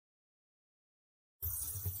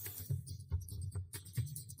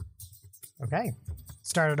Okay.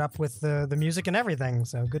 Started up with the music and everything,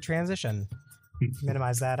 so good transition.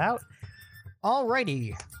 Minimize that out.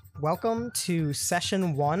 Alrighty. Welcome to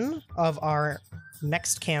session 1 of our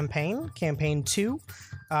next campaign, Campaign 2.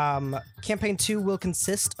 Campaign 2 will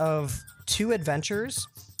consist of 2 adventures.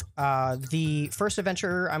 The first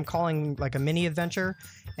adventure I'm calling like a mini adventure,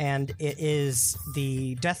 and it is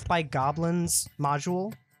the Death by Goblins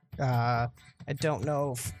module. I don't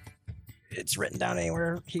know if it's written down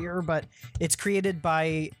anywhere here, but it's created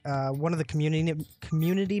by one of the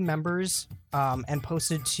community members and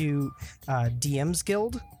posted to DM's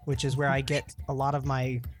Guild, which is where I get a lot of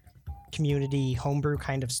my community homebrew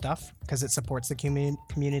kind of stuff because it supports the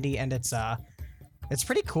community, and it's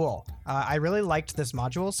pretty cool. I really liked this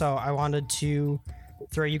module, so I wanted to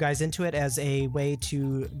throw you guys into it as a way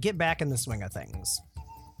to get back in the swing of things.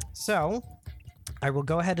 So I will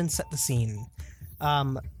go ahead and set the scene.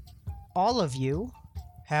 All of you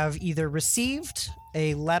have either received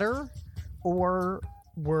a letter or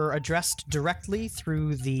were addressed directly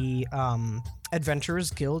through the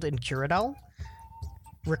Adventurers Guild in Curadel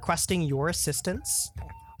requesting your assistance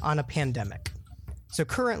on a pandemic. So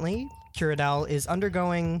currently, Curadel is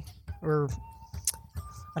undergoing, or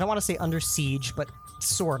I don't want to say under siege, but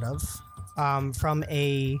sort of, from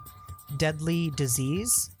a deadly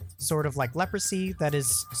disease, sort of like leprosy, that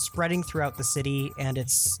is spreading throughout the city and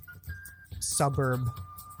its suburb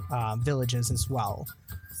villages as well.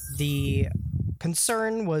 The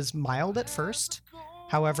concern was mild at first.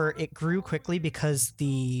 However, it grew quickly because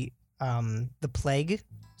the plague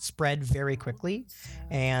spread very quickly,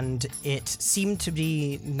 and it seemed to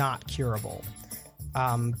be not curable.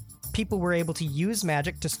 People were able to use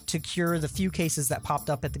magic to cure the few cases that popped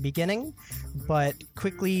up at the beginning, but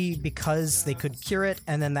quickly, because they could cure it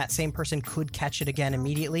and then that same person could catch it again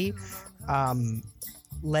immediately,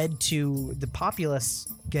 led to the populace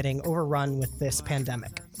getting overrun with this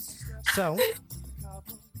pandemic. So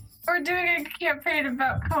we're doing a campaign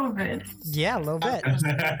about COVID. Yeah, a little bit. Was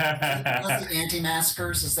the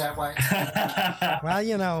anti-maskers? Is that why? Well,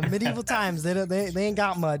 you know, medieval times, they ain't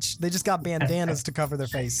got much. They just got bandanas to cover their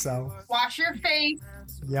face, so. Wash your face.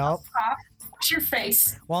 Yep. Wash your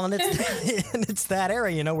face. Well, and it's that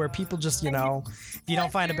era, you know, where people just, you know, if you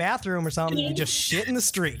don't find a bathroom or something, you just shit in the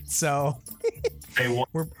street, so.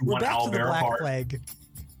 We're back to the Black Plague.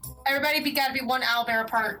 Everybody gotta be one owlbear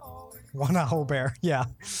apart. One owlbear, yeah.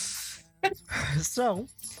 So,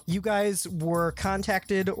 you guys were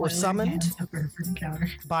contacted or summoned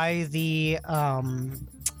by the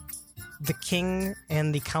king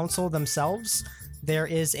and the council themselves. There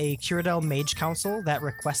is a Curadel Mage Council that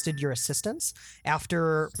requested your assistance.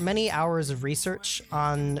 After many hours of research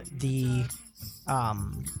on the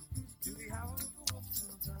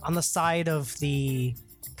side of the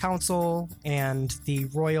council and the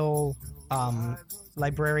royal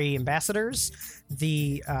library ambassadors,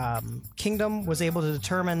 the kingdom was able to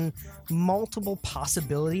determine multiple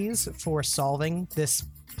possibilities for solving this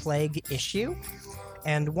plague issue,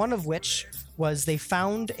 and one of which was they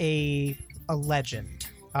found a legend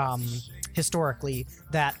historically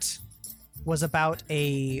that was about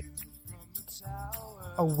a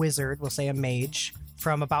wizard, we'll say a mage,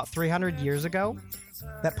 from about 300 years ago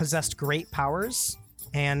that possessed great powers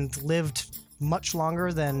and lived much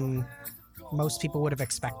longer than most people would have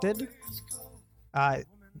expected.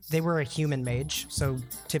 They were a human mage, so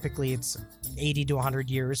typically it's 80 to 100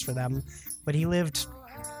 years for them, but he lived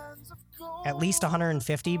at least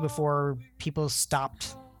 150 before people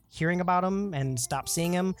stopped hearing about him and stopped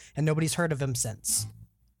seeing him, and nobody's heard of him since.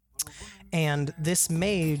 And this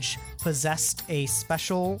mage possessed a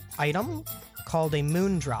special item called a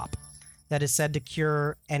moon drop that is said to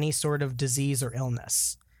cure any sort of disease or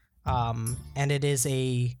illness. And it is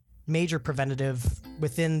a major preventative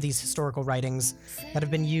within these historical writings that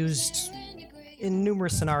have been used in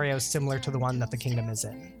numerous scenarios similar to the one that the kingdom is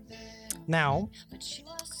in. Now,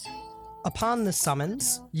 upon the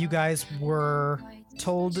summons, you guys were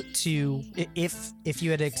told to, if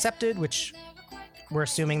you had accepted, which we're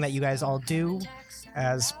assuming that you guys all do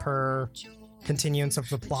as per continuance of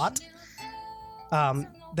the plot,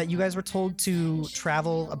 that you guys were told to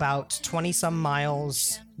travel about 20 some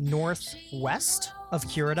miles northwest of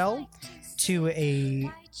Curadel to a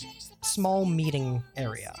small meeting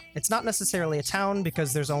area. It's not necessarily a town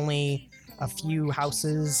because there's only a few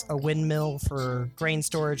houses, a windmill for grain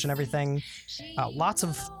storage and everything, lots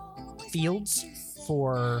of fields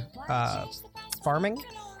for farming,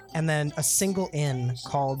 and then a single inn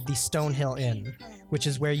called the Stonehill Inn, which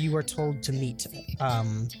is where you were told to meet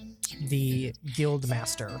the guild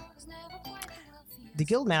master. The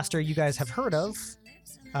guild master you guys have heard of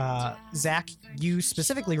Zach, you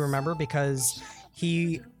specifically remember because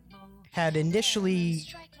he had initially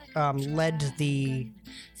led the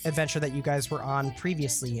adventure that you guys were on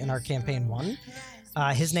previously in our campaign 1.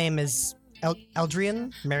 His name is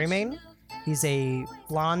Eldrian Merrymane. He's a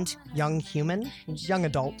blonde young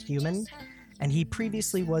adult human, and he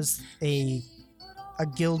previously was a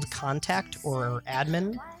guild contact or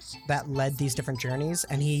admin that led these different journeys,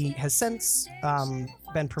 and he has since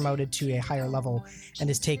been promoted to a higher level and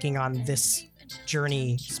is taking on this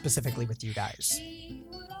journey specifically with you guys.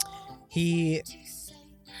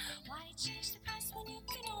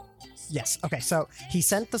 Yes, okay, so he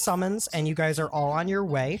sent the summons and you guys are all on your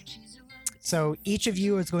way. So each of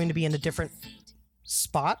you is going to be in a different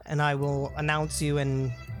spot, and I will announce you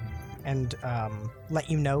and let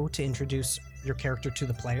you know to introduce your character to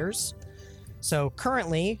the players. So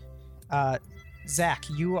currently, Zach,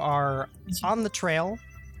 you are on the trail,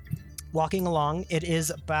 walking along. It is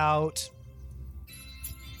about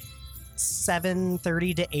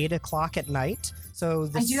 7:30 to 8 o'clock at night. So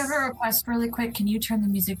I do have a request really quick. Can you turn the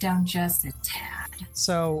music down just a tad?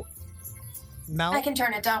 So, Mel, I can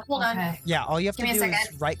turn it down. Hold on. yeah, all you have to Give me do a is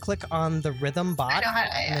second. right-click on the rhythm bot I know how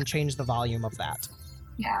and then change the volume of that.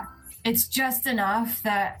 Yeah. It's just enough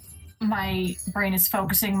that my brain is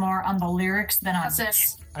focusing more on the lyrics than on How's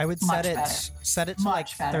this? I would Much set it to like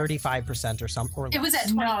Much better. 35% or something. Or It was at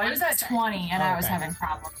 20. No, it was at 20 and I was Okay. having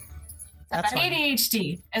problems. That's fine.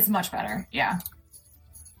 ADHD. It's much better. Yeah.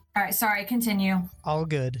 All right. Sorry. Continue. All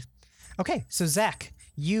good. Okay, so Zach,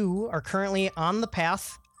 you are currently on the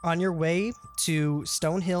path on your way to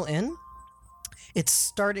Stonehill Inn.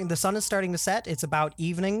 The sun is starting to set. It's about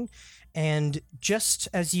evening, and just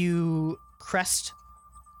as you crest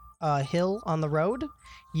a hill on the road,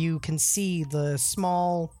 you can see the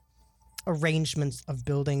small arrangements of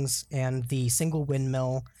buildings and the single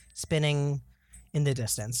windmill spinning in the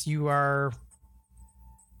distance. You are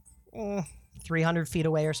 300 feet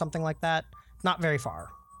away or something like that. Not very far.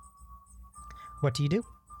 What do you do?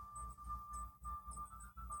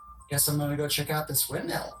 Guess I'm gonna go check out this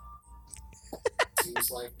windmill.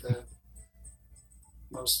 Seems like the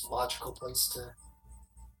most logical place to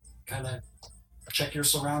kind of check your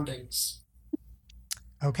surroundings.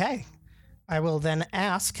 Okay. I will then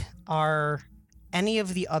ask, are any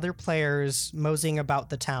of the other players moseying about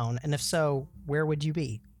the town? And if so, where would you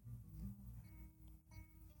be?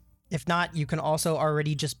 If not, you can also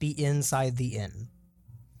already just be inside the inn.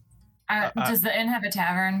 Does the inn have a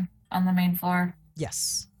tavern on the main floor?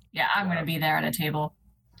 Yes. Yeah, I'm going to be there at a table.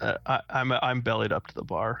 I'm bellied up to the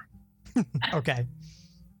bar. Okay.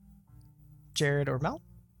 Jared or Mel?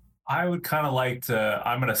 I would kind of like to,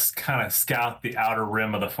 I'm going to kind of scout the outer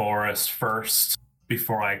rim of the forest first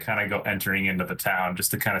before I kind of go entering into the town,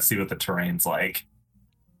 just to kind of see what the terrain's like.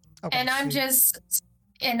 Okay, And I'm so-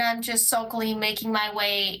 just sulkily making my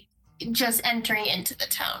way, just entering into the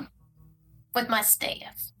town with my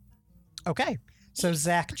staff. Okay. So,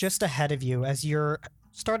 Zach, just ahead of you, as you're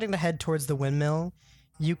starting to head towards the windmill,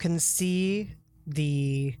 you can see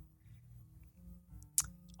the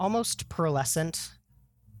almost pearlescent,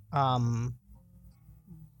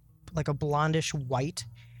 like a blondish white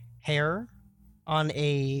hair on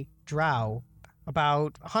a drow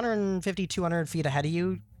about 150, 200 feet ahead of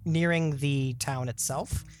you, nearing the town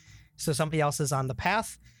itself. So somebody else is on the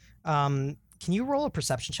path. Can you roll a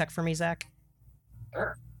perception check for me, Zach?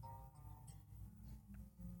 Sure.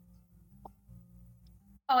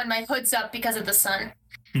 Oh, and my hood's up because of the sun.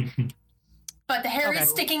 But the hair Okay. is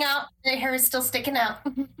sticking out. The hair is still sticking out.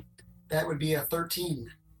 That would be a 13.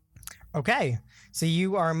 Okay, so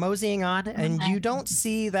you are moseying on, and you don't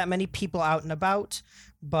see that many people out and about,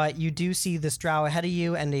 but you do see this drow ahead of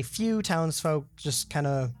you and a few townsfolk just kind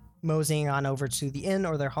of moseying on over to the inn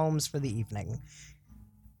or their homes for the evening.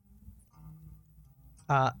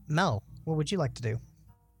 Mel, what would you like to do?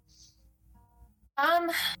 I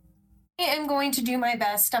am going to do my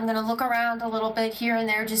best. I'm going to look around a little bit here and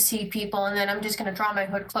there to see people, and then I'm just going to draw my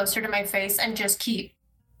hood closer to my face and just keep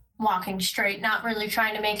walking straight, not really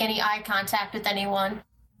trying to make any eye contact with anyone.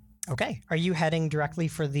 Okay, are you heading directly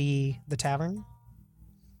for the tavern?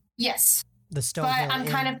 Yes. The Stone But Hill I'm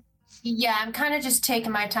Inn? I'm kind of just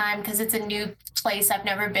taking my time because it's a new place. I've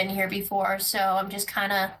never been here before, so I'm just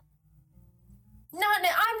kind of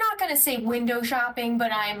I'm not going to say window shopping,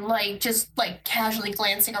 but I'm just casually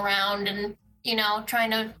glancing around and,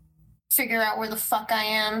 trying to figure out where the fuck I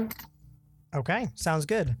am. Okay, sounds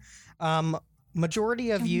good.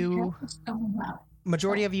 Majority of you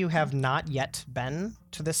have not yet been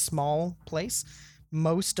to this small place.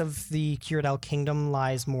 Most of the Cyrodiil Kingdom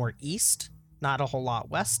lies more east not a whole lot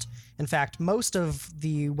west. In fact, most of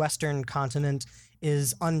the western continent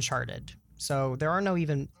is uncharted. So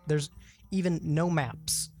there's even no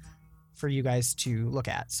maps for you guys to look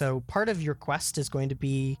at. So part of your quest is going to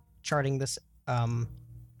be charting this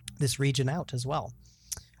this region out as well.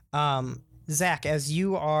 Zach, as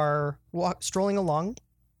you are strolling along,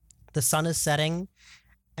 the sun is setting,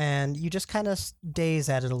 and you just kind of gaze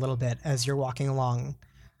at it a little bit as you're walking along.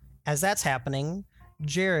 As that's happening,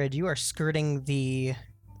 Jared, you are skirting the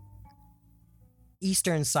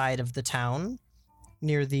eastern side of the town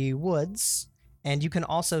near the woods, and you can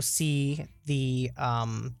also see the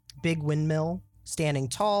big windmill standing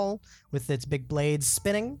tall with its big blades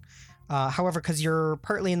spinning. However, because you're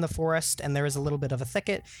partly in the forest and there is a little bit of a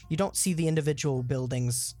thicket, you don't see the individual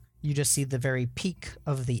buildings. You just see the very peak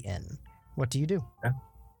of the inn. What do you do? Okay.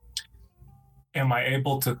 Am I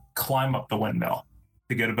able to climb up the windmill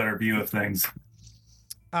to get a better view of things?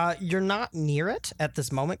 You're not near it at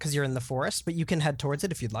this moment because you're in the forest, but you can head towards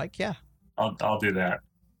it if you'd like. Yeah. I'll do that.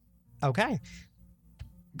 Okay.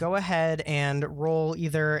 Go ahead and roll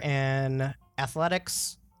either an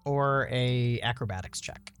athletics or a acrobatics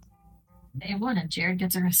check. They won and Jared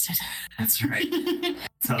gets arrested. That's right.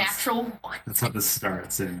 Natural one. That's how this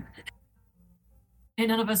starts. And Hey,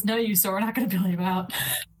 none of us know you, so we're not going to bail you out.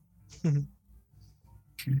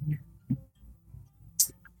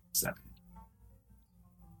 7.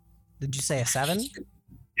 Did you say a 7?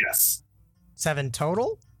 Yes. 7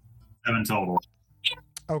 total? 7 total.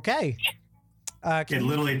 Okay. It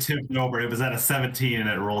literally tipped over. It was at a 17 and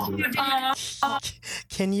it rolled.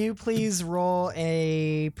 Can you please roll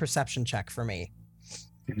a perception check for me?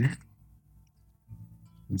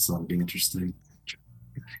 This will be interesting.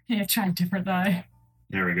 Yeah, try a different die.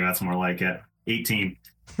 There we go. That's more like it. 18.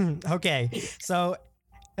 Okay. So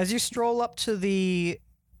as you stroll up to the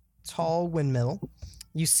tall windmill,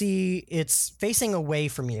 you see it's facing away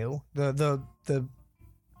from you. The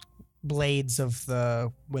blades of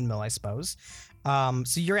the windmill, I suppose.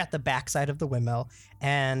 So you're at the backside of the windmill,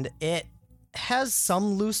 and it has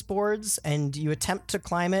some loose boards, and you attempt to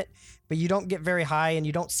climb it, but you don't get very high, and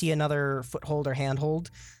you don't see another foothold or handhold.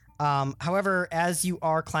 However, as you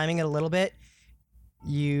are climbing it a little bit,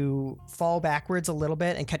 you fall backwards a little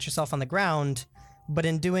bit and catch yourself on the ground, but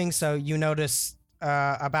in doing so, you notice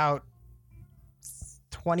about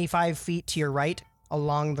 25 feet to your right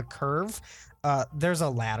along the curve, there's a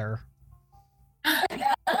ladder.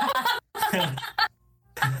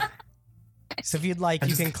 So if you'd like,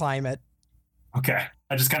 you can climb it. Okay.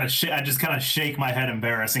 I just kind of shake my head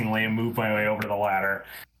embarrassingly and move my way over to the ladder.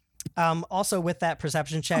 Also, with that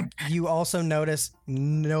perception check, you also notice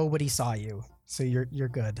nobody saw you, so you're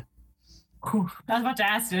good. Whew. I was about to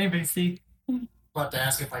ask, did anybody see? About to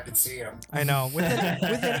ask if I could see him. I know. With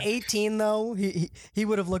an 18 though, he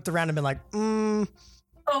would have looked around and been like, Oh,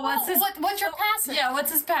 What's your passive? Yeah,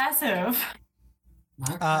 what's his passive?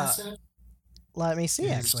 My passive let me see,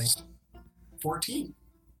 is actually. 14.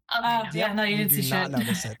 Yeah, no, you didn't see do not shit.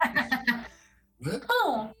 notice it.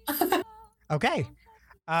 Oh. Okay.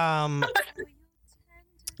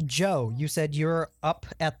 Joe, you said you're up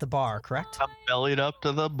at the bar, correct? I'm bellied up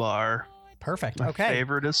to the bar. Perfect. My Okay.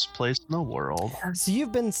 favoriteest place in the world. So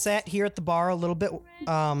you've been sat here at the bar a little bit.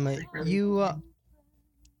 You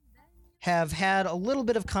have had a little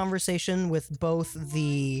bit of conversation with both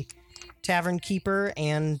the tavern keeper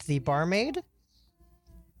and the barmaid.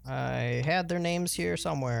 I had their names here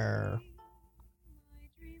somewhere.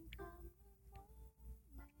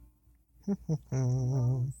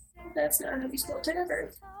 That's not how you spell tavern.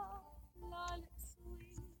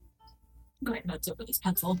 Going nuts over this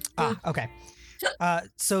pencil. Okay.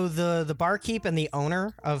 So the barkeep and the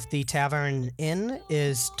owner of the tavern inn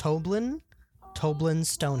is Toblin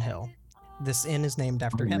Stonehill. This inn is named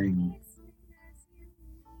after him.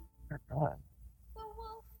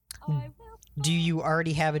 Do you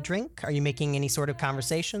already have a drink? Are you making any sort of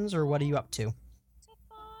conversations, or what are you up to?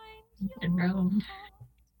 In Rome.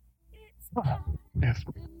 If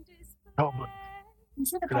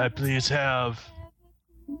could I please have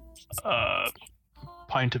a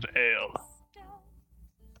pint of ale?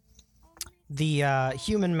 The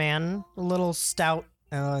human man, a little stout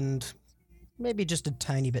and maybe just a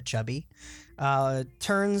tiny bit chubby,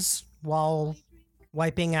 turns while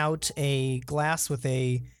wiping out a glass with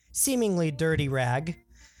a seemingly dirty rag,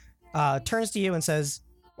 turns to you and says,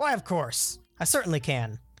 "Why, of course, I certainly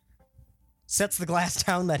can." Sets the glass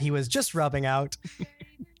down that he was just rubbing out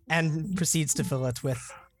and proceeds to fill it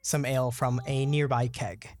with some ale from a nearby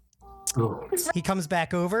keg. Ooh. He comes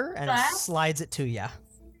back over and slides it to you.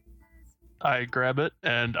 I grab it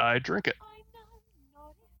and I drink it.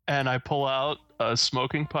 And I pull out a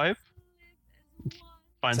smoking pipe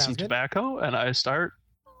find Sounds some good. tobacco, and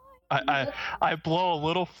I blow a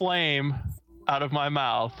little flame out of my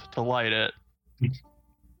mouth to light it,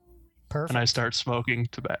 Perfect. and I start smoking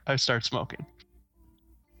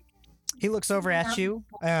He looks over at you,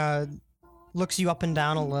 looks you up and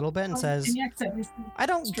down a little bit, and says, I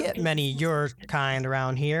don't get many your kind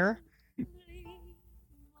around here.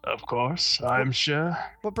 Of course, I'm sure.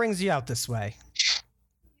 What brings you out this way?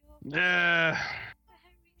 Yeah.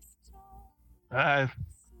 A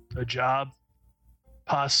job,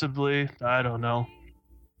 possibly. I don't know.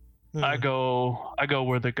 I go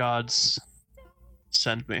where the gods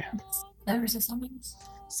send me. There is a summons.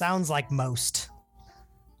 Sounds like most.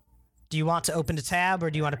 Do you want to open a tab, or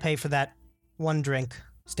do you want to pay for that one drink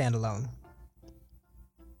standalone?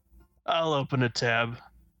 I'll open a tab.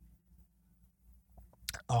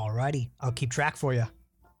 Alrighty, I'll keep track for you.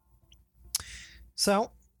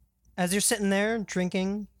 So, as you're sitting there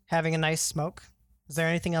drinking, having a nice smoke, is there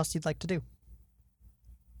anything else you'd like to do?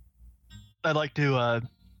 I'd like to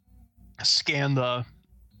scan the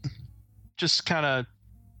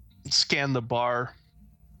bar.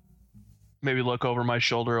 Maybe look over my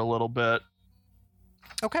shoulder a little bit.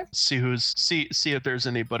 Okay. See if there's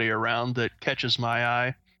anybody around that catches my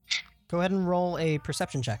eye. Go ahead and roll a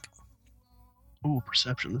perception check. Ooh,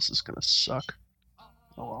 perception. This is gonna suck.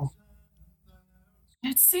 Oh well.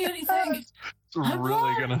 Can't see anything. It's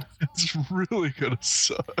really gonna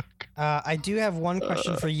suck. I do have one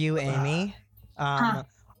question for you, Amy.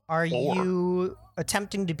 Are you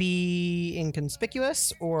attempting to be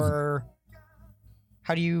inconspicuous, or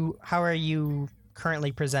how are you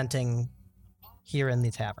currently presenting here in the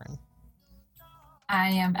tavern? I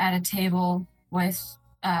am at a table with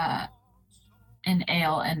an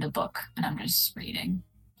ale and a book, and I'm just reading.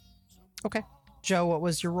 Okay. Joe, what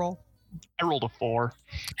was your roll? I rolled a 4.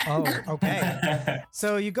 Oh, okay.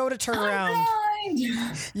 So you go to turn around.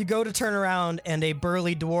 You go to turn around, and a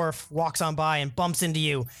burly dwarf walks on by and bumps into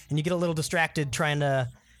you, and you get a little distracted trying to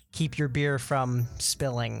keep your beer from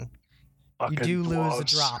spilling. Fucking you do lose a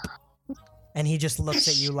dwarves. drop, and he just looks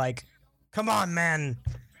at you like, "Come on, man,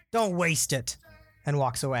 don't waste it," and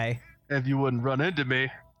walks away. If you wouldn't run into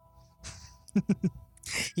me.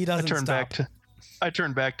 He doesn't stop. I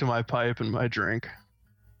turn back to my pipe and my drink.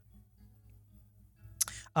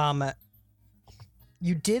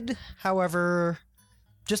 You did, however,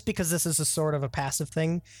 just because this is a sort of a passive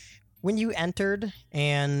thing, when you entered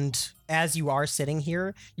and as you are sitting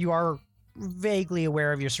here, you are vaguely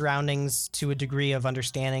aware of your surroundings to a degree of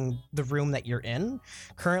understanding the room that you're in.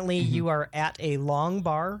 Currently, you are at a long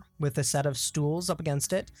bar with a set of stools up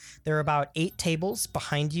against it. There are about 8 tables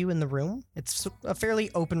behind you in the room. It's a fairly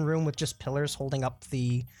open room with just pillars holding up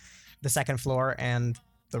the second floor and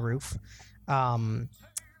the roof.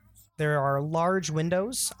 There are large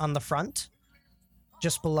windows on the front.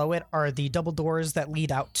 Just below it are the double doors that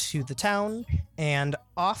lead out to the town, and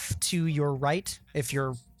off to your right, if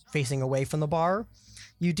you're facing away from the bar,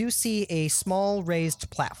 you do see a small raised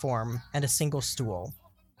platform and a single stool.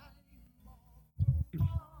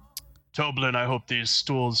 Toblin, I hope these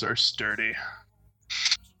stools are sturdy.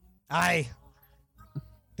 Aye.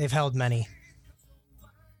 They've held many.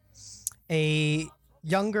 A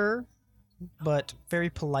younger but very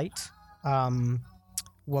polite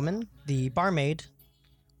woman, the barmaid,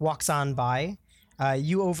 walks on by.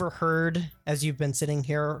 You overheard, as you've been sitting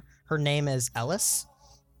here, her name is Ellis.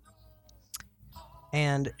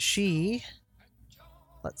 And she,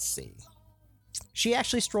 let's see, she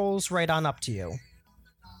actually strolls right on up to you.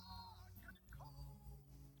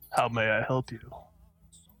 How may I help you?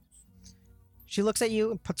 She looks at you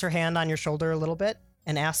and puts her hand on your shoulder a little bit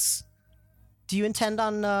and asks, do you intend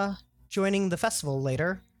on joining the festival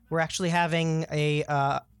later? We're actually having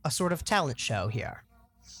a sort of talent show here.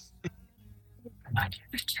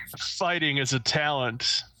 Fighting is a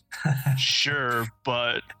talent, sure,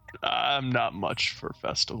 but I'm not much for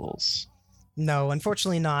festivals. No,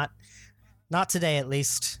 unfortunately not. Not today, at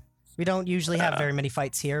least. We don't usually have very many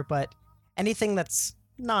fights here, but anything that's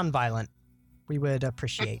non-violent, we would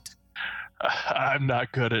appreciate. I'm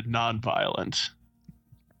not good at non-violent.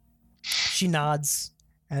 She nods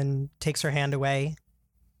and takes her hand away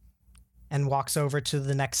and walks over to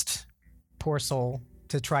the next poor soul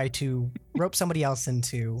to try to rope somebody else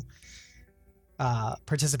into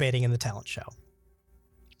participating in the talent show.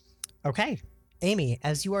 Okay, Amy,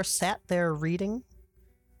 as you are sat there reading,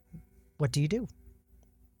 what do you do?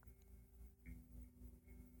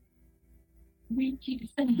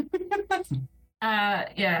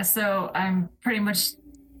 Yeah, so I'm pretty much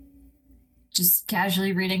just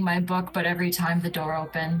casually reading my book, but every time the door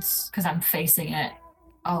opens, because I'm facing it,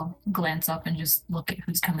 I'll glance up and just look at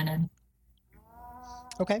who's coming in.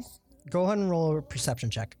 Okay. Go ahead and roll a perception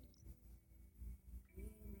check.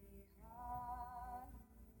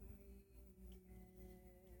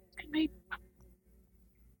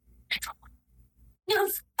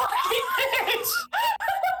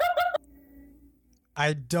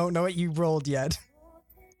 I don't know what you rolled yet.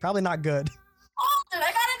 Probably not good. Oh, dude,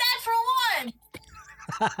 I got a natural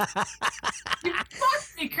 1. You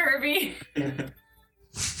fucked me, Kirby.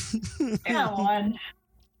 I got 1.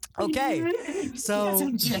 Okay. That's So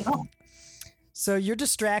in jail. so you're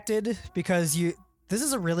distracted because this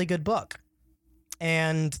is a really good book.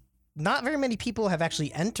 And not very many people have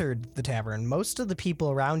actually entered the tavern. Most of the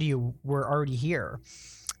people around you were already here.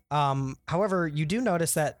 However, you do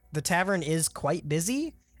notice that the tavern is quite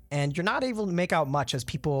busy, and you're not able to make out much as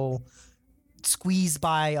people squeeze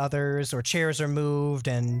by others or chairs are moved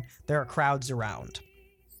and there are crowds around.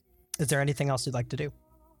 Is there anything else you'd like to do?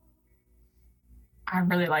 I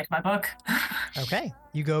really like my book. Okay,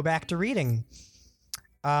 you go back to reading.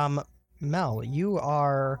 Mel, you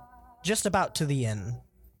are just about to the inn.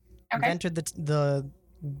 You've Okay. entered the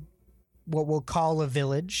what we'll call a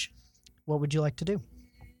village. What would you like to do?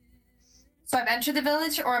 So I've entered the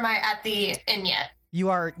village, or am I at the inn yet? You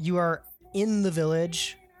are in the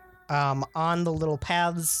village, on the little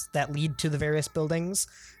paths that lead to the various buildings.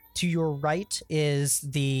 To your right is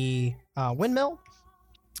the windmill.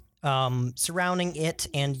 Surrounding it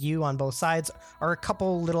and you on both sides are a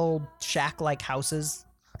couple little shack-like houses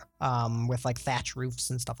with like thatch roofs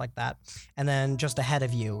and stuff like that. And then just ahead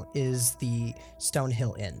of you is the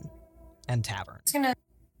Stonehill Inn and Tavern.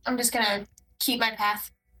 I'm just gonna keep my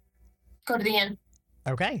path. Go to the inn.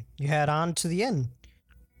 Okay, you head on to the inn.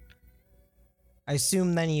 I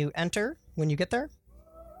assume then you enter when you get there?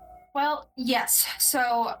 Well, yes.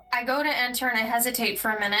 So I go to enter and I hesitate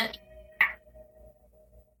for a minute.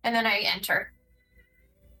 And then I enter.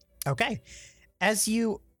 Okay. As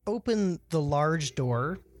you open the large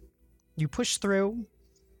door, you push through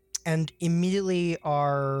and immediately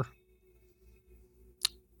are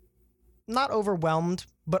not overwhelmed,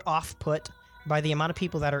 but off-put by the amount of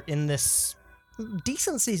people that are in this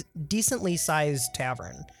decently sized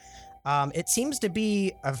tavern. It seems to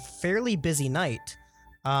be a fairly busy night.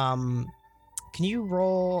 Can you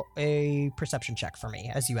roll a perception check for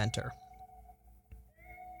me as you enter?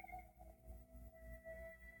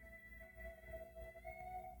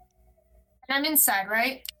 And I'm inside,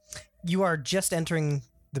 right? You are just entering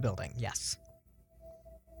the building, yes.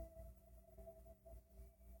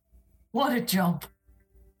 What a jump.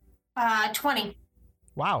 20.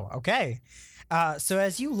 Wow, okay. So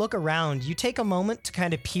as you look around, you take a moment to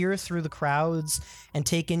kind of peer through the crowds and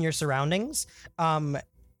take in your surroundings.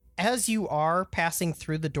 As you are passing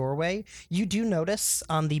through the doorway, you do notice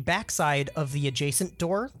on the backside of the adjacent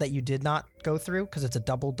door that you did not go through because it's a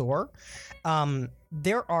double door,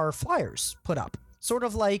 there are flyers put up. Sort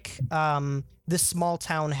of like this small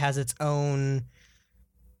town has its own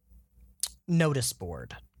notice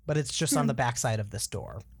board, but it's just on the backside of this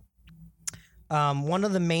door. One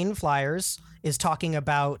of the main flyers is talking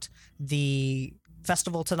about the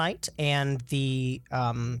festival tonight and the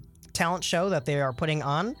talent show that they are putting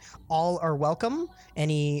on. All are welcome.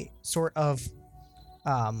 Any sort of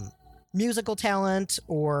musical talent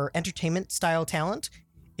or entertainment style talent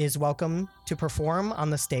is welcome to perform on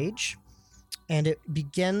the stage. And it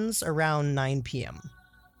begins around 9 p.m.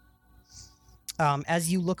 As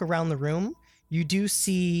you look around the room, you do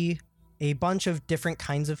see a bunch of different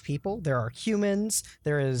kinds of people. There are humans.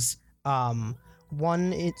 There is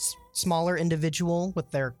one smaller individual with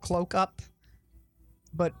their cloak up,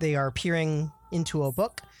 but they are peering into a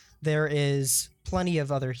book. There is plenty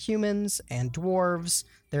of other humans and dwarves.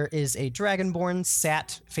 There is a dragonborn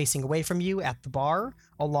sat facing away from you at the bar,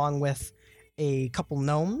 along with a couple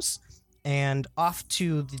gnomes. And off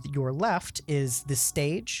to your left is the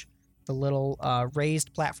stage, the little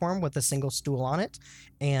raised platform with a single stool on it,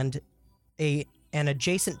 and an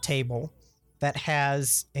adjacent table that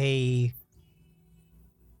has a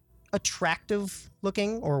attractive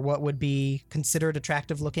looking, or what would be considered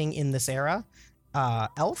attractive looking in this era, high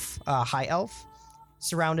elf,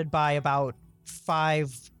 surrounded by about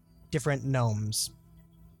 5 different gnomes.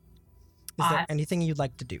 Is there anything you'd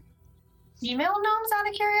like to do? Female gnomes, out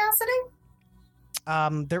of curiosity?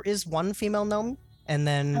 There is one female gnome, and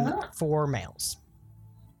then 4 males.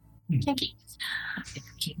 Kinky.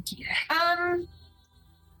 Kinky. I'm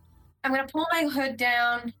gonna pull my hood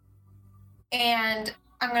down, and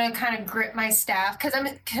I'm gonna kind of grip my staff because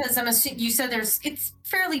I'm assuming you said it's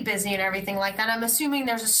fairly busy and everything like that. I'm assuming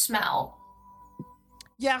there's a smell.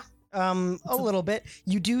 Yeah, a little bit.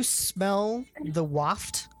 You do smell the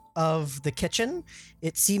waft of the kitchen,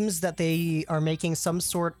 it seems that they are making some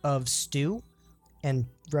sort of stew and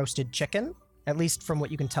roasted chicken, at least from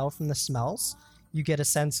what you can tell from the smells. You get a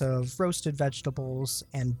sense of roasted vegetables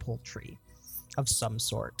and poultry of some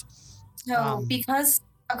sort. So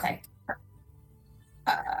okay.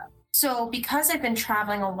 So because I've been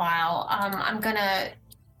traveling a while, I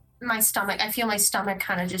feel my stomach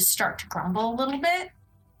kind of just start to grumble a little bit.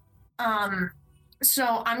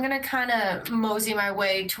 So I'm gonna kind of mosey my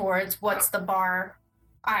way towards what's the bar.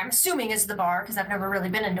 I'm assuming is the bar because I've never really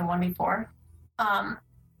been into one before.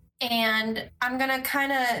 And I'm gonna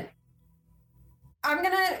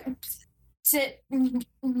sit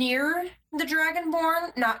near the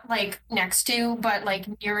Dragonborn, not like next to, but like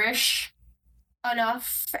nearish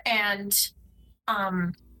enough, and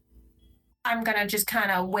I'm gonna just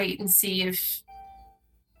kind of wait and see if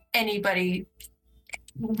anybody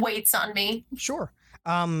waits on me. Sure.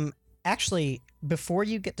 Actually, before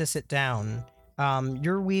you get to sit down,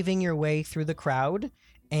 you're weaving your way through the crowd,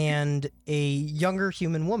 and a younger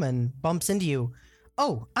human woman bumps into you.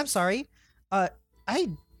 Oh, I'm sorry.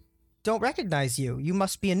 I don't recognize you. You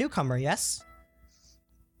must be a newcomer, yes?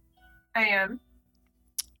 I am.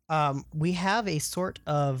 We have a sort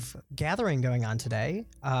of gathering going on today,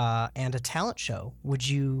 and a talent show. Would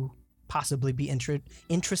you possibly be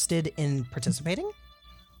interested in participating?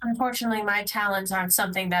 Unfortunately, my talents aren't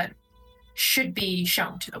something that should be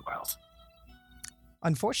shown to the world.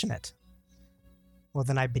 Unfortunate. Well,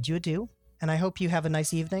 then I bid you adieu, and I hope you have a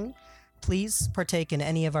nice evening. Please partake in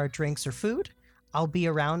any of our drinks or food. I'll be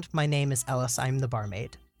around. My name is Ellis. I'm the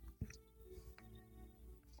barmaid.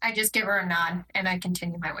 I just give her a nod, and I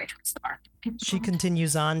continue my way towards the bar. She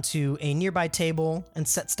continues on to a nearby table and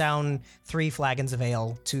sets down 3 flagons of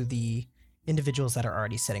ale to the individuals that are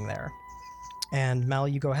already sitting there. And Mel,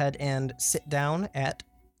 you go ahead and sit down at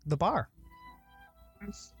the bar.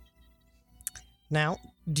 Now,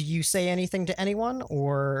 do you say anything to anyone,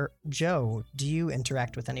 or Joe, do you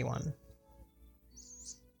interact with anyone?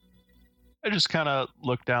 I just kind of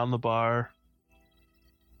look down the bar.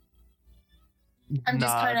 I'm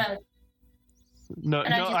just nod.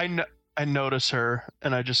 kind of... I notice her,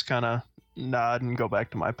 and I just kind of nod and go back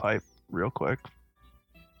to my pipe real quick.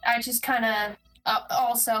 I just kind of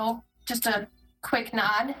also just a quick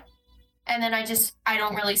nod, and then I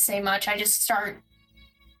don't really say much. I just start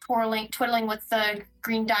twiddling with the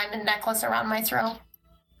green diamond necklace around my throat.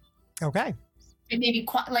 Okay. And maybe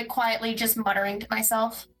quietly just muttering to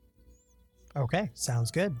myself. Okay,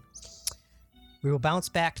 sounds good. We will bounce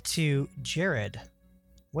back to Jared.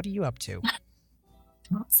 What are you up to?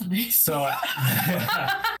 So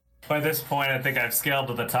by this point, I think I've scaled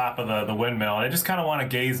to the top of the windmill. I just kind of want to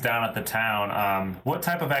gaze down at the town. What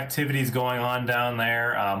type of activity is going on down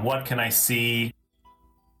there? What can I see?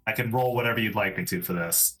 I can roll whatever you'd like me to for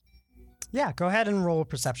this. Yeah, go ahead and roll a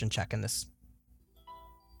perception check in this.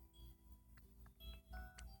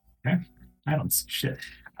 Okay. I don't see shit.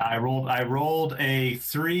 I rolled a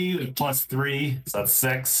 3 plus 3, so that's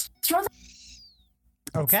 6.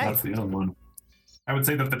 Okay. That's the other one. I would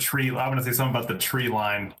say that I'm going to say something about the tree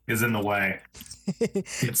line is in the way.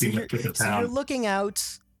 So you're looking out,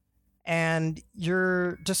 and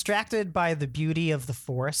you're distracted by the beauty of the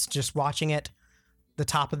forest, just watching it, the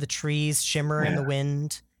top of the trees shimmer in the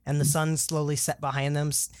wind, and the sun slowly set behind them,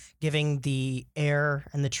 giving the air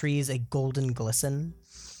and the trees a golden glisten.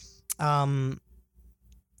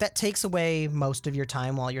 That takes away most of your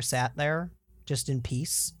time while you're sat there, just in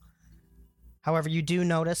peace. However, you do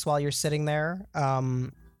notice while you're sitting there,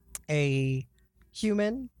 a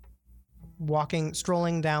human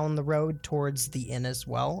strolling down the road towards the inn as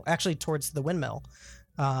well, actually towards the windmill,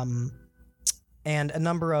 and a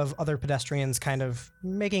number of other pedestrians kind of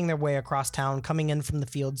making their way across town, coming in from the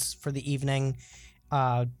fields for the evening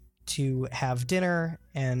to have dinner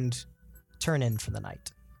and turn in for the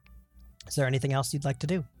night. Is there anything else you'd like to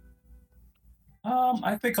do?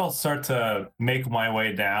 I think I'll start to make my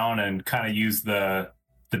way down and kind of use the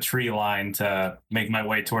tree line to make my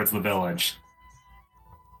way towards the village.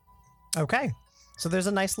 Okay. So there's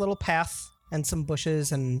a nice little path and some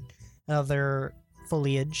bushes and other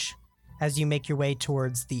foliage as you make your way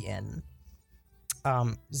towards the inn.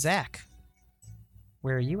 Zach,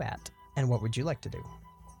 where are you at? And what would you like to do?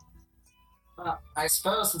 I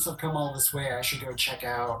suppose since I've come all this way, I should go check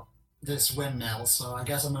out this windmill. So I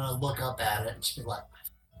guess I'm going to look up at it and just be like,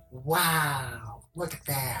 wow, look at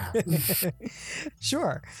that.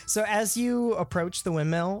 Sure. So as you approach the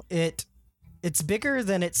windmill, it's bigger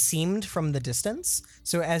than it seemed from the distance.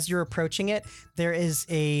 So as you're approaching it, there is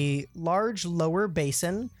a large lower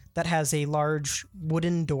basin that has a large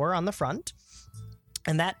wooden door on the front,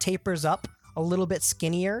 and that tapers up a little bit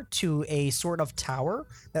skinnier to a sort of tower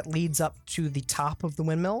that leads up to the top of the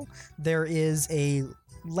windmill. There is a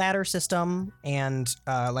ladder system and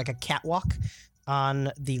like a catwalk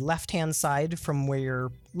on the left-hand side from where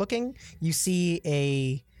you're looking. You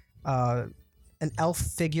see an elf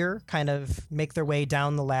figure kind of make their way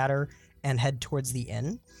down the ladder and head towards the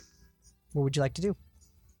inn. What would you like to do?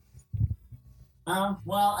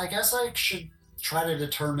 Well, I guess I should try to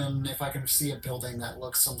determine if I can see a building that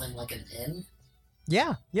looks something like an inn.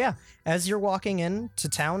 Yeah. As you're walking into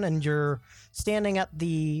town and you're standing at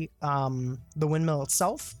the windmill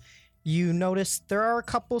itself, you notice there are a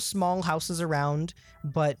couple small houses around,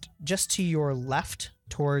 but just to your left,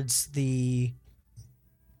 towards the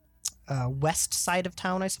west side of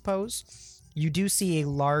town, I suppose, you do see a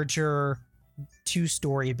larger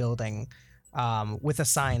 2-story building with a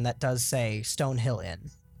sign that does say Stonehill Inn.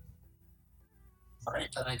 All right,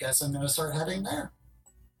 then I guess I'm going to start heading there.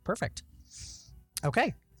 Perfect.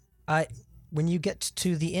 Okay. When you get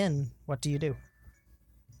to the inn, what do you do?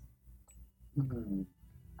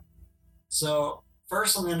 So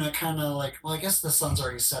first I'm going to kind of like, well, I guess the sun's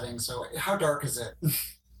already setting, so how dark is it?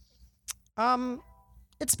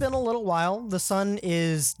 It's been a little while. The sun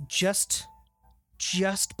is just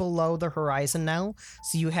below the horizon now,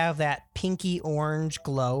 so you have that pinky orange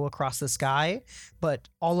glow across the sky, but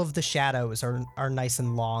all of the shadows are nice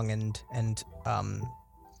and long and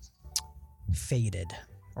faded,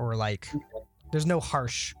 or like there's no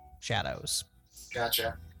harsh shadows.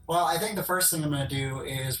 Gotcha. Well, I think the first thing I'm going to do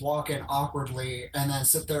is walk in awkwardly and then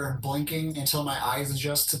sit there and blinking until my eyes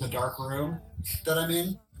adjust to the dark room that I'm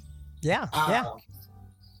in. Yeah.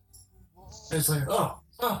 It's like, oh,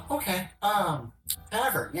 okay.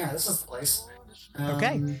 Tavern. Yeah, this is the place.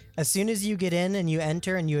 Okay. As soon as you get in and you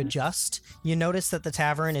enter and you adjust, you notice that the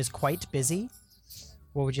tavern is quite busy.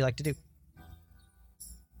 What would you like to do?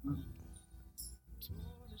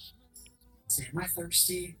 See, am I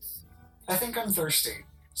thirsty? I think I'm thirsty.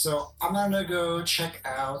 So I'm going to go check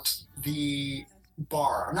out the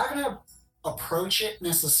bar. I'm not going to approach it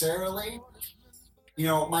necessarily. You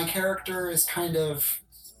know, my character is kind of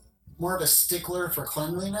more of a stickler for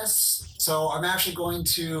cleanliness. So I'm actually going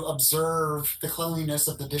to observe the cleanliness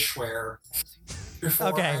of the dishware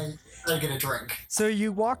before I get a drink. So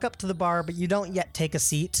you walk up to the bar, but you don't yet take a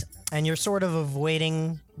seat, and you're sort of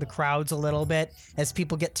avoiding the crowds a little bit. As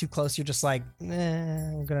people get too close, you're just like,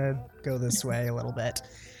 I'm gonna go this way a little bit.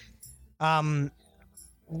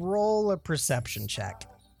 Roll a perception check.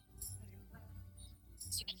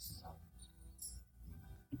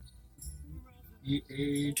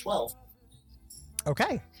 A 12.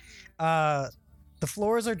 Okay. The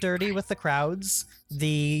floors are dirty with the crowds.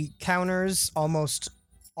 The counters almost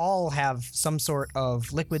all have some sort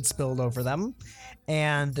of liquid spilled over them,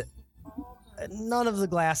 and none of the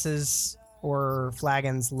glasses or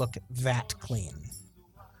flagons look that clean.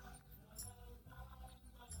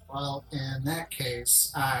 Well, in that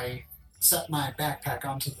case, I set my backpack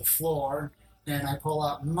onto the floor and I pull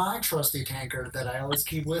out my trusty tankard that I always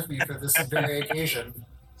keep with me for this very occasion.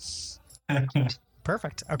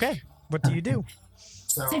 Perfect. Okay. What do you do?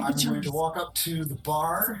 So I'm going to walk up to the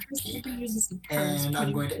bar and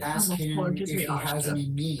I'm going to ask him if he has any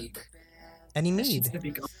mead. Any mead?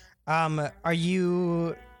 Are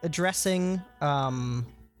you addressing I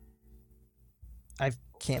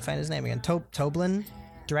can't find his name again. Toblin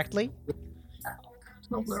directly?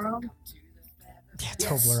 Toblerone. Yeah,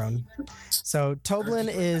 Toblerone. So Toblin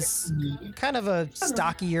is kind of a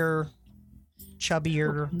stockier,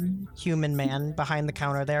 chubbier human man behind the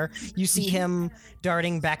counter there. You see him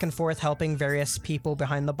darting back and forth, helping various people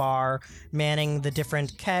behind the bar, manning the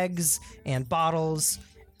different kegs and bottles,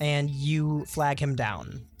 and you flag him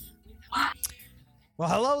down. Well,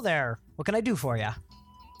 hello there. What can I do for you?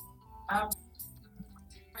 I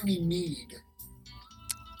need mead.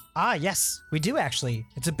 Ah, yes, we do actually.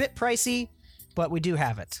 It's a bit pricey, but we do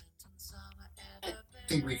have it. I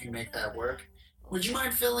think we can make that work. Would you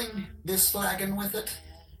mind filling this flagon with it?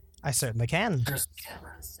 I certainly can. There's the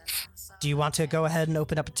camera. Do you want to go ahead and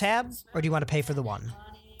open up a tab, or do you want to pay for the one?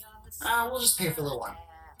 We'll just pay for the one.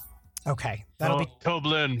 Okay, that'll be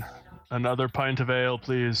Toblin, another pint of ale,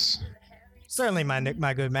 please. certainly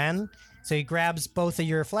my good man. So he grabs both of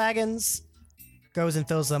your flagons, goes and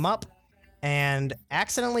fills them up, and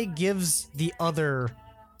accidentally gives the other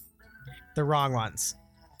the wrong ones.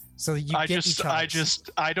 So you get each other's.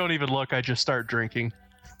 I don't even look. I just start drinking.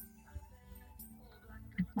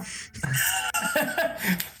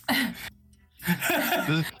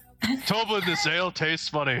 Toblin, this ale tastes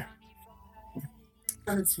funny.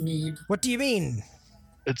 It's mead. What do you mean?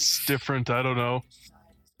 It's different. I don't know.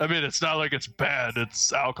 I mean, it's not like it's bad.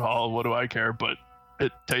 It's alcohol. What do I care? But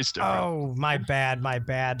it tastes different. Oh, my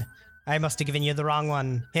bad. I must have given you the wrong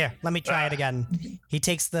one. Here, let me try it again. He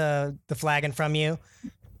takes the flagon from you,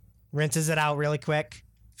 rinses it out really quick,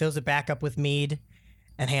 fills it back up with mead,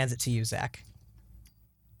 and hands it to you, Zach.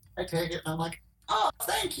 I take it and I'm like, oh,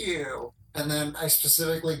 thank you. And then I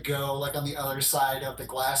specifically go like on the other side of the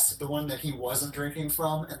glass, the one that he wasn't drinking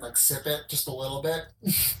from, and like sip it just a little bit.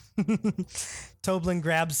 Toblin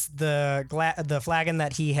grabs the flagon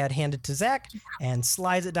that he had handed to Zach and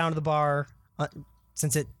slides it down to the bar,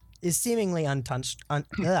 since it is seemingly untouched,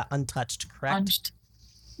 correct? Punched.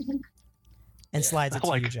 And slides it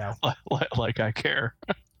to you, Joe. Like I care.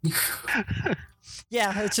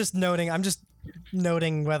 Yeah, it's just noting. I'm just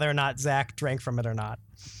noting whether or not Zach drank from it or not.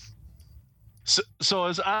 So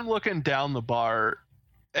as I'm looking down the bar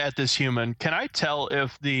at this human, can I tell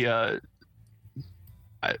if the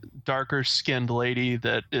darker skinned lady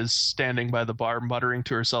that is standing by the bar muttering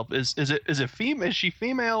to herself is it female? Is she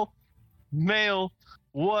female, male,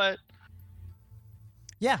 what?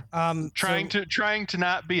 Yeah. Trying to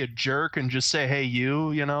not be a jerk and just say, hey,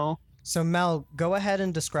 you know. So Mel, go ahead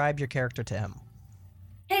and describe your character to him.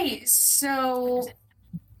 Hey, so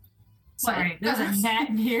Sorry, there's a gnat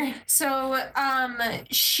in here. So,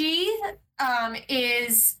 she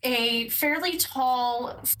is a fairly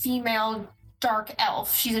tall female dark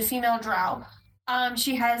elf. She's a female drow.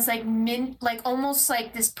 She has like almost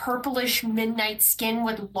like this purplish midnight skin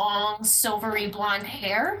with long silvery blonde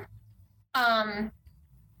hair.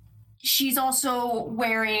 She's also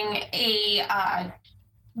wearing a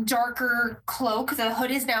darker cloak. The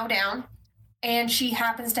hood is now down. And she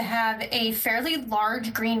happens to have a fairly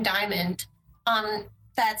large green diamond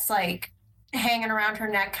that's like hanging around her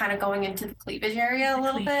neck, kind of going into the cleavage area a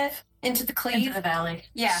little bit. Into the cleave. Into the valley.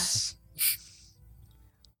 Yeah.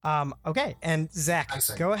 Okay, and Zach,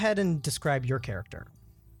 go ahead and describe your character.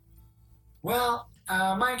 Well,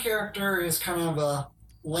 my character is kind of a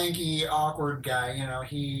lanky, awkward guy. You know,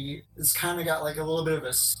 he has kind of got like a little bit of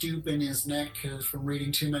a stoop in his neck from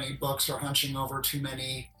reading too many books or hunching over too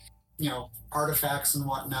many, artifacts and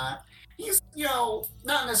whatnot. He's,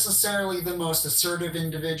 not necessarily the most assertive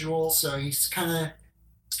individual, so he's kind of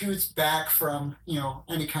scoots back from,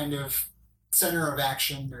 any kind of center of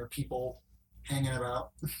action or people hanging about.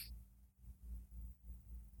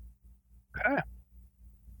 Okay.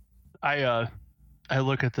 I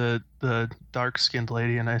look at the dark-skinned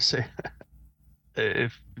lady and I say,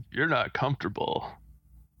 if you're not comfortable,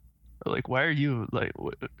 like, why are you, like,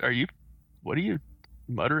 what are you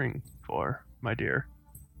muttering for, my dear?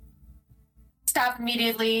 Stop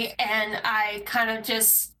immediately, and I kind of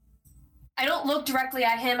I don't look directly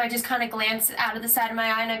at him. I just kind of glance out of the side of my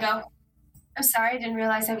eye and I go, I'm sorry, I didn't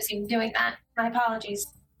realize I was even doing that. My apologies.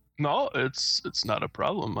 No, it's not a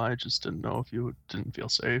problem. I just didn't know if you didn't feel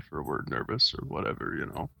safe or were nervous or whatever,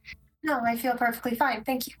 No, I feel perfectly fine.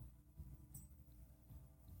 Thank you.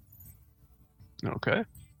 Okay.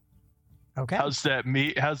 Okay. How's that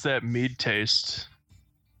mead taste?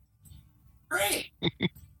 Great.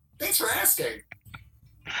 Thanks for asking.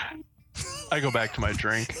 I go back to my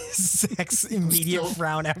drink. Zach's immediate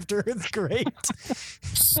frown after it's great.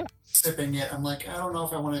 Sipping it, I'm like, I don't know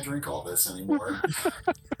if I want to drink all this anymore.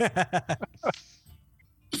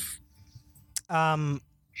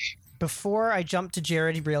 Before I jump to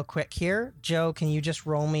Jared real quick here, Joe, can you just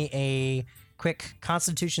roll me a quick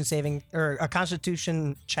Constitution saving or a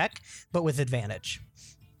Constitution check, but with advantage?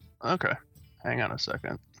 Okay. Hang on a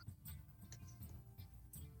second.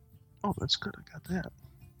 Oh, that's good. I got that.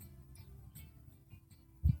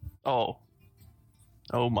 Oh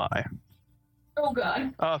my. Oh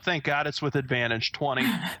god. Oh, thank God it's with advantage. 20.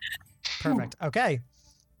 Perfect. Okay.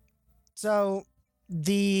 So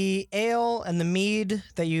the ale and the mead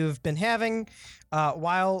that you've been having,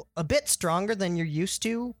 while a bit stronger than you're used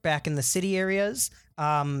to back in the city areas,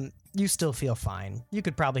 you still feel fine. You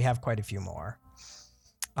could probably have quite a few more.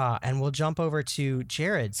 And we'll jump over to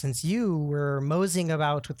Jared. Since you were moseying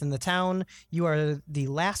about within the town, you are the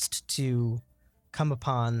last to come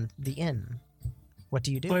upon the inn. What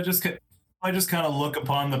do you do? So I just kind of look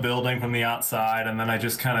upon the building from the outside, and then I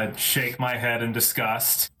just kind of shake my head in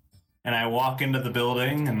disgust. And I walk into the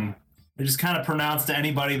building, and I just kind of pronounce to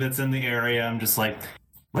anybody that's in the area, I'm just like,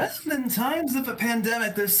 well, in times of a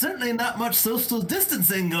pandemic, there's certainly not much social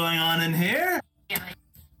distancing going on in here.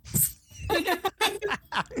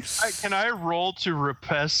 Can I roll to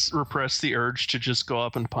repress the urge to just go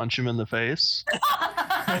up and punch him in the face?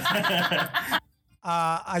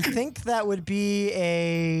 I think that would be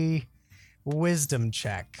a wisdom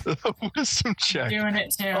check. Wisdom check. Doing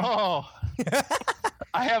it too. Oh.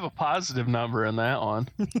 I have a positive number in that one.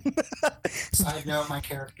 Side note, my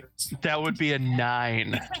character is That would be a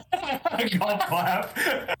 9. Golf clap.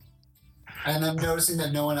 and I'm noticing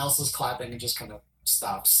that no one else is clapping and just kind of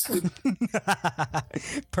stops. You're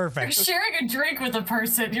Perfect. sharing a drink with a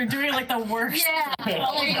person. You're doing like the worst.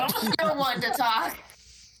 Yeah, no one to talk.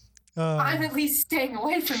 I'm at least staying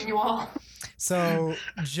away from you all. So,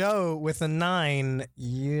 Joe, with a 9,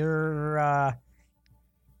 you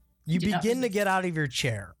begin to get out of your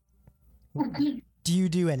chair. Do you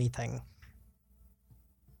do anything?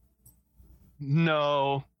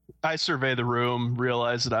 No. I survey the room,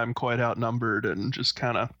 realize that I'm quite outnumbered, and just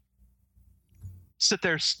kind of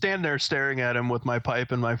stand there staring at him with my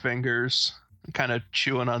pipe in my fingers, kind of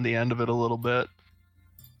chewing on the end of it a little bit,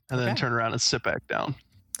 and then Okay. turn around and sit back down.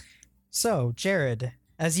 So, Jared,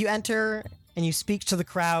 as you enter and you speak to the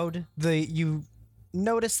crowd, you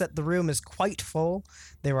notice that the room is quite full.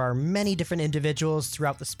 There are many different individuals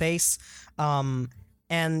throughout the space.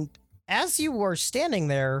 And as you are standing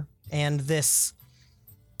there and this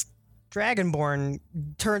Dragonborn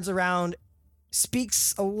turns around,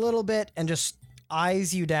 speaks a little bit, and just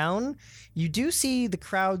eyes you down, you do see the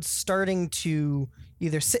crowd starting to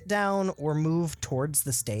either sit down or move towards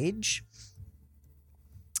the stage.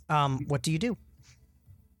 What do you do?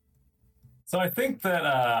 So I think that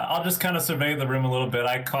I'll just kind of survey the room a little bit.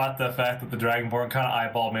 I caught the fact that the Dragonborn kind of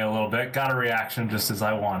eyeballed me a little bit. Got a reaction just as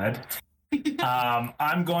I wanted.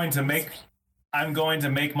 I'm going to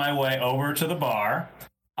make my way over to the bar.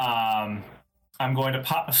 I'm going to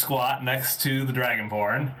pop a squat next to the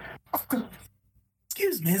Dragonborn.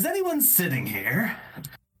 Excuse me, is anyone sitting here?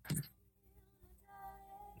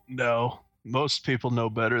 No. Most people know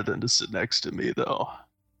better than to sit next to me, though.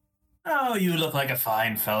 Oh, you look like a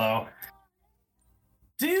fine fellow.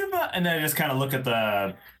 And then I just kind of look at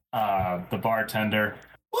the bartender.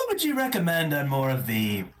 What would you recommend on more of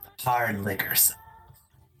the hard liquors?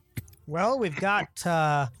 Well, we've got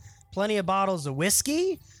plenty of bottles of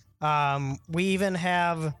whiskey. We even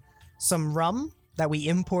have some rum that we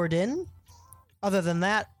import in. Other than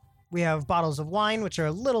that, we have bottles of wine, which are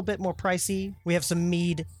a little bit more pricey. We have some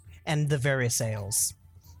mead and the various ales.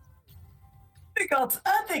 I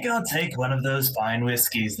think I'll take one of those fine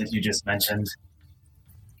whiskeys that you just mentioned.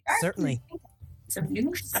 Certainly. Some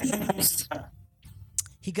new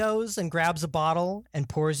He goes and grabs a bottle and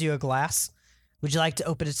pours you a glass. Would you like to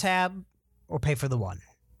open a tab or pay for the one?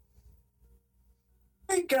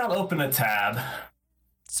 I think I'll open a tab.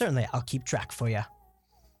 Certainly, I'll keep track for you.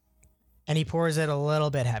 And he pours it a little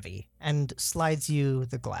bit heavy and slides you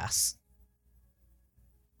the glass.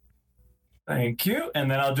 Thank you. And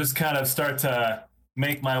then I'll just kind of start to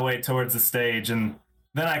make my way towards the stage. And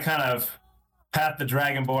then I kind of pat the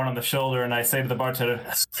Dragonborn on the shoulder and I say to the bartender,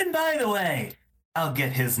 and by the way, I'll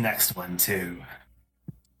get his next one too.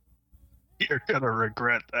 You're gonna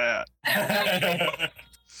regret that.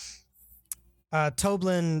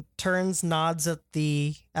 Toblin turns, nods at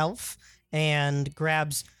the elf, and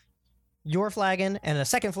grabs your flagon and a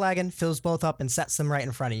second flagon, fills both up, and sets them right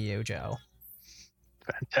in front of you, Joe.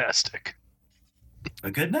 Fantastic.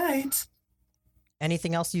 A good night.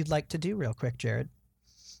 Anything else you'd like to do real quick, Jared?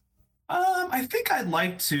 I think I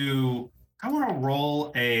want to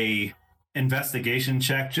roll a investigation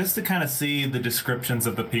check just to kind of see the descriptions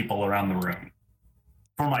of the people around the room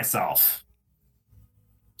for myself.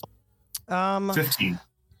 15.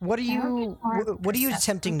 What are you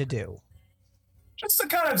attempting to do? Just to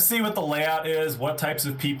kind of see what the layout is, what types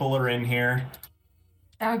of people are in here.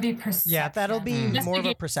 That would be perception. Yeah, that'll be more of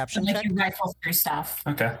a perception Like check. you rifle through stuff.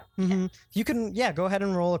 Okay. Mm-hmm. You can, go ahead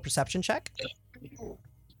and roll a perception check.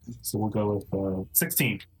 So we'll go with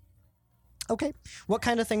 16. Okay. What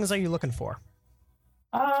kind of things are you looking for?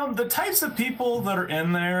 The types of people that are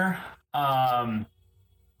in there,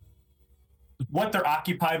 what they're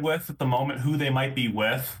occupied with at the moment, who they might be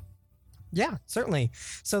with. Yeah, certainly.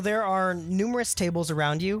 So there are numerous tables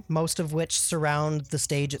around you, most of which surround the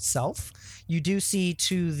stage itself. You do see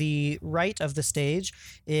to the right of the stage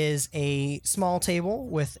is a small table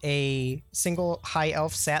with a single high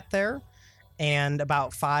elf sat there and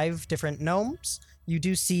about 5 different gnomes. You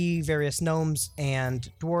do see various gnomes and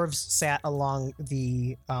dwarves sat along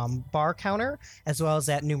the bar counter, as well as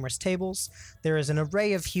at numerous tables. There is an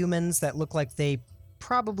array of humans that look like they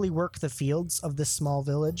probably work the fields of this small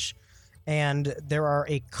village. And there are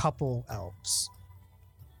a couple elves.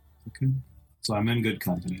 Okay. So I'm in good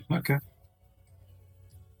company. Okay.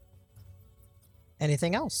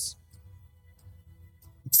 Anything else?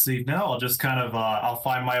 Let's see. No, I'll just kind of, I'll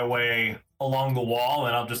find my way along the wall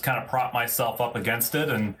and I'll just kind of prop myself up against it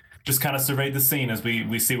and just kind of survey the scene as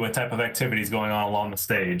we see what type of activity is going on along the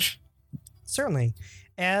stage. Certainly.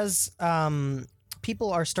 as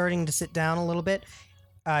people are starting to sit down a little bit,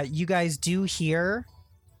 you guys do hear,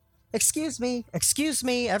 excuse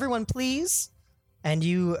me, everyone please. And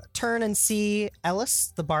you turn and see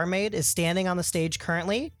Ellis, the barmaid, is standing on the stage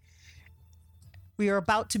currently. We are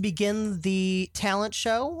about to begin the talent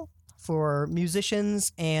show for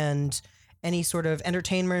musicians and any sort of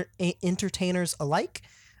entertainers alike.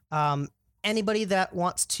 Anybody that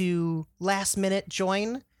wants to last minute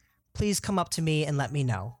join, please come up to me and let me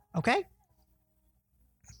know. Okay?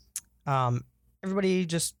 Everybody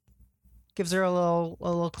just gives her a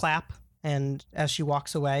little clap, and as she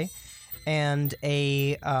walks away, and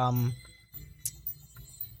a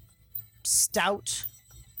stout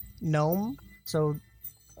gnome, so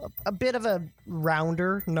a bit of a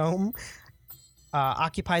rounder gnome,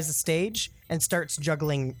 occupies the stage and starts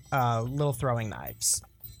juggling little throwing knives.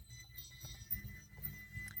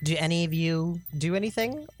 Do any of you do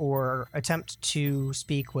anything or attempt to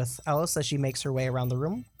speak with Ellis as she makes her way around the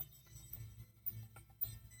room?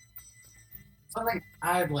 Something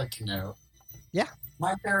I'd like to know. Yeah.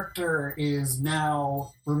 My character is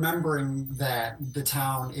now remembering that the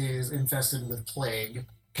town is infested with plague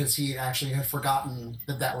because he actually had forgotten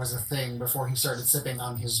that that was a thing before he started sipping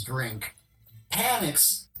on his drink.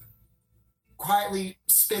 Panics, quietly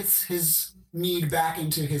spits his mead back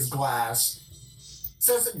into his glass,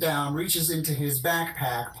 sets it down, reaches into his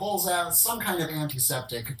backpack, pulls out some kind of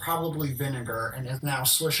antiseptic, probably vinegar, and is now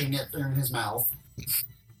swishing it in his mouth.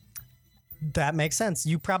 That makes sense.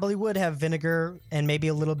 You probably would have vinegar and maybe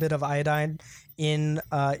a little bit of iodine in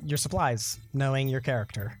your supplies, knowing your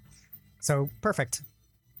character. So, perfect.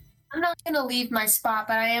 I'm not going to leave my spot,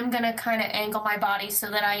 but I am going to kind of angle my body so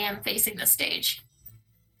that I am facing the stage.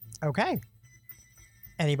 Okay.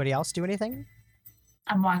 Anybody else do anything?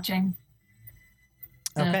 I'm watching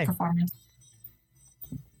the performance.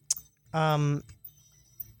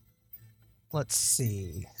 Let's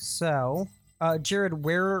see. So, Jared,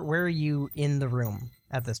 where are you in the room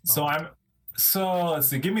at this point? So let's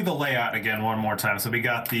see. Give me the layout again one more time. So we've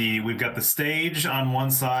got the stage on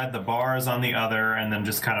one side, the bars on the other, and then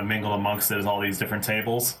just kind of mingled amongst it is all these different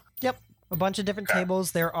tables. Yep, a bunch of different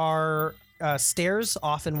tables. There are stairs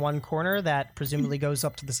off in one corner that presumably goes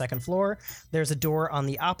up to the second floor. There's a door on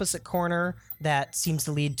the opposite corner that seems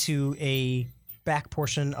to lead to a back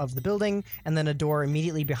portion of the building, and then a door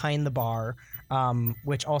immediately behind the bar,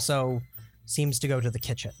 which also seems to go to the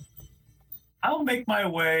kitchen. I'll make my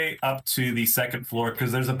way up to the second floor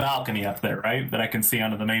because there's a balcony up there, right? That I can see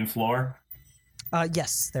onto the main floor.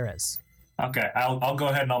 Yes, there is. Okay, I'll go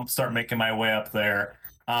ahead and I'll start making my way up there.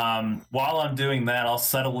 While I'm doing that, I'll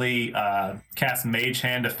subtly cast Mage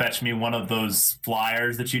Hand to fetch me one of those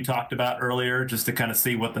flyers that you talked about earlier, just to kind of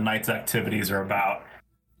see what the night's activities are about.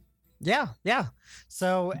 Yeah.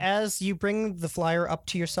 So as you bring the flyer up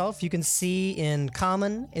to yourself, you can see in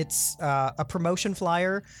common, it's a promotion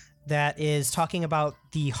flyer that is talking about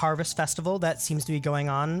the Harvest Festival that seems to be going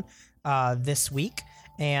on this week.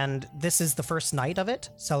 And this is the first night of it,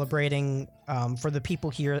 celebrating for the people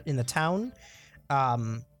here in the town.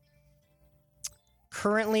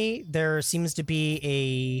 Currently, there seems to be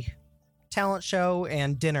a talent show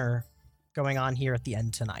and dinner going on here at the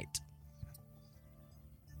end tonight.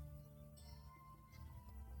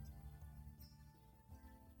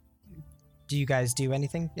 Do you guys do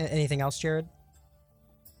anything else, Jared?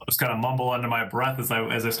 I just kind of mumble under my breath as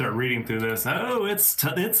I start reading through this. Oh,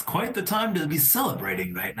 it's quite the time to be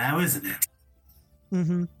celebrating right now, isn't it?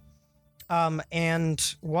 Mm-hmm.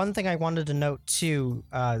 And one thing I wanted to note too,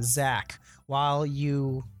 Zach, while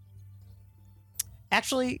you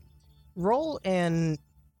actually roll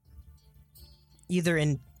either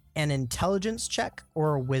an intelligence check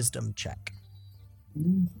or a wisdom check.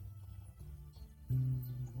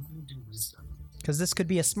 Because this could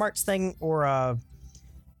be a smarts thing or a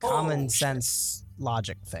common sense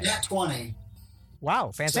logic thing. Yeah, 20.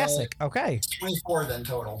 Wow, fantastic. So, okay. 24 then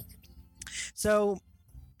total. So,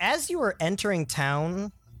 as you are entering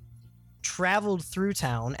town, traveled through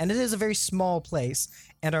town, and it is a very small place,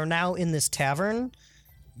 and are now in this tavern,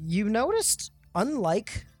 you noticed,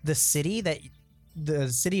 unlike the city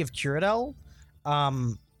of Curadel,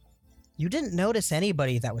 you didn't notice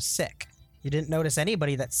anybody that was sick. You didn't notice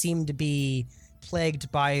anybody that seemed to be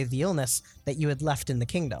plagued by the illness that you had left in the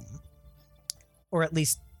kingdom. Or at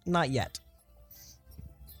least, not yet.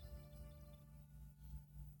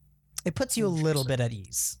 It puts you a little bit at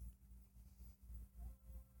ease.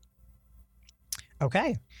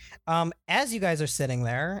 Okay. As you guys are sitting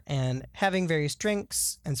there and having various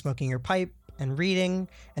drinks and smoking your pipe and reading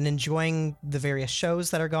and enjoying the various shows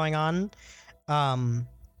that are going on,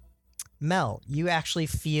 Mel, you actually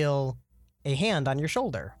feel a hand on your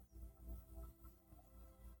shoulder.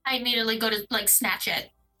 I immediately go to like snatch it.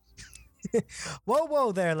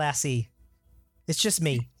 Whoa there, lassie. It's just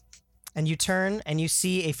me. And you turn and you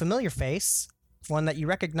see a familiar face, one that you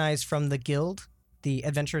recognize from the guild, the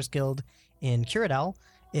Adventurers Guild in Cyrodiil.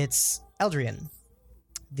 It's Eldrian,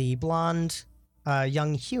 the blonde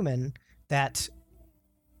young human that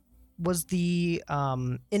was the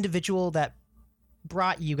individual that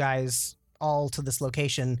brought you guys all to this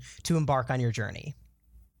location to embark on your journey.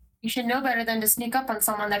 You should know better than to sneak up on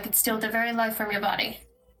someone that could steal the very life from your body.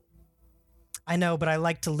 I know, but I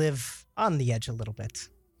like to live on the edge a little bit.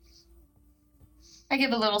 I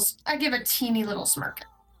give a teeny little smirk.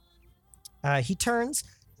 He turns.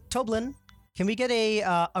 Toblin, can we get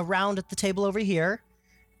a round at the table over here?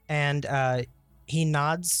 And he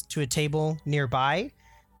nods to a table nearby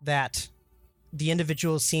that the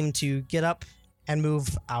individuals seem to get up and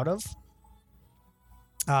move out of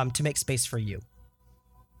to make space for you.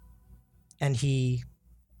 And he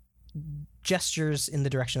gestures in the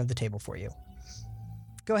direction of the table for you.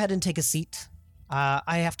 Go ahead and take a seat.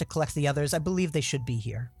 I have to collect the others. I believe they should be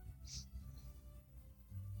here.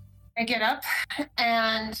 I get up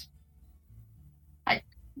and I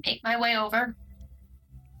make my way over,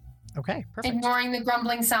 Okay, perfect. ignoring the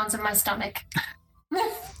grumbling sounds of my stomach.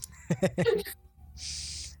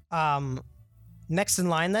 Next in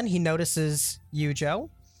line, then, he notices you, Joe.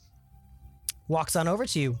 Walks on over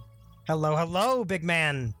to you. Hello, big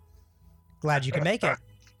man. Glad you can make it.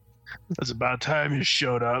 It's about time you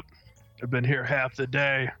showed up. I've been here half the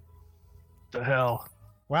day. The hell?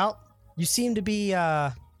 Well, you seem to be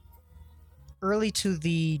early to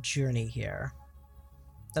the journey here.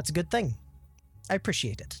 That's a good thing. I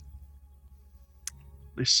appreciate it.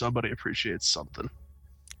 At least somebody appreciates something.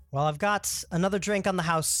 Well, I've got another drink on the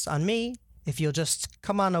house on me. If you'll just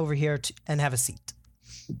come on over here and have a seat.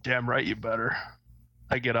 Damn right you better.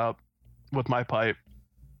 I get up with my pipe,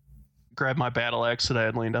 grab my battle axe that I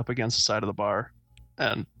had leaned up against the side of the bar,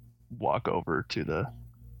 and walk over to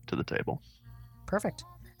the table. Perfect.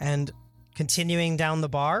 And continuing down the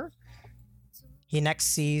bar, he next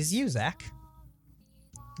sees you, Zach.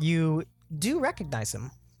 You do recognize him.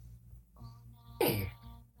 Hey,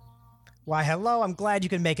 Why, hello, I'm glad you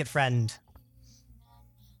can make it, friend.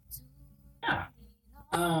 yeah.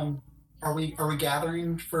 Are we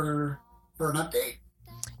gathering for an update?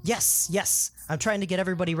 Yes. I'm trying to get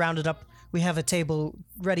everybody rounded up. We have a table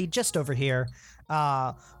ready just over here.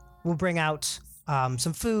 We'll bring out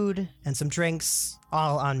some food and some drinks,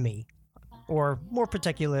 all on me. Or more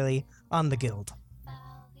particularly, on the guild.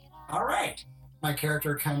 All right. My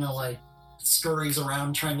character kind of like scurries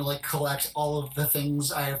around trying to like collect all of the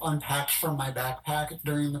things I have unpacked from my backpack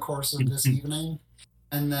during the course of this evening.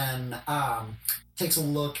 And then takes a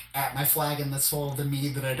look at my flagon that's full of the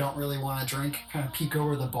mead that I don't really want to drink, kind of peek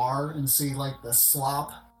over the bar and see like the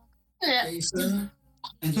slop basin,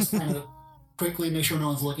 and just kind of quickly make sure no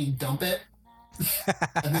one's looking, dump it,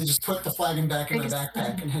 and then just put the flagon back in my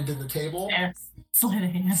backpack and head to the table. Yeah.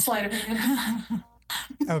 Sleight of hand.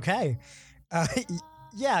 Okay.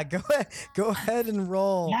 Yeah, go ahead and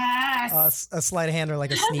roll Yes. a sleight of hand or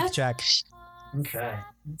like a sneak check. Okay.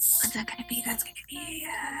 What's that gonna be? That's gonna be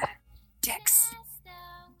Dex.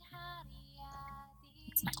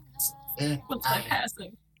 What's my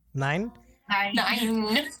passing? 9?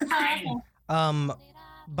 9.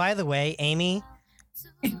 By the way, Amy,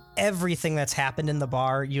 everything that's happened in the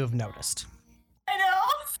bar, you have noticed. I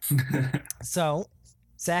know. So,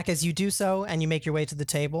 Zach, as you do so and you make your way to the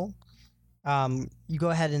table, you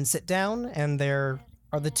go ahead and sit down, and there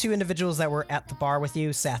are the two individuals that were at the bar with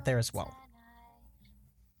you sat there as well.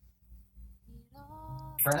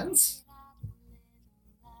 Friends?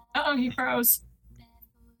 Oh, he froze.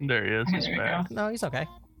 There he is. Okay, He's there we back. No, he's okay.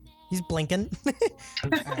 He's blinking.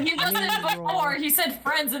 He wasn't it before. He said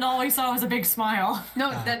friends, and all we saw was a big smile. No,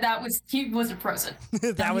 that was he wasn't frozen.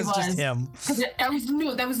 That was just him.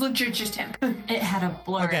 That was legit just him. It had a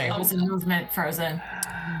blur. Okay. It was a movement frozen.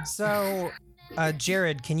 So,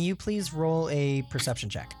 Jared, can you please roll a perception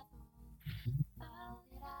check?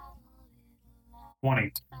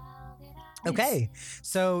 20. Okay,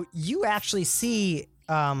 so you actually see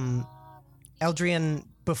Eldrian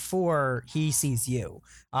before he sees you.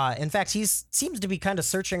 In fact, he seems to be kind of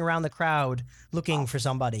searching around the crowd looking for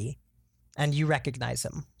somebody, and you recognize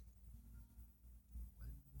him.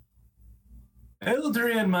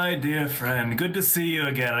 Eldrian, my dear friend, good to see you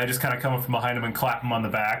again. I just kind of come up from behind him and clap him on the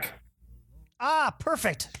back. Ah,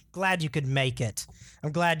 perfect. Glad you could make it.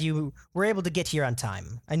 I'm glad you were able to get here on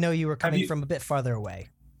time. I know you were coming from a bit farther away.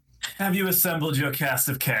 Have you assembled your cast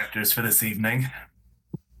of characters for this evening?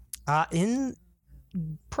 In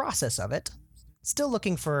process of it. Still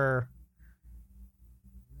looking for...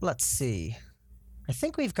 Let's see. I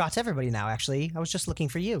think we've got everybody now, actually. I was just looking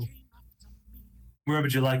for you. Where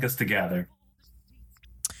would you like us to gather?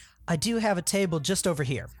 I do have a table just over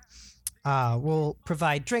here. We'll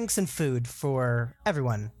provide drinks and food for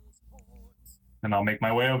everyone. And I'll make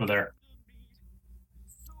my way over there.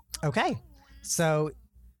 Okay. So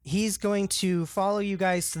he's going to follow you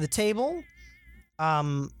guys to the table.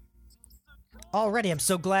 Already, I'm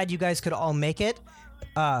so glad you guys could all make it.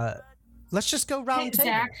 Let's just go round table.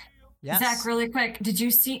 Zach, Yes. Zach, really quick, did you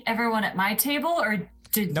seat everyone at my table, or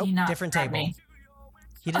did Nope, he not different grab table. me?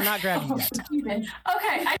 He did not grab you yet.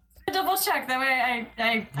 Okay, I double check. That way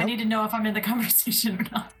I Nope. need to know if I'm in the conversation or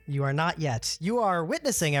not. You are not yet. You are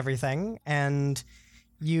witnessing everything, and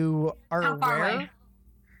you are How far aware, away?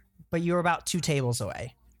 but you're about 2 tables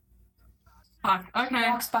away. Fuck, He okay.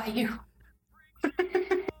 walks by you.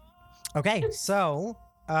 Okay, so,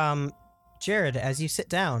 Jared, as you sit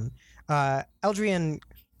down, Eldrian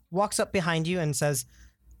walks up behind you and says,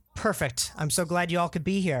 "Perfect. I'm so glad you all could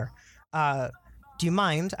be here. Do you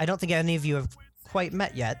mind? I don't think any of you have quite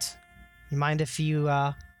met yet. You mind if you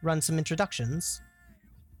run some introductions?"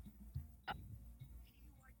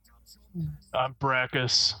 I'm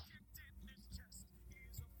Brackus.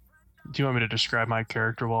 Do you want me to describe my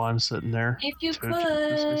character while I'm sitting there? If you To- to-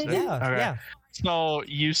 could. Yeah, Okay. yeah. So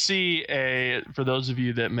you see for those of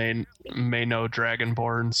you that may know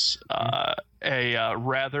Dragonborns, a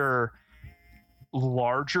rather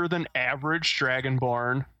larger than average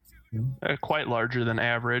Dragonborn, quite larger than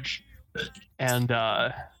average, and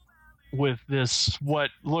with this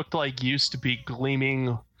what looked like used to be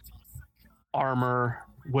gleaming armor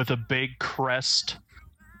with a big crest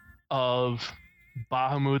of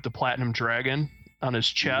Bahamut the Platinum Dragon on his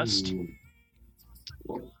chest.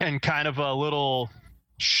 And kind of a little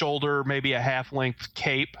shoulder, maybe a half-length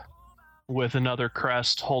cape with another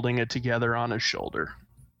crest holding it together on his shoulder.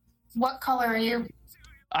 What color are you?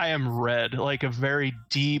 I am red, like a very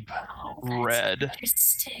deep red,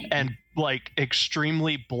 Interesting. and like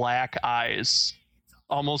extremely black eyes,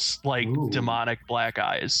 almost like demonic black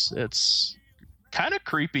eyes. It's kind of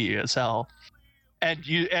creepy as hell. And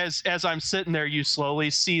you, as I'm sitting there, you slowly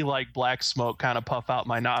see like black smoke kind of puff out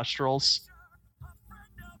my nostrils.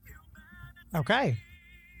 Okay.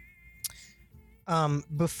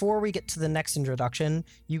 Before we get to the next introduction,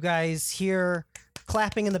 you guys hear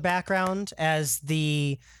clapping in the background as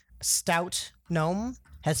the stout gnome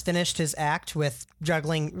has finished his act with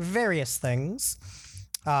juggling various things,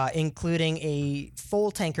 including a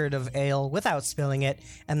full tankard of ale without spilling it,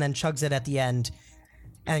 and then chugs it at the end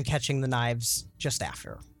and catching the knives just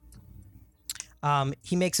after.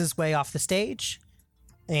 He makes his way off the stage,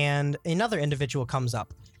 and another individual comes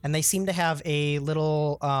up. And they seem to have a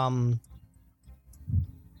little,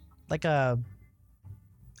 like a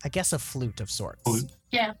flute of sorts. Flute?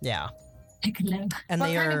 Yeah. Yeah. Excellent. And What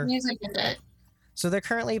they kind are, of music is it? so they're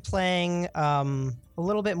currently playing a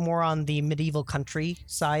little bit more on the medieval country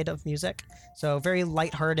side of music. So very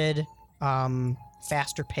lighthearted,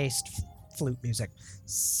 faster paced flute music.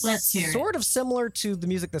 Let's hear it. Sort of similar to the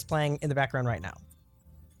music that's playing in the background right now.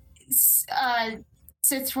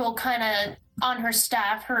 Sith will kind of on her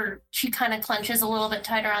staff. She kind of clenches a little bit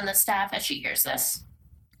tighter on the staff as she hears this.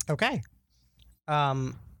 Okay.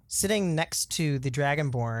 Sitting next to the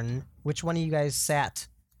Dragonborn, which one of you guys sat?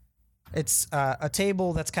 It's a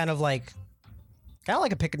table that's kind of like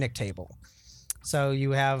a picnic table. So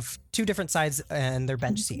you have 2 different sides and they're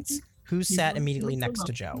bench seats. Who sat immediately next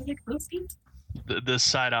to Joe? The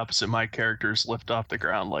side opposite my characters lift off the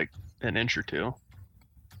ground like an inch or 2.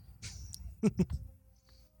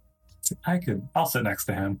 I'll sit next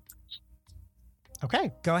to him.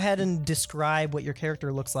 Okay, go ahead and describe what your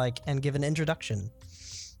character looks like and give an introduction.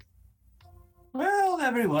 Well,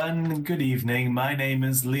 everyone, good evening. My name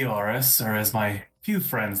is Leoris, or as my few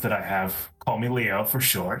friends that I have call me Leo for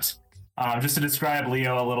short. Just to describe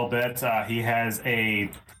Leo a little bit, he has a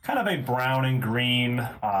kind of a brown and green,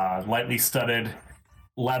 lightly studded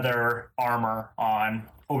leather armor on.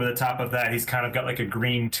 Over the top of that, he's kind of got like a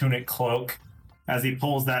green tunic cloak. As he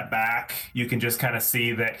pulls that back, you can just kind of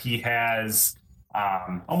see that he has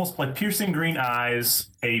almost like piercing green eyes,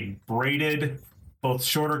 a braided, both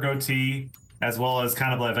shorter goatee, as well as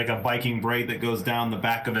kind of like a Viking braid that goes down the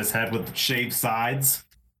back of his head with shaved sides.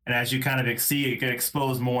 And as you kind of see it get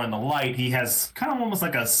exposed more in the light, he has kind of almost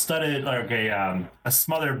like a studded, like a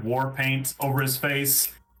smothered war paint over his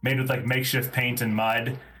face, made with like makeshift paint and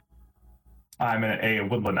mud. I'm a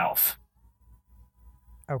woodland elf.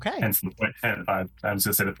 Okay, Hence the point. I was going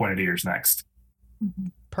to say the pointed ears next.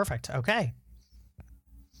 perfect. Okay.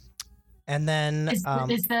 And then Is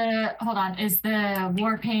the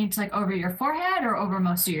war paint like over your forehead or over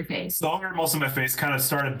most of your face? So over most of my face, kind of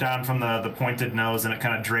started down from the pointed nose, and it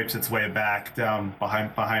kind of drapes its way back down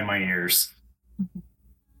behind my ears.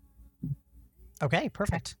 Okay,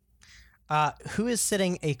 perfect. Who is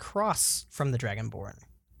sitting across from the Dragonborn?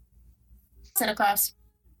 Sit across.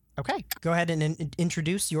 Okay, go ahead and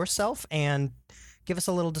introduce yourself and give us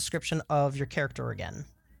a little description of your character again.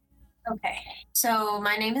 Okay, so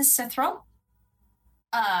my name is Cithril,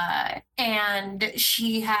 and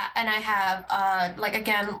I have like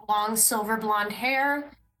again long silver blonde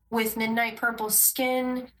hair with midnight purple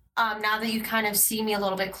skin. Now that you kind of see me a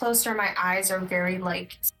little bit closer, my eyes are very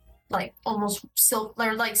like almost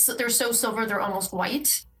silver. They're so silver they're almost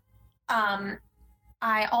white.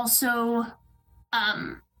 I also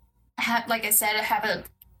have, like I said, I have a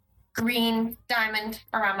green diamond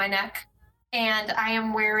around my neck. And I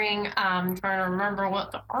am wearing, trying to remember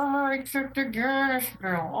what the armor I picked again. It's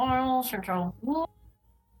been a while since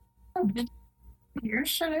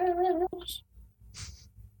Yes, it is.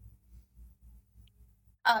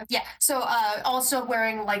 So also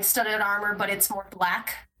wearing like studded armor, but it's more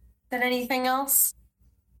black than anything else.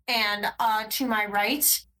 And to my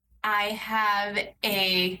right, I have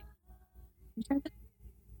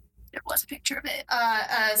there was a picture of it.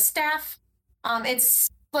 A staff. It's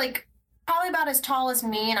like probably about as tall as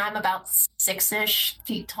me, and I'm about 6-ish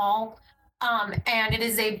feet tall. And it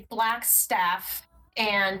is a black staff,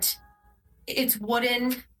 and it's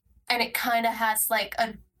wooden, and it kind of has like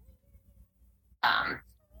a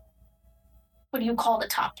what do you call the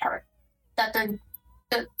top part? That the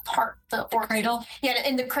cradle. Yeah,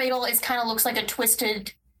 and the cradle is kind of looks like a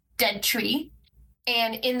twisted dead tree,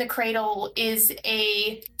 and in the cradle is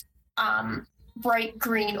a bright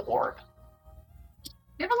green orb.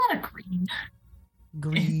 We have a lot of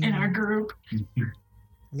green in our group.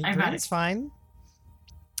 Green's fine.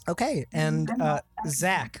 Okay, and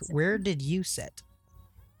Zach, where did you sit?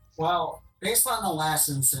 Well, based on the last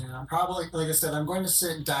incident, I'm probably, like I said, I'm going to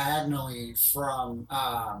sit diagonally from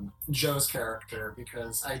Joe's character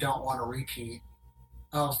because I don't want a repeat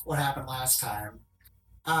of what happened last time.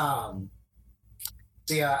 So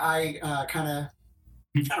yeah, I kind of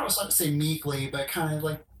was going to say meekly, but kind of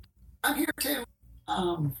like, I'm here too.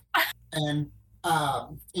 And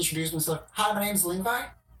introduce myself. Hi, my name's Lingvi,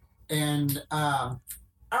 and I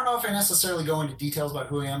don't know if I necessarily go into details about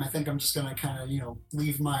who I am. I think I'm just going to kind of,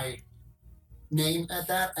 leave my name at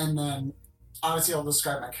that, and then obviously I'll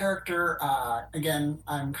describe my character. Again,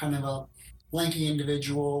 I'm kind of a lanky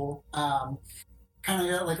individual, kind of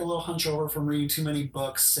got like a little hunch over from reading too many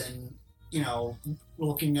books and,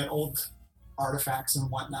 looking at old artifacts and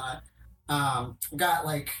whatnot. Got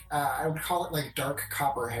like, I would call it like dark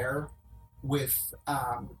copper hair with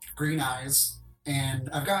green eyes, and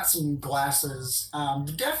I've got some glasses.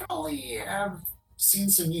 Definitely have seen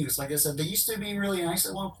some use. Like I said, they used to be really nice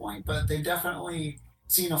at one point, but they've definitely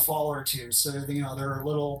seen a fall or two. So, they're a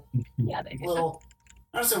little, little,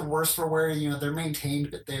 I don't say worse for wear, they're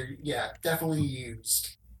maintained, but they're, definitely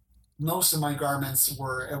used. Most of my garments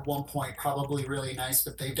were at one point probably really nice,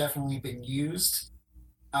 but they've definitely been used.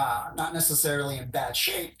 Not necessarily in bad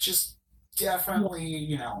shape, just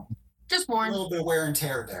definitely, just worn. A little bit of wear and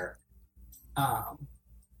tear there.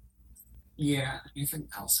 Anything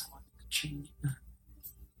else I wanted to change?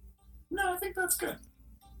 No, I think that's good.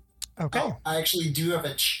 Okay. Oh, I actually do have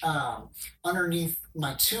underneath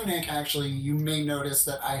my tunic, actually, you may notice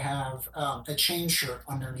that I have a chain shirt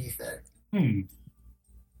underneath it.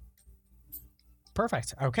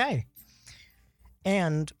 Perfect. Okay.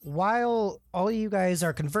 And while all you guys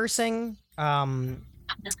are conversing, Eldrian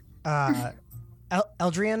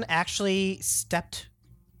actually stepped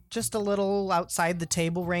just a little outside the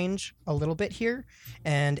table range a little bit here.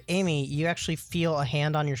 And Amy, you actually feel a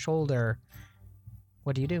hand on your shoulder.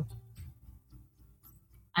 What do you do?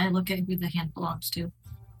 I look at who the hand belongs to.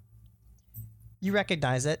 You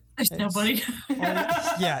recognize it. There's nobody.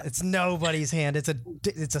 It's nobody's hand. It's a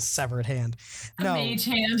severed hand. A mage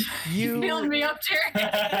hand. You filled me up, Jerry.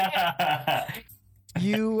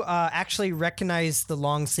 You actually recognize the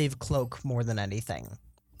long sleeve cloak more than anything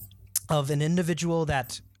of an individual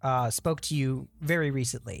that spoke to you very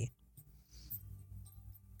recently.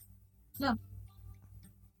 No.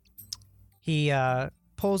 He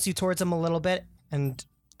pulls you towards him a little bit and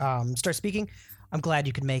starts speaking. I'm glad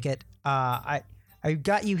you could make it. I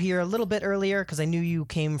got you here a little bit earlier because I knew you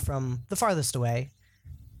came from the farthest away.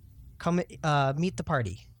 Come meet the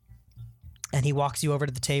party. And he walks you over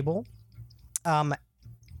to the table.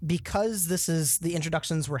 Because the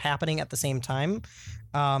introductions were happening at the same time,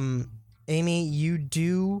 Amy, you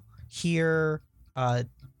do hear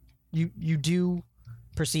you do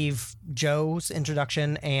perceive Joe's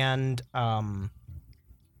introduction and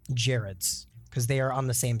Jared's, because they are on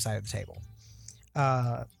the same side of the table.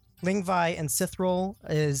 Lingvi and Sithril,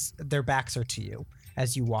 their backs are to you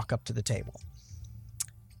as you walk up to the table.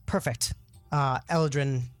 Perfect.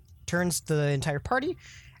 Eldrin turns to the entire party,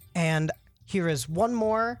 and here is one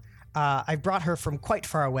more. I brought her from quite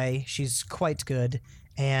far away. She's quite good,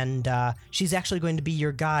 and she's actually going to be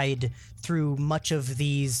your guide through much of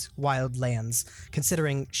these wild lands,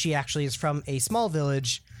 considering she actually is from a small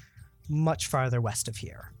village much farther west of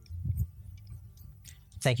here.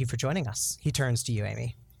 Thank you for joining us. He turns to you,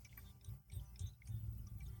 Amy.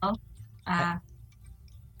 I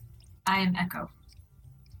am Echo.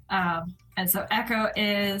 And so Echo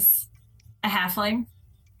is a halfling.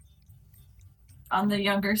 On the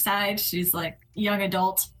younger side, she's like young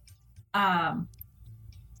adult.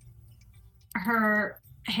 Her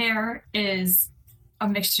hair is a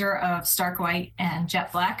mixture of stark white and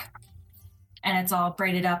jet black, and it's all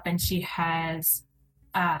braided up, and she has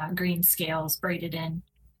green scales braided in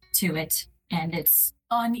to it, and it's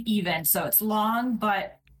uneven, so it's long,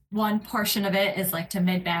 but one portion of it is like to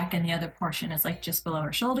mid back and the other portion is like just below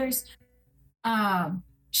her shoulders.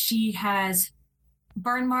 She has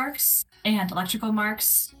burn marks and electrical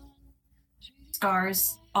marks,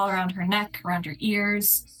 scars all around her neck, around her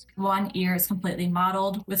ears. One ear is completely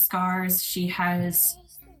mottled with scars. She has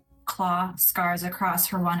claw scars across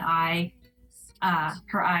her one eye.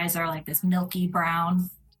 Her eyes are like this milky brown.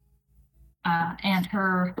 And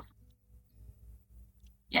her,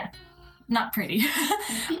 not pretty.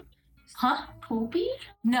 Huh? Poopy?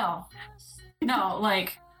 No,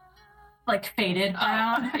 like faded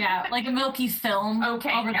brown. Yeah, like a milky film.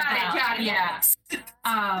 Okay, over the brow. got it. Yeah.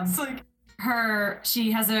 It's like...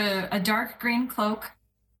 She has a dark green cloak,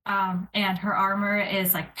 and her armor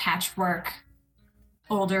is like patchwork,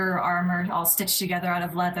 older armor, all stitched together out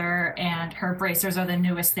of leather, and her bracers are the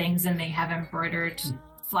newest things, and they have embroidered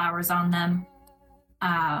flowers on them.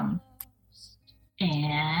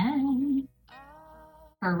 And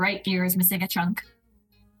her right ear is missing a chunk.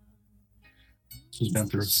 She's been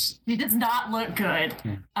through. She does not look good.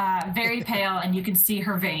 Very pale, and you can see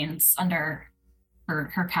her veins under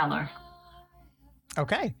her collar.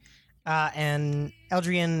 Okay. And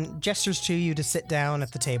Eldrian gestures to you to sit down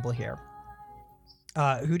at the table here.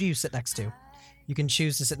 Who do you sit next to? You can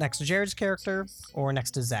choose to sit next to Jared's character or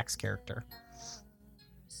next to Zach's character.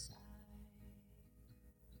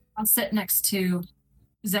 I'll sit next to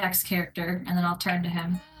Zach's character, and then I'll turn to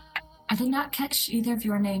him. I did not catch either of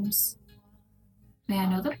your names. May I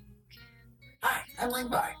know them? Hi, I'm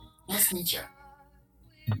Lingvi. Nice to meet you.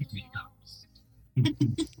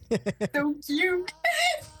 So cute.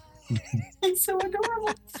 It's so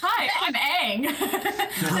adorable. Hi, I'm Aang.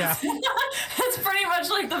 Yeah. That's pretty much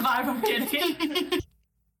like the vibe I'm getting.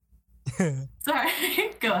 Sorry,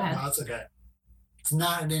 go ahead. No, it's okay. It's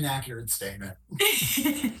not an inaccurate statement.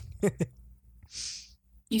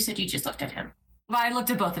 You said you just looked at him. Well, I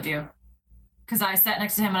looked at both of you. Because I sat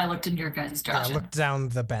next to him and I looked in your guys' direction. Look down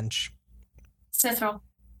the bench. Sithril.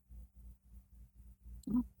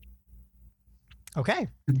 Okay.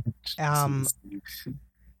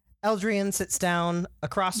 Eldrian sits down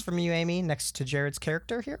across from you, Amy, next to Jared's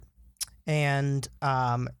character here. And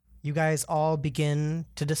you guys all begin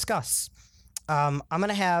to discuss. I'm going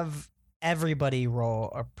to have everybody roll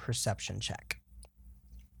a perception check.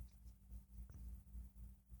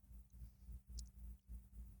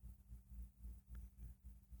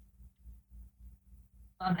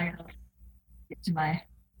 Oh, there. Get to my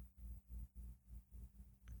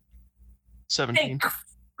 17.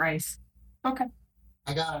 Christ. Okay.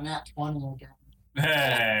 I got a nat 20 again.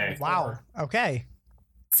 Hey. Wow. Okay.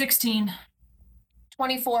 16.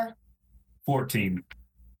 24. 14.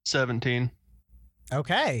 17.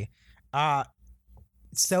 Okay.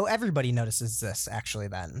 So everybody notices this, actually,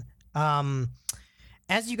 then.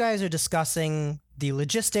 As you guys are discussing the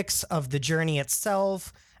logistics of the journey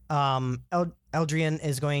itself, Eldrian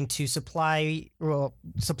is going to supply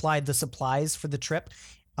the supplies for the trip.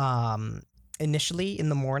 Initially in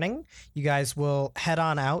the morning, you guys will head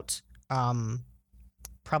on out,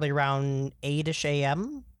 probably around 8-ish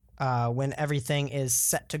a.m. When everything is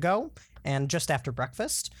set to go, and just after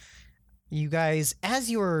breakfast. You guys,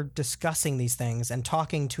 as you are discussing these things and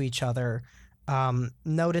talking to each other,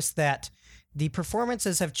 notice that the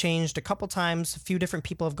performances have changed a couple times. A few different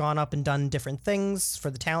people have gone up and done different things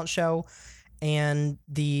for the talent show, and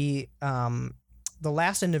the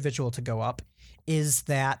last individual to go up is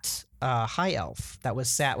that high elf that was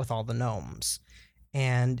sat with all the gnomes,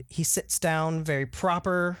 and he sits down very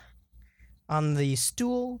proper on the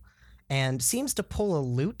stool and seems to pull a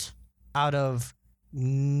lute out of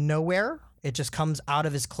nowhere. It just comes out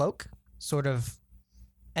of his cloak, sort of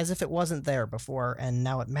as if it wasn't there before, and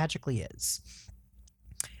now it magically is.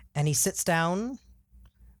 And he sits down,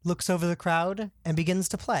 looks over the crowd, and begins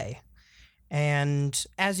to play. And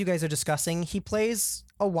as you guys are discussing, he plays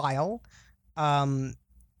a while.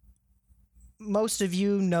 Most of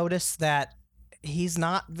you notice that he's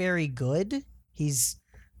not very good. He's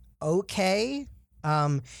okay.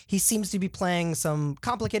 He seems to be playing some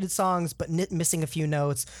complicated songs, but missing a few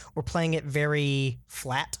notes, or playing it very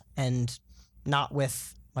flat and not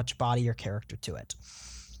with much body or character to it.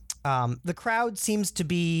 The crowd seems to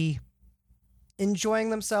be enjoying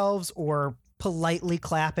themselves or politely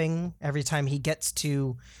clapping every time he gets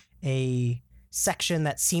to a section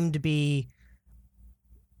that seemed to be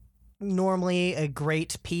normally a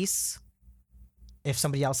great piece if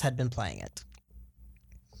somebody else had been playing it.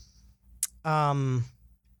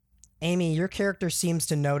 Amy, your character seems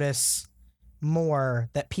to notice more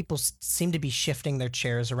that people seem to be shifting their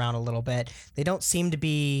chairs around a little bit. They don't seem to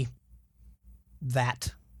be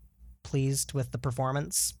that pleased with the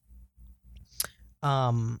performance.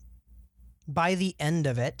 By the end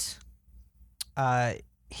of it,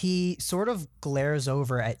 he sort of glares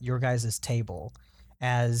over at your guys' table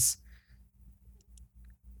as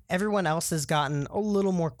everyone else has gotten a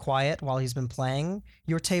little more quiet while he's been playing.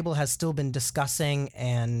 Your table has still been discussing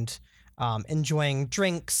and enjoying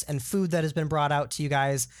drinks and food that has been brought out to you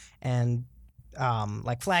guys, and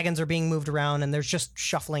like flagons are being moved around, and there's just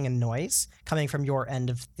shuffling and noise coming from your end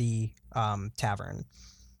of the tavern.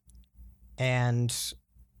 And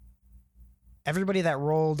everybody that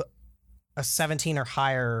rolled a 17 or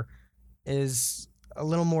higher is a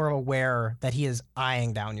little more aware that he is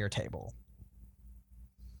eyeing down your table.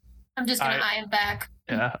 I'm just gonna eye him back.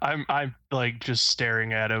 Yeah, I'm like just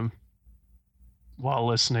staring at him while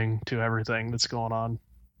listening to everything that's going on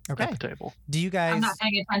Okay. at the table. Do you guys... I'm not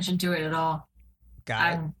paying attention to it at all.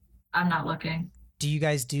 Got it. I'm not looking. Do you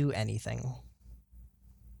guys do anything?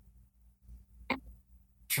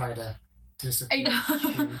 Try to disappear.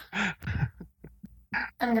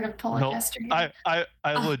 I'm gonna pull a Nope. gesture. I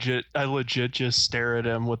legit just stare at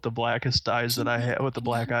him with the blackest eyes that I have, with the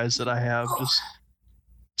black eyes that I have, just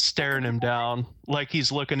staring him down like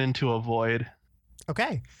he's looking into a void.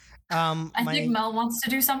 Okay. I think Mel wants to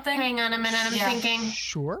do something. Hang on a minute, I'm thinking.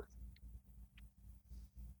 Sure.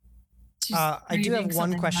 She's I do have reading one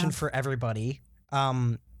something question now. for everybody.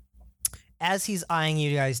 As he's eyeing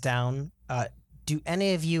you guys down, do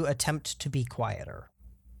any of you attempt to be quieter?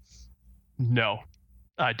 No,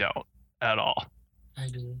 I don't at all. I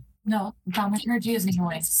do. No, dramaturgy is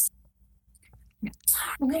noise. No,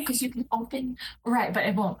 because you can open. Right, but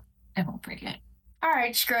it won't break it. All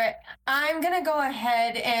right, screw it. I'm gonna go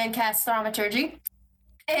ahead and cast Thaumaturgy,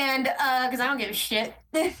 and because I don't give a shit,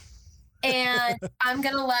 and I'm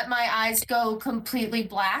gonna let my eyes go completely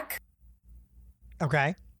black,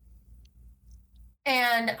 Okay.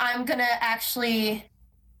 and I'm gonna actually.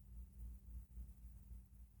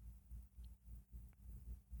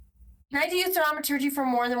 Can I use Thaumaturgy for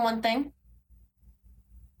more than one thing?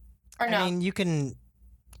 Or no? I mean, you can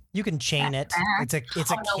chain it. It's a Oh, no,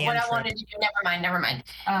 cantrip. what I wanted to do. Never mind.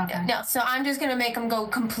 Okay. No, so I'm just gonna make him go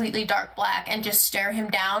completely dark black and just stare him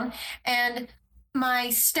down. And my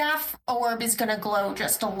staff orb is gonna glow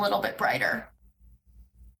just a little bit brighter.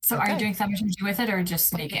 So are Okay. you doing thaumaturgy with it or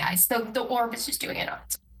just making Yeah, the orb is just doing it on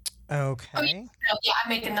its Okay. Oh, yeah. No, yeah, I'm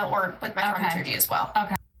making the orb with my Okay. Thaumaturgy as well.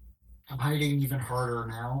 I'm hiding even harder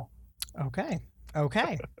now. Okay.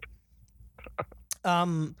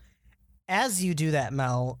 As you do that,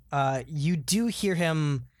 Mel, you do hear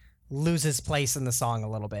him lose his place in the song a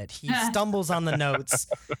little bit. He stumbles on the notes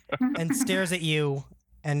and stares at you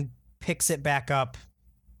and picks it back up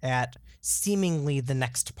at seemingly the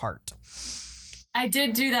next part. I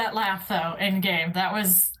did do that laugh though in game. That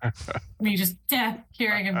was me just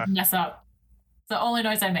hearing him mess up. It's the only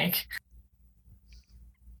noise I make.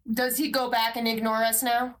 Does he go back and ignore us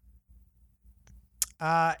now?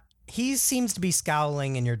 He seems to be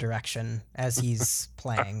scowling in your direction as he's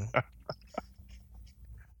playing.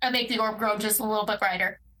 I make the orb grow just a little bit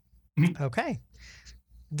brighter. Okay.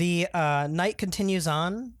 The night continues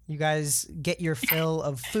on. You guys get your fill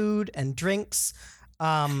of food and drinks.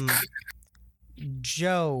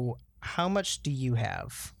 Joe, how much do you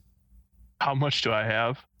have? How much do I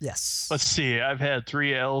have? Yes. Let's see. I've had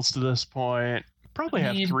 3 L's to this point. Probably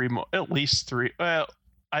have Mead. 3 more, at least 3. Well,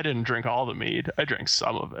 I didn't drink all the mead. I drank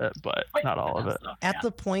some of it, but not all of it. At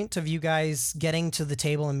the point of you guys getting to the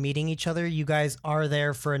table and meeting each other, you guys are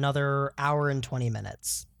there for another hour and 20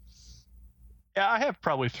 minutes. Yeah, I have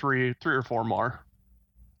probably three or 4 more.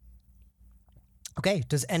 Okay,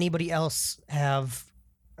 does anybody else have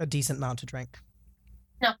a decent amount to drink?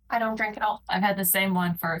 No, I don't drink at all. I've had the same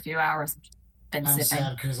one for a few hours. Been I'm sipping.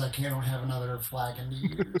 sad because I can't have another flagon to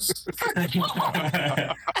use.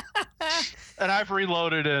 And I've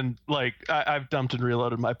reloaded and I've dumped and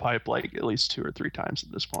reloaded my pipe like at least 2 or 3 times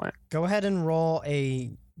at this point. Go ahead and roll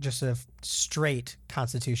just a straight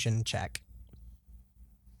Constitution check.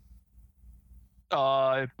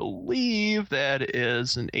 I believe that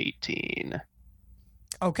is an 18.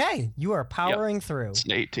 Okay, you are powering through. It's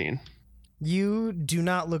an 18. You do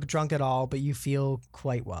not look drunk at all, but you feel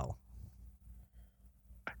quite well.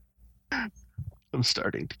 I'm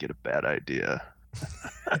starting to get a bad idea.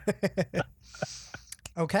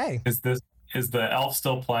 Okay. Is the elf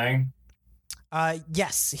still playing?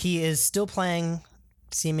 Yes, he is still playing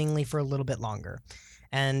seemingly for a little bit longer.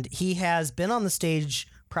 And he has been on the stage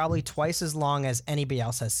probably twice as long as anybody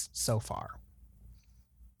else has so far.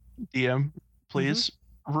 DM, please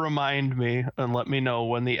remind me and let me know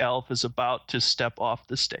when the elf is about to step off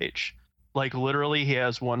the stage. Like literally he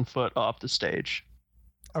has 1 foot off the stage.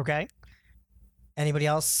 Okay. Anybody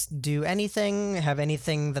else do anything? Have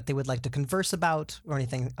anything that they would like to converse about or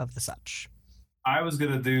anything of the such? I was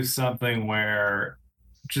going to do something where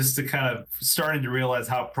just to kind of starting to realize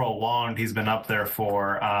how prolonged he's been up there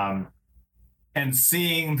for, and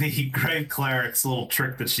seeing the Grave Cleric's little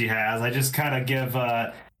trick that she has, I just kind of give,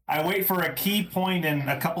 I wait for a key point in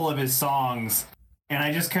a couple of his songs, and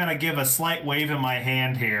I just kind of give a slight wave in my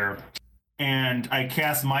hand here, and I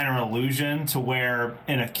cast Minor Illusion to where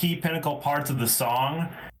in a key pinnacle parts of the song,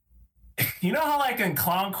 you know how like in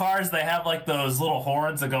clown cars they have like those little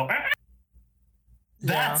horns that go.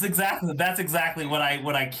 That's exactly what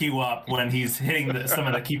I cue up when he's hitting some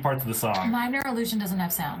of the key parts of the song. Minor Illusion doesn't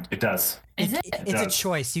have sound. It does. Is it? It's a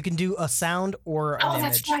choice. You can do a sound or an image.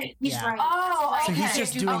 That's right. He's right. Oh, So okay. he's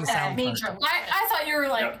just doing the sound part. major. I thought you were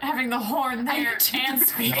like having the horn there and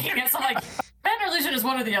speaking. So I'm like, Minor Illusion is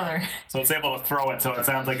one or the other. So it's able to throw it so it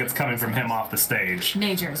sounds like it's coming from him off the stage.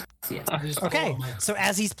 Nature's. Yes. I just pull Okay, out my- so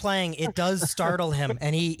as he's playing, it does startle him,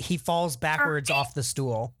 and he falls backwards off the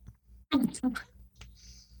stool.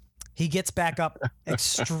 He gets back up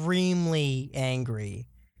extremely angry,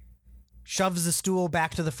 shoves the stool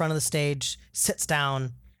back to the front of the stage, sits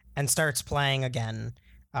down, and starts playing again.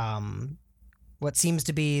 What seems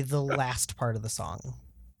to be the last part of the song.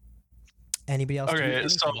 Anybody else? Okay,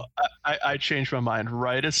 so I changed my mind.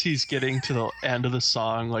 Right as he's getting to the end of the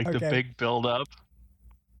song, like the Okay. big build up,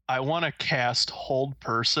 I want to cast Hold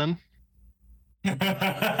Person.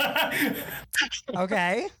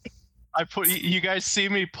 Okay. You guys see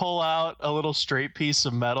me pull out a little straight piece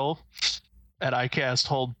of metal, and I cast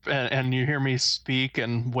Hold, and you hear me speak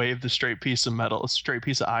and wave the straight piece of metal, a straight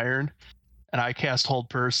piece of iron, and I cast Hold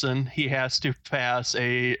Person. He has to pass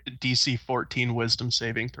a DC 14 Wisdom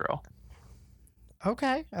saving throw.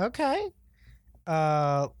 Okay.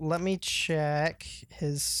 Let me check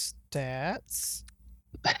his stats.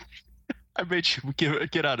 I made you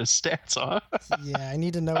get out his stats, huh? Yeah, I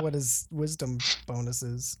need to know what his wisdom bonus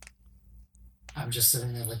is. I'm just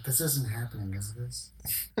sitting there like, this isn't happening, is this?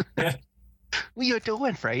 What you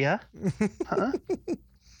doing, Freya? Huh?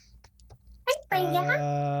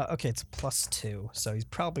 Okay, it's a +2, so he's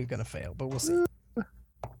probably gonna fail, but we'll see.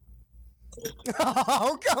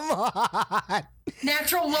 Oh, come on!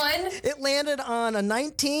 Natural 1. It landed on a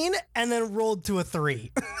 19 and then rolled to a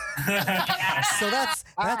 3. So that's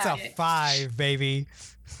a 5, baby.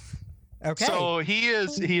 Okay. So he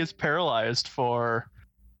is paralyzed for.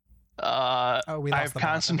 We I lost have the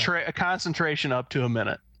boss, okay. concentration up to a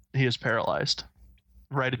minute. He is paralyzed.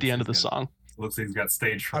 Right at the end of the song. Looks like he's got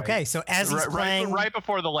stage fright. Okay, so as he's playing, right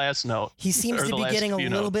before the last note. he seems or to the be last getting a few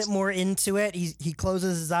little notes. bit more into it. He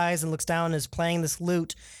closes his eyes and looks down and is playing this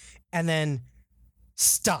lute, and then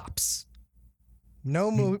stops.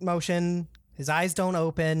 No motion. His eyes don't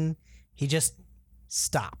open. He just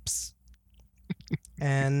stops.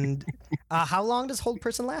 And how long does Hold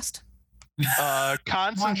Person last?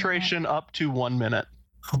 Concentration up to 1 minute.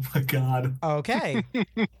 Oh my god. Okay.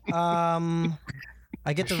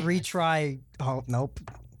 I get to retry. Oh, nope.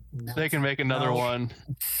 No. They can make another No. one.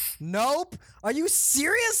 Nope. Are you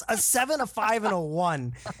serious? A 7, a 5, and a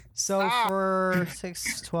 1. So for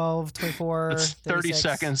 6, 12, 24, It's 30 36,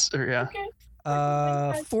 seconds. Or yeah.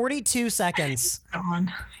 42 seconds.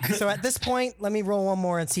 Gone. So at this point, let me roll one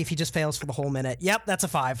more and see if he just fails for the whole minute. Yep, that's a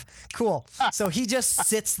 5. Cool. So he just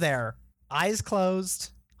sits there, eyes closed,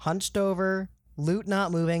 hunched over, lute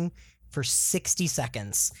not moving for 60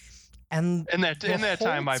 seconds. And In that whole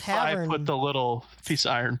time, I put the little piece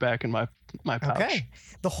of iron back in my pouch. okay,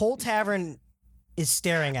 the whole tavern is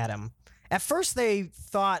staring at him. At first, they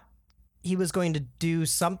thought he was going to do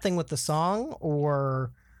something with the song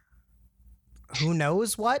or who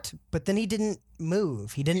knows what, but then he didn't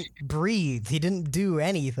move. He didn't breathe. He didn't do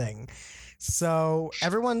anything. So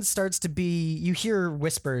everyone starts to you hear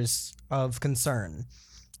whispers of concern.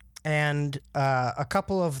 And a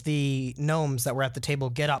couple of the gnomes that were at the table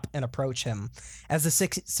get up and approach him. As the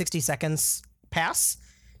 60 seconds pass,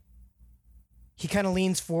 he kind of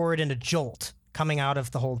leans forward in a jolt coming out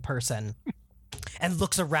of the hold person and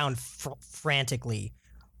looks around frantically.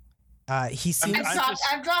 He seems.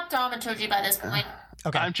 I've dropped dramaturgy by this point.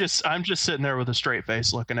 Okay. I'm just sitting there with a straight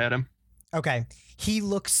face looking at him. Okay.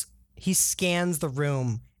 He scans the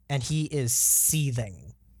room and he is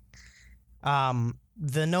seething.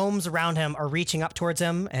 The gnomes around him are reaching up towards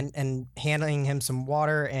him and handing him some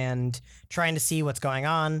water and trying to see what's going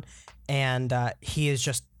on. And he is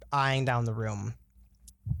just eyeing down the room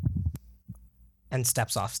and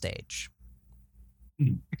steps off stage.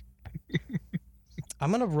 I'm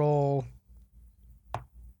going to roll.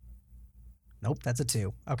 Nope, that's a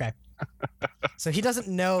 2. Okay. So he doesn't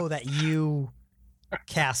know that you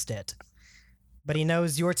cast it, but he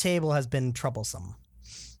knows your table has been troublesome.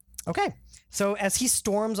 Okay. So as he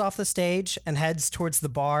storms off the stage and heads towards the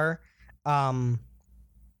bar,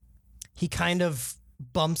 he kind of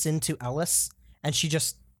bumps into Ellis, and she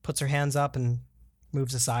just puts her hands up and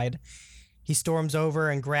moves aside. He storms over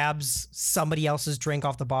and grabs somebody else's drink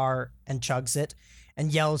off the bar and chugs it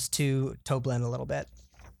and yells to Toblin a little bit.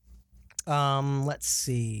 Let's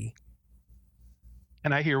see.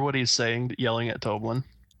 Can I hear what he's saying, yelling at Toblin?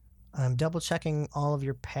 I'm double checking all of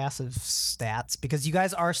your passive stats because you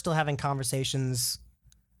guys are still having conversations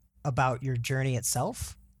about your journey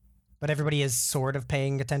itself, but everybody is sort of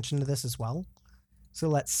paying attention to this as well. So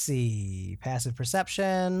let's see. Passive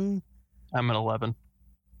perception. I'm an 11.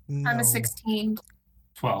 No. I'm a 16.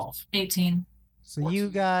 12. 18. So you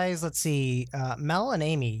guys, let's see. Mel and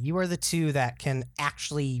Amy, you are the two that can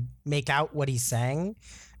actually make out what he's saying.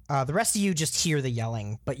 The rest of you just hear the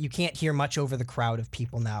yelling, but you can't hear much over the crowd of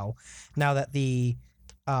people now. Now that the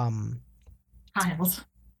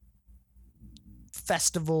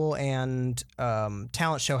festival and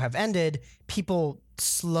talent show have ended, people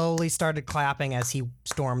slowly started clapping as he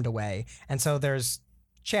stormed away. And so there's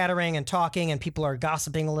chattering and talking, and people are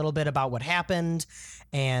gossiping a little bit about what happened,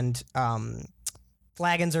 and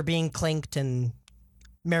flagons are being clinked, and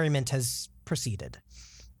merriment has proceeded.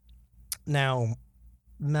 Now,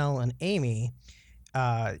 Mel and Amy,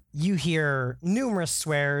 you hear numerous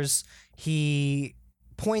swears. He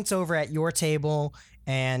points over at your table,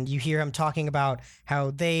 and you hear him talking about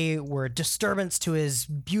how they were a disturbance to his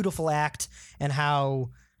beautiful act and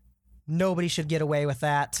how nobody should get away with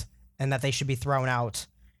that and that they should be thrown out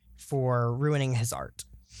for ruining his art.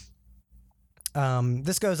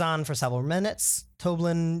 This goes on for several minutes.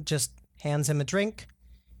 Toblin just hands him a drink,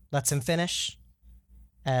 lets him finish,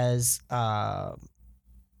 as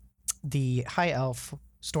the high elf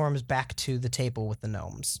storms back to the table with the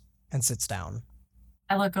gnomes and sits down.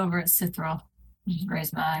 I look over at Cithril, just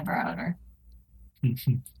raise my eyebrow at her.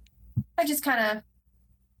 I just kind of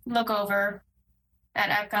look over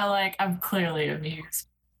at Epka. I'm clearly amused.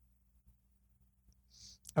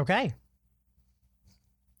 Okay.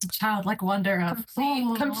 Childlike wonder of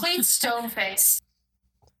Complete stone face.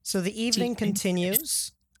 So the evening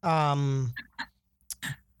continues.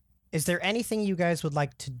 Is there anything you guys would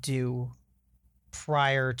like to do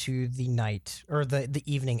prior to the night or the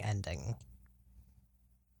evening ending?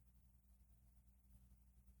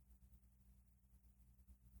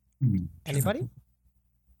 Anybody?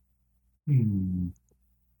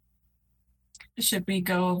 Should we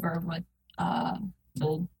go over what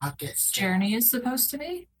the journey is supposed to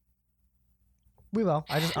be? We will.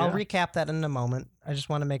 I'll recap that in a moment. I just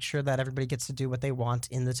want to make sure that everybody gets to do what they want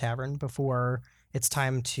in the tavern before it's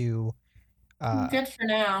time to. Good for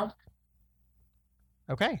now.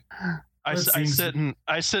 Okay. I sit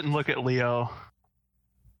and look at Leo,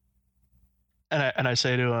 and I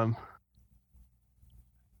say to him,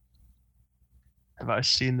 "Have I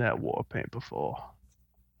seen that war paint before?"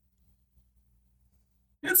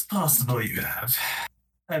 It's possible you have.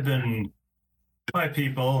 My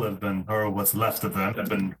people have been, or what's left of them, have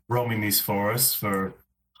been roaming these forests for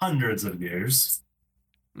hundreds of years.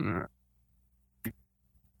 Mm.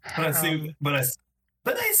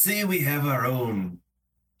 But I see we have our own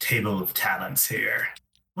table of talents here.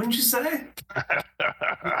 Wouldn't you say?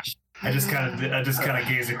 I just kind of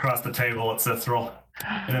gaze across the table at Cithril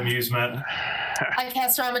in amusement. I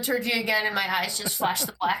cast dramaturgy again, and my eyes just flash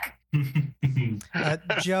the black.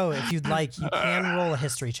 Joe, if you'd like, you can roll a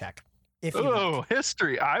history check. If you Oh,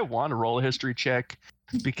 history. I want to roll a history check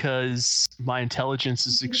because my intelligence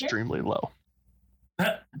is extremely low.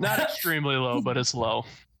 Not extremely low, but it's low.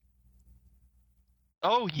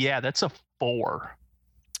 Oh, yeah, that's a 4.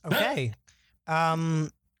 Okay.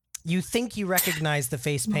 You think you recognize the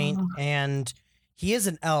face paint, and he is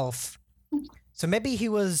an elf. So maybe he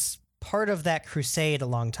was part of that crusade a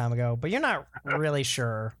long time ago, but you're not really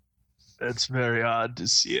sure. It's very odd to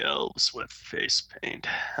see elves with face paint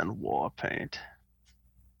and war paint.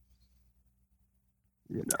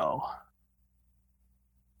 You know.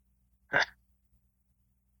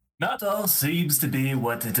 Not all seems to be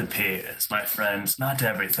what it appears, my friend. Not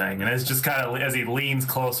everything. And it's just kind of as he leans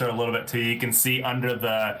closer a little bit to you, you can see under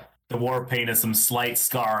the war paint is some slight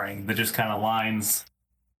scarring that just kind of lines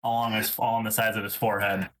along the sides of his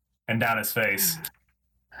forehead and down his face.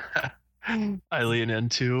 I lean in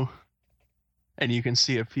too, and you can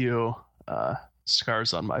see a few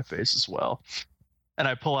scars on my face as well. And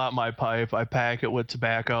I pull out my pipe, I pack it with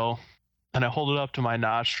tobacco, and I hold it up to my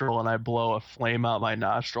nostril, and I blow a flame out my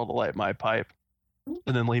nostril to light my pipe,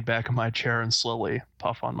 and then lean back in my chair and slowly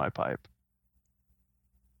puff on my pipe.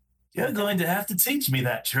 You're going to have to teach me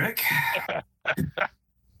that trick.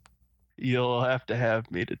 You'll have to have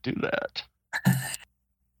me to do that.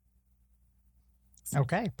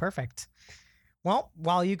 Okay, perfect. Well,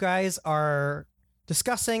 while you guys are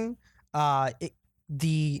discussing,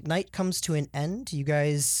 the night comes to an end. You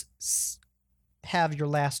guys have your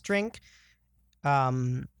last drink.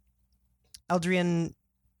 Eldrian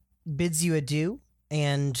bids you adieu,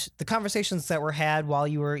 and the conversations that were had while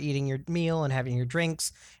you were eating your meal and having your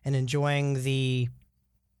drinks and enjoying the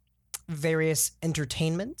various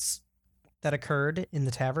entertainments that occurred in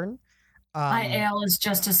the tavern. My ale is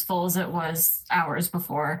just as full as it was hours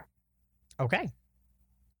before. Okay.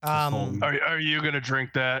 Are you gonna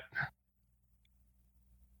drink that?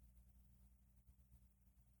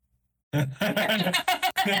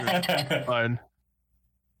 Fine.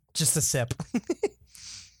 Just a sip.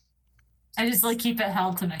 I just keep it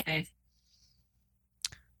held to my face.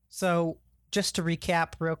 So, just to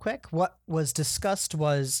recap real quick, what was discussed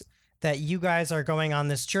was that you guys are going on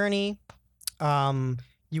this journey.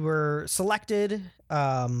 You were selected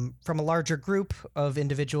from a larger group of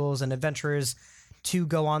individuals and adventurers to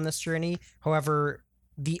go on this journey. However,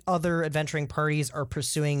 the other adventuring parties are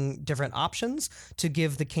pursuing different options to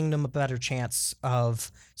give the kingdom a better chance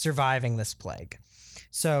of surviving this plague.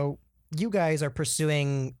 So you guys are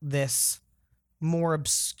pursuing this more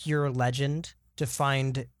obscure legend to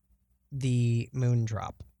find the moon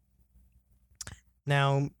drop.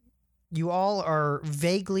 Now, you all are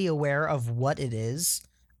vaguely aware of what it is.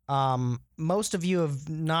 Most of you have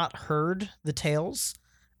not heard the tales,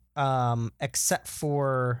 except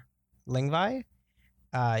for Lingvi.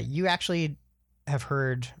 You actually have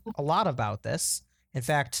heard a lot about this. In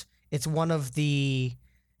fact, it's one of the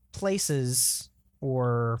places,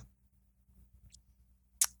 or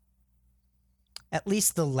at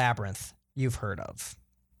least the labyrinth you've heard of,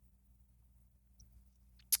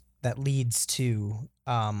 that leads to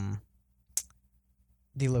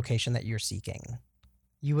the location that you're seeking.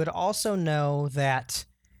 You would also know that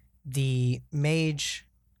the mage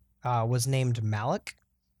was named Malik,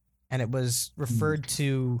 and it was referred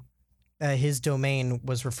to, his domain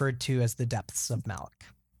was referred to as the depths of Malik.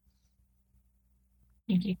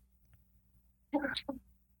 Thank you.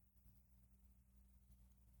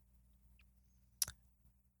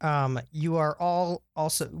 You are all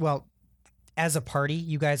also, well, as a party,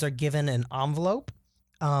 you guys are given an envelope.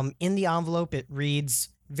 In the envelope, it reads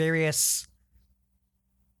various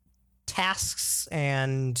tasks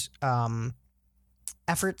and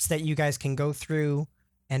efforts that you guys can go through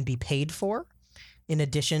and be paid for, in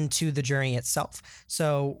addition to the journey itself.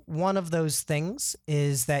 So one of those things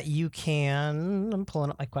is that you can, I'm pulling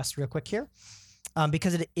up my quest real quick here,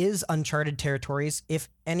 because it is uncharted territories. If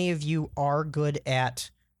any of you are good at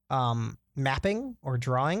mapping or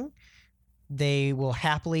drawing, they will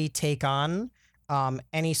happily take on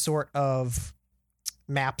any sort of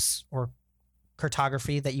maps or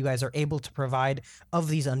cartography that you guys are able to provide of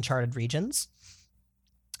these uncharted regions.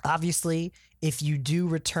 Obviously, if you do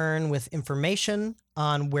return with information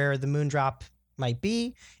on where the moon drop might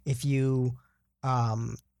be, if you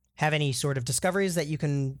have any sort of discoveries that you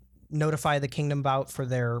can notify the kingdom about for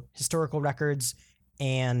their historical records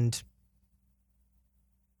and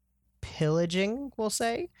pillaging, we'll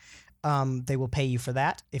say, they will pay you for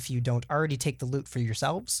that if you don't already take the loot for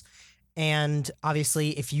yourselves. And obviously,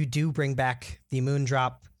 if you do bring back the moon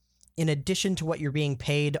drop, in addition to what you're being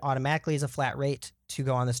paid automatically as a flat rate to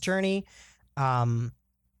go on this journey,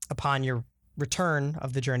 upon your return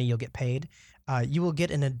of the journey, you'll get paid. you will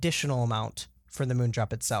get an additional amount for the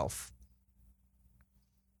Moondrop itself.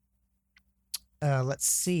 Let's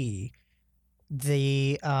see.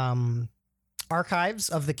 The archives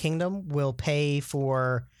of the kingdom will pay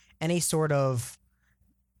for any sort of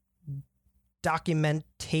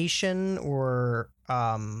documentation or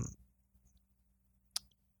I'll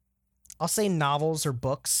say novels or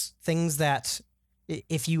books, things that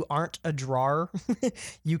if you aren't a drawer,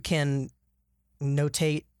 you can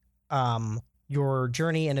notate your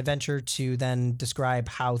journey and adventure to then describe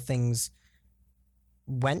how things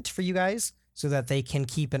went for you guys so that they can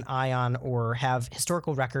keep an eye on or have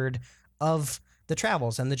historical record of the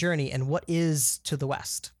travels and the journey and what is to the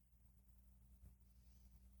west.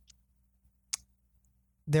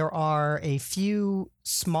 There are a few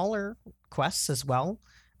smaller quests as well.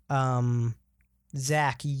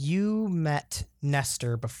 Zach, you met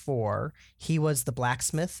Nestor before. He was the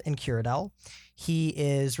blacksmith in Cyrodiil. He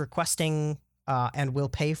is requesting and will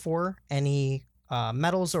pay for any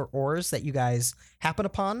metals or ores that you guys happen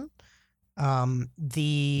upon.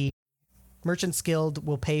 The Merchants Guild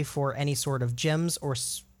will pay for any sort of gems or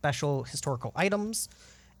special historical items.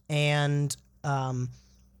 And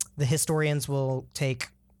the historians will take,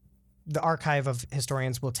 the archive of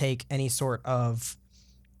historians will take any sort of,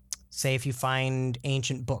 say if you find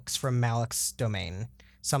ancient books from Malik's domain,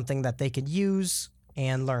 something that they could use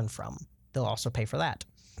and learn from. They'll also pay for that.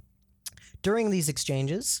 During these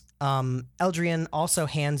exchanges, Eldrian also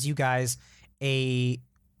hands you guys a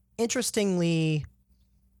interestingly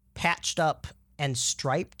patched up and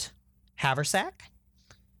striped haversack.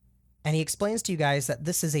 And he explains to you guys that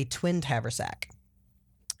this is a twinned haversack.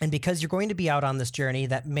 And because you're going to be out on this journey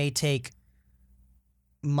that may take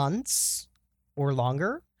months or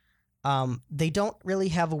longer, they don't really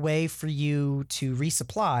have a way for you to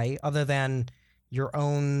resupply other than your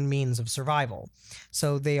own means of survival.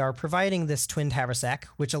 So they are providing this twinned haversack,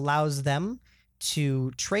 which allows them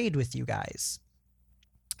to trade with you guys.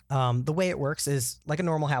 The way it works is like a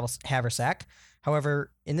normal haversack.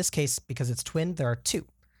 However, in this case, because it's twinned, there are two.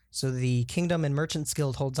 So the Kingdom and Merchants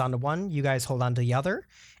Guild holds on to one, you guys hold on to the other,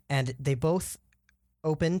 and they both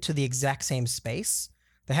open to the exact same space.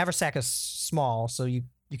 The haversack is small, so you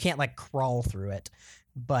can't like crawl through it,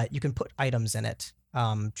 but you can put items in it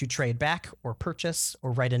to trade back or purchase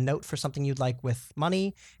or write a note for something you'd like with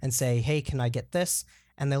money and say, hey, can I get this?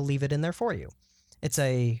 And they'll leave it in there for you. It's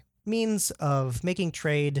a means of making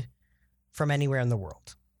trade from anywhere in the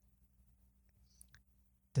world.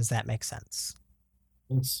 Does that make sense?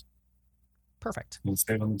 Yes. Perfect. We'll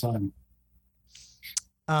save on the time.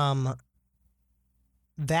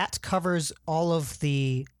 That covers all of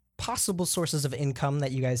the possible sources of income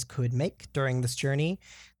that you guys could make during this journey,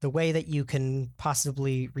 the way that you can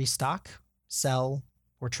possibly restock, sell,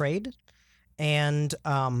 or trade. And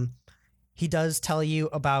he does tell you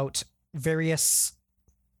about various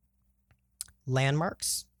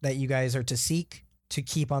landmarks that you guys are to seek to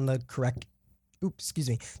keep on the correct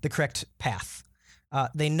path.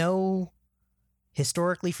 They know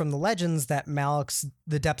historically from the legends that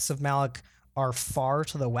the depths of Malik are far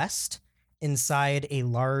to the west, inside a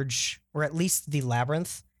large, or at least the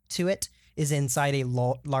labyrinth to it is inside a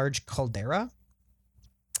large caldera.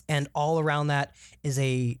 And all around that is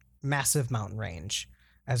a massive mountain range,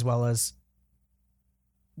 as well as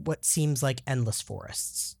what seems like endless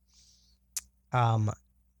forests.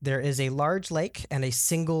 There is a large lake and a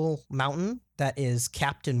single mountain that is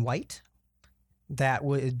capped in white. That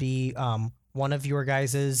would be one of your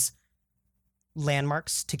guys's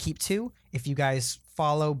landmarks to keep to. If you guys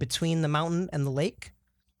follow between the mountain and the lake,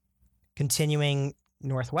 continuing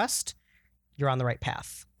northwest, you're on the right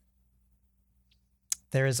path.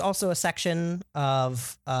 There is also a section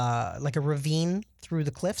of like a ravine through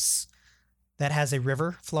the cliffs that has a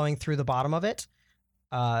river flowing through the bottom of it.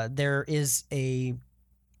 There is a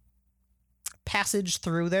passage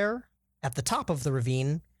through there at the top of the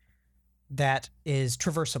ravine that is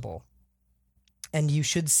traversable. And you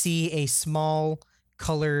should see a small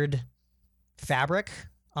colored fabric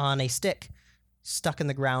on a stick stuck in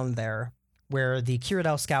the ground there, where the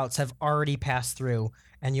Cyrodiil scouts have already passed through,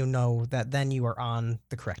 and you'll know that then you are on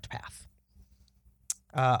the correct path.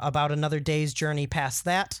 About another day's journey past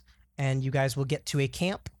that, and you guys will get to a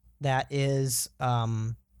camp that is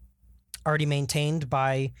already maintained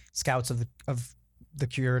by scouts of the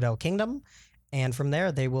Cyrodiil Kingdom, and from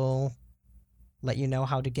there they will let you know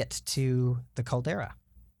how to get to the caldera.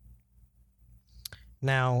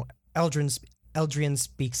 Now, Eldrian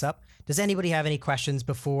speaks up. Does anybody have any questions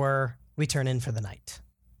before we turn in for the night?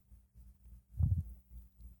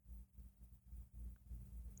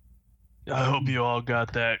 I hope you all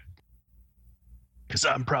got that Because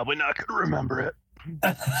I'm probably not going to remember it.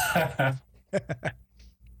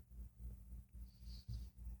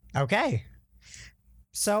 Okay.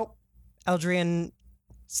 So Eldrian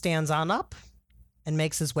stands on up and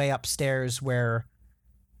makes his way upstairs where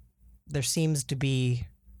there seems to be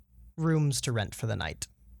rooms to rent for the night.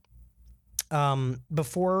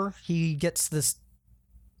 Before he gets this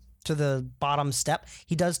to the bottom step,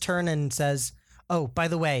 he does turn and says, "Oh, by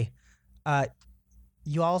the way,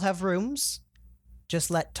 you all have rooms. Just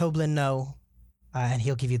let Toblin know, and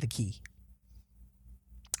he'll give you the key."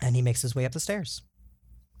 And he makes his way up the stairs.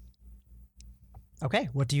 Okay,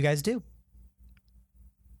 what do you guys do?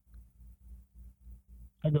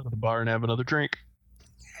 I go to the bar and have another drink.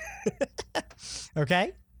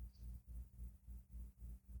 Okay.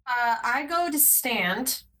 I go to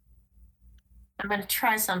stand. I'm going to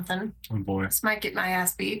try something. Oh boy. This might get my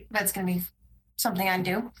ass beat. That's going to be something I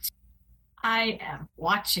do. I am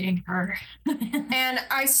watching her. And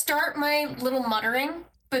I start my little muttering,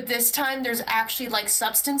 but this time there's actually like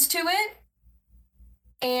substance to it.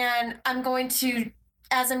 And I'm going to,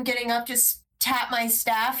 as I'm getting up, just tap my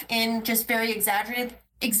staff in just very exaggerated.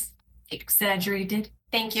 Exaggerated.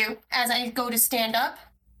 Thank you. As I go to stand up.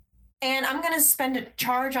 And I'm going to spend a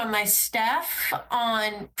charge on my staff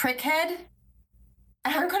on Prickhead.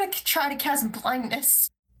 And I'm going to try to cast blindness.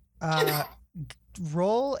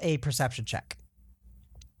 Roll a perception check.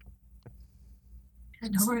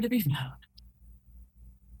 There's nowhere to be found.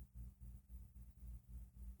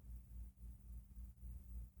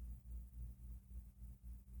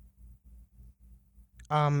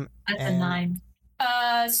 That's a 9.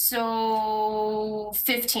 So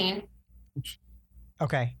 15.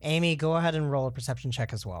 Okay, Amy, go ahead and roll a perception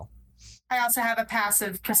check as well. I also have a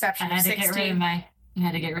passive perception I of had to 16.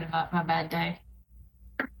 get rid of my bad day.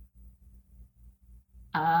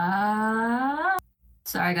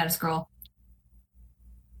 Sorry, I gotta scroll.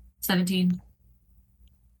 17.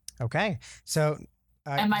 Okay, so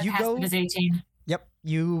And my you passive go. is 18. Yep,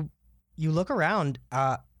 you look around.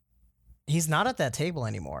 He's not at that table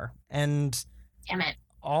anymore, and Damn it.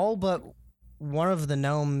 all but one of the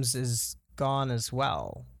gnomes is gone as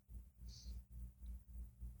well.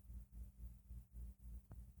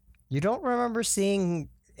 You don't remember seeing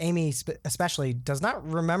Amy, especially, does not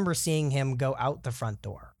remember seeing him go out the front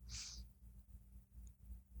door.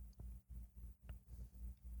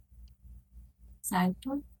 Side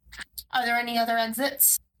door. Are there any other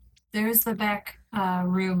exits? There's the back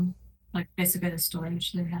room, like basically the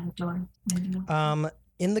storage. They had a door. Maybe not.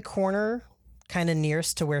 In the corner, kind of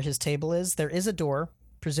nearest to where his table is, there is a door,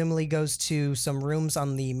 presumably goes to some rooms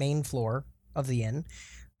on the main floor of the inn.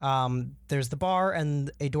 There's the bar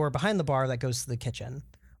and a door behind the bar that goes to the kitchen.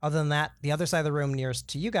 Other than that, the other side of the room nearest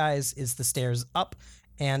to you guys is the stairs up,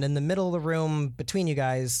 and in the middle of the room between you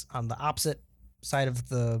guys, on the opposite side of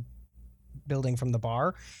the building from the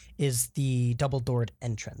bar, is the double-doored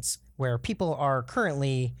entrance, where people are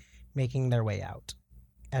currently making their way out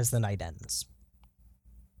as the night ends.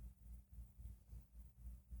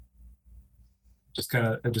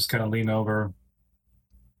 I just kind of lean over,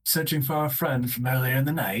 searching for our friend from earlier in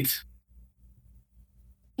the night.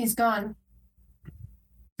 He's gone.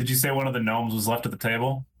 Did you say one of the gnomes was left at the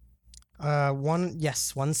table?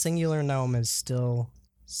 One singular gnome is still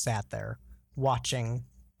sat there, watching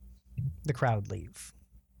the crowd leave.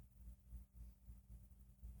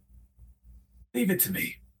 Leave it to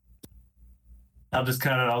me.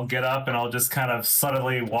 I'll get up and I'll just kind of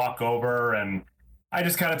subtly walk over, and I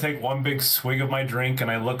just kind of take one big swig of my drink and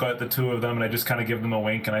I look at the two of them and I just kind of give them a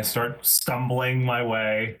wink and I start stumbling my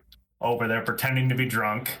way over there, pretending to be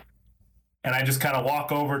drunk. And I just kind of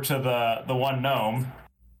walk over to the one gnome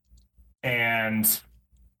and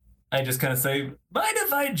I just kind of say, "Mind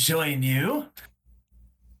if I join you?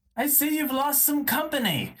 I see you've lost some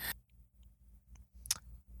company."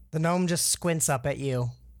 The gnome just squints up at you.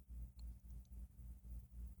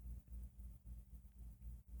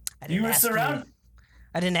 I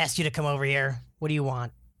didn't ask you to come over here. What do you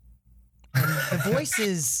want? And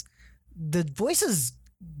the voice is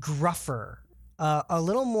gruffer, a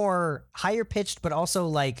little more higher pitched, but also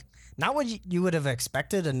like not what you would have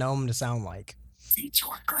expected a gnome to sound like.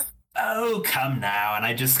 Oh, come now. And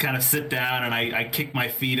I just kind of sit down and I kick my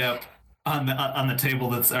feet up on the table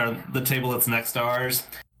that's next to ours.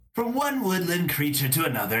 From one woodland creature to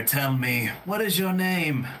another, tell me, what is your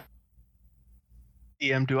name?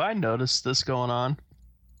 DM, do I notice this going on?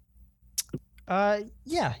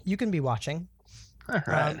 Yeah, you can be watching. All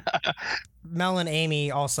right. Mel and Amy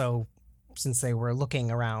also, since they were looking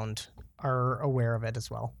around, are aware of it as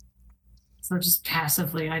well. So just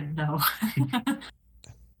passively, I know.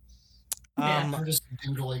 I'm just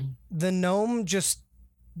doodling. The gnome just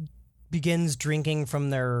begins drinking from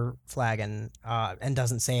their flagon and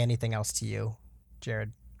doesn't say anything else to you,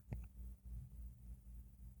 Jared.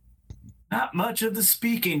 Not much of the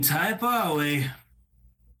speaking type, are we?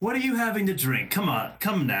 What are you having to drink? Come on,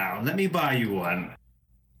 come now. Let me buy you one.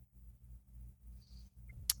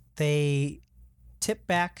 They tip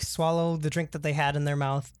back, swallow the drink that they had in their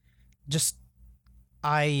mouth, just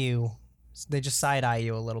eye you. They just side eye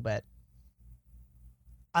you a little bit.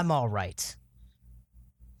 I'm all right.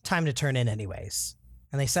 Time to turn in anyways.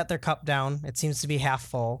 And they set their cup down. It seems to be half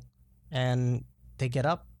full. And they get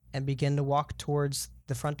up and begin to walk towards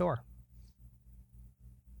the front door.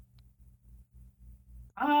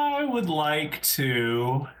 I would like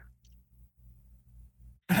to...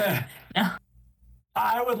 No.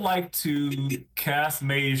 I would like to cast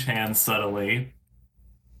Mage Hand subtly.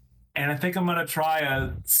 And I think I'm going to try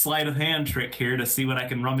a sleight of hand trick here to see what I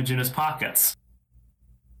can rummage in his pockets.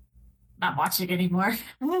 Not watching anymore.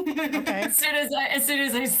 Okay. As soon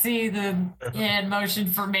as I see the hand motion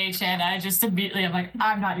for Mage Hand, I just immediately I'm like,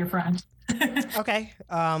 I'm not your friend. Okay.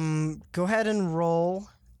 Go ahead and roll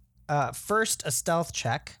first a stealth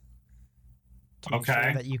check. To make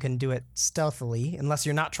sure that you can do it stealthily, unless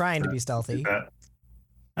you're not trying to be stealthy.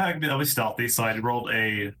 I'll be stealthy, so I rolled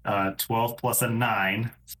a 12 plus a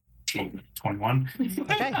 9. 21.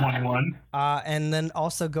 Okay. 21. And then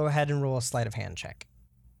also go ahead and roll a sleight of hand check.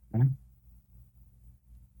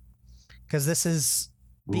 Because this is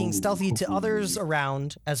being stealthy to others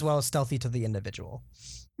around as well as stealthy to the individual.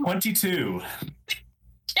 22.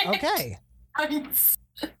 Okay.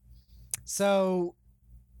 So,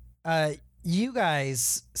 you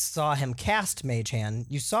guys saw him cast Mage Hand.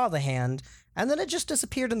 You saw the hand, and then it just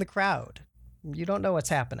disappeared in the crowd. You don't know what's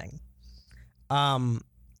happening.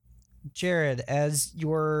 Jared, as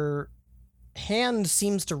your hand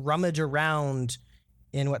seems to rummage around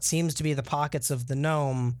in what seems to be the pockets of the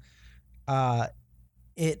gnome,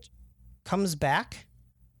 it comes back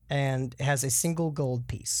and has a single gold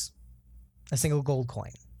piece, a single gold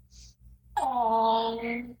coin.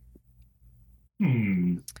 Aww.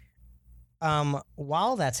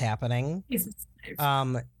 While that's happening,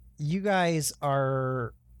 you guys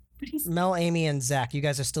are Mel, Amy, and Zach. You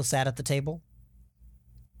guys are still sat at the table.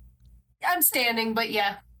 I'm standing, but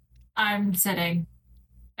yeah. I'm sitting.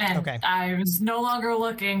 And Okay. I was no longer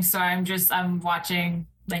looking, so I'm watching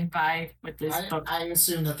Link by with this book. I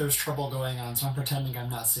assume that there's trouble going on, so I'm pretending I'm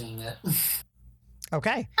not seeing it.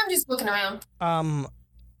 Okay. I'm just looking around.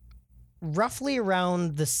 Roughly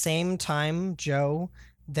around the same time, Joe,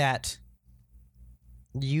 that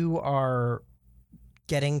you are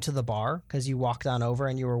getting to the bar, because you walked on over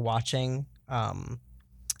and you were watching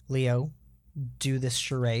Leo do this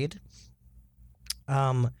charade,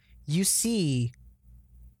 you see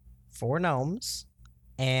 4 gnomes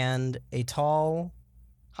and a tall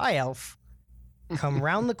high elf come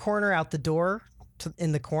round the corner out the door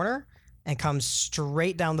in the corner and come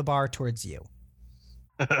straight down the bar towards you.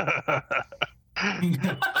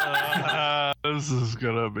 This is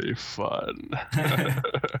gonna be fun.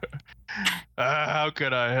 How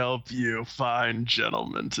can I help you, fine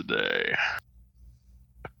gentlemen, today?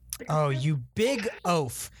 Oh, you big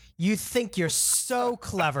oaf. You think you're so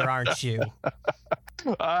clever, aren't you?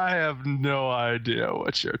 I have no idea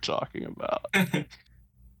what you're talking about.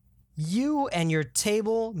 You and your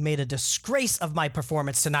table made a disgrace of my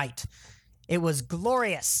performance tonight. It was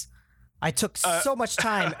glorious. I took so much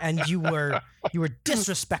time, and you were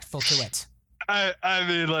disrespectful to it. I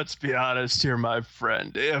mean, let's be honest here, my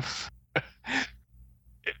friend.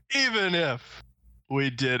 Even if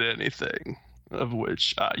we did anything, of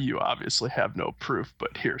which you obviously have no proof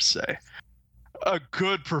but hearsay, a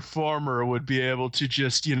good performer would be able to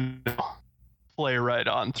just, play right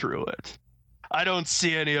on through it. I don't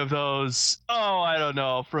see any of those, I don't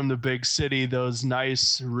know, from the big city, those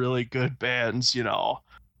nice, really good bands,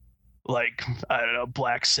 like, I don't know,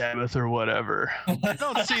 Black Sabbath or whatever. I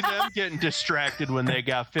don't see them getting distracted when they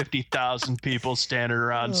got 50,000 people standing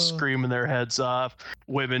around screaming their heads off,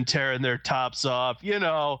 women tearing their tops off.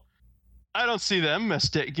 I don't see them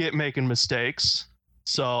making mistakes.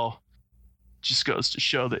 So, just goes to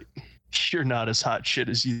show that you're not as hot shit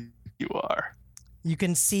as you are. You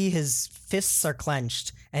can see his fists are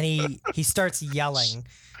clenched, and he starts yelling,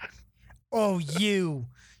 "Oh, you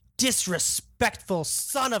disrespectful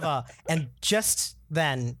son of a..." And just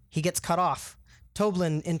then, he gets cut off.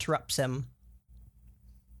 Toblin interrupts him.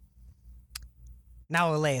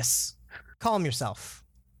 "Now, Elias, calm yourself.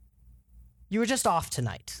 You were just off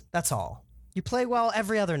tonight, that's all. You play well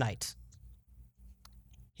every other night."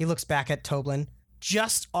 He looks back at Toblin.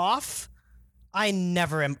 "Just off? I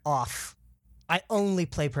never am off. I only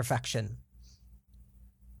play perfection.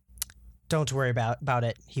 Don't worry about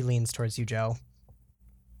it. He leans towards you, Joe.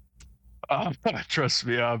 Trust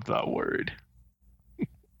me, I'm not worried.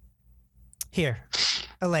 Here,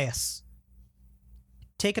 Elias.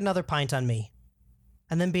 Take another pint on me,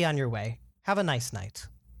 and then be on your way. Have a nice night.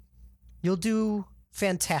 You'll do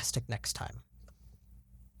fantastic next time.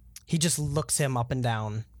 He just looks him up and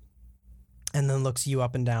down, and then looks you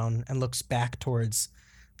up and down, and looks back towards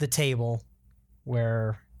the table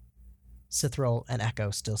where Cithril and Echo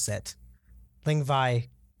still sit. Lingvi,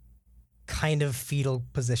 kind of fetal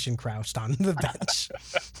position, crouched on the bench.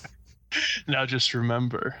 Now just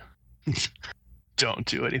remember, don't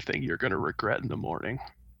do anything you're going to regret in the morning.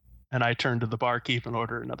 And I turn to the barkeep and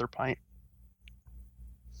order another pint.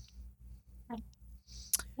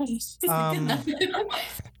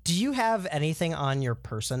 Do you have anything on your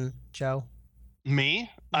person, Joe? Me?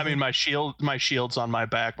 I mean, my shield's on my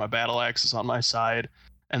back, my battle axe is on my side,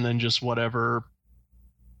 and then just whatever,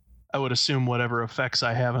 I would assume whatever effects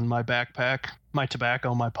I have in my backpack, my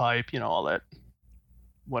tobacco, my pipe, all that,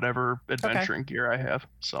 whatever adventuring gear I have.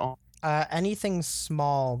 So anything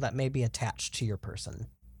small that may be attached to your person?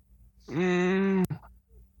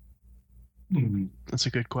 That's a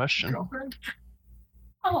good question. Girlfriend?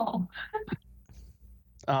 Oh.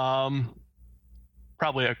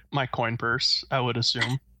 Probably my coin purse, I would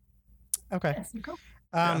assume. Okay.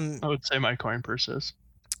 I would say my coin purse is.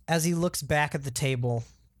 As he looks back at the table,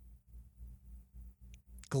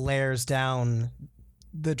 glares down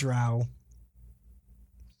the drow,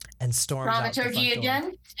 and storms out the front door.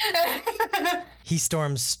 Again? He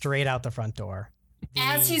storms straight out the front door.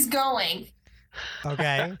 As he's going.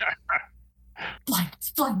 Okay.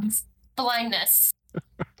 Blindness.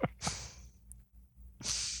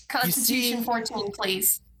 Constitution 14,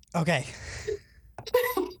 please. Okay.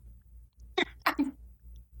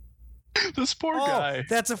 This poor guy.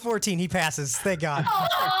 That's a 14. He passes. Thank God.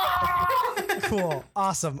 Cool.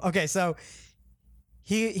 Awesome. Okay, so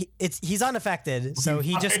he's unaffected, so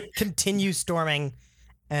he just continues storming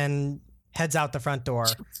and heads out the front door.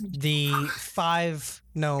 The 5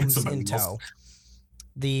 gnomes in tow.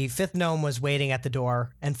 The 5th gnome was waiting at the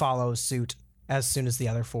door and follows suit as soon as the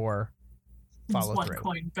other 4 follow through. His 1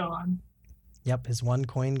 coin gone. Yep, his 1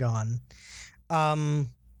 coin gone.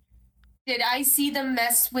 Did I see them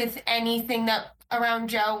mess with anything that around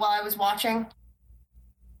Joe while I was watching?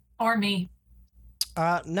 Or me?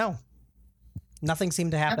 No. Nothing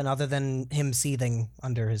seemed to happen other than him seething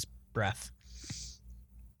under his breath.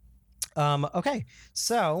 Okay,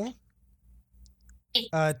 so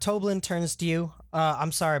Toblin turns to you.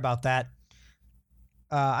 I'm sorry about that.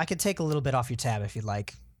 I could take a little bit off your tab if you'd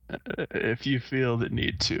like. If you feel the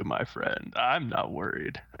need to, my friend, I'm not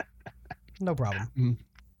worried. No problem.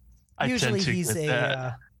 Usually he's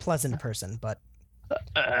a pleasant person, but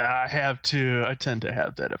I tend to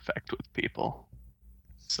have that effect with people.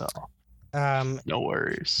 So no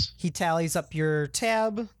worries. He tallies up your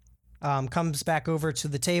tab, comes back over to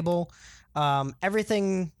the table.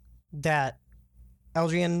 Everything that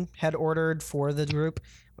Eldrian had ordered for the group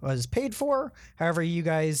was paid for. However, you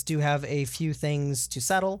guys do have a few things to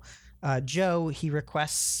settle. Joe, he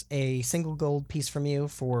requests a single gold piece from you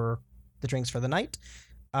for the drinks for the night.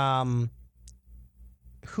 Who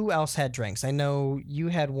else had drinks? I know you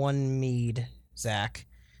had 1 mead, Zach,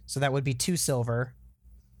 so that would be 2 silver.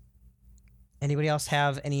 Anybody else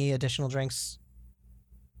have any additional drinks?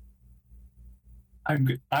 I'm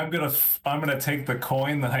gonna take the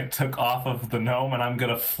coin that I took off of the gnome and I'm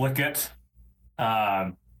gonna flick it.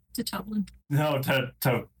 To Toblin. No, to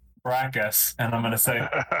Brackus, and I'm gonna say,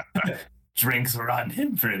 drinks are on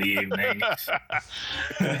him for the evening.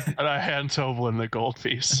 And I hand Toblin the gold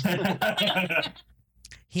piece.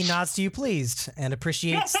 He nods to you pleased and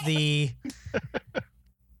appreciates the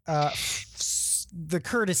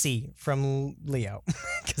courtesy from Leo,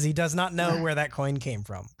 because he does not know where that coin came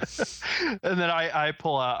from. And then I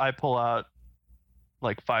pull out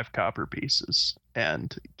like 5 copper pieces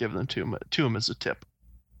and give them to him as a tip.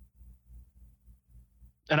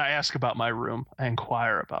 And I ask about my room. I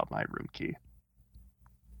inquire about my room key.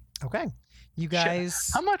 Okay. You guys...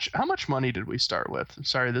 How much money did we start with?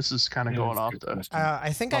 Sorry, this is kind of going off the...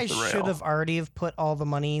 I think I should have already have put all the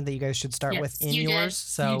money that you guys should start with in yours.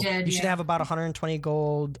 So you should have about 120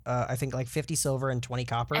 gold, I think like 50 silver and 20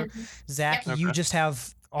 copper. Zach, you just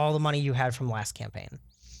have all the money you had from last campaign.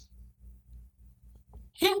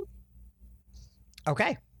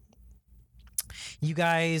 Okay. You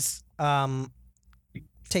guys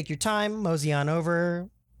take your time, mosey on over,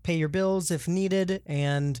 pay your bills if needed,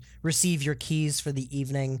 and receive your keys for the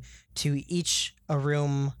evening to each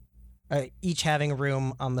having a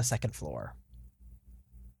room on the 2nd floor.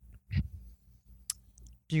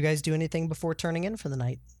 Do you guys do anything before turning in for the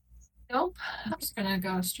night? Nope. I'm just gonna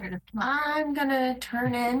go straight up to I'm gonna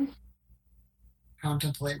turn in.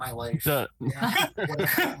 Contemplate my life. The- Yeah, what I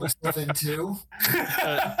got myself into.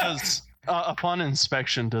 Upon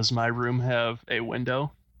inspection, does my room have a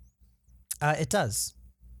window? It does.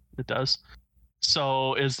 It does.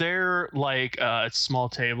 So is there like a small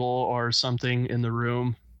table or something in the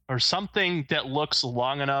room, or something that looks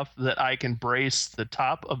long enough that I can brace the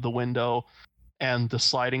top of the window and the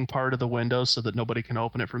sliding part of the window so that nobody can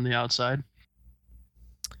open it from the outside?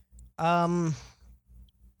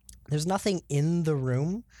 There's nothing in the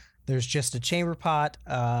room. There's just a chamber pot,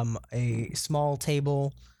 a small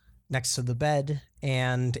table next to the bed,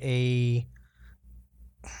 and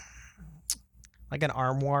like an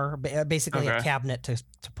armoire, basically a Okay. cabinet to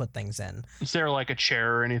put things in. Is there like a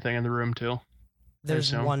chair or anything in the room too? There's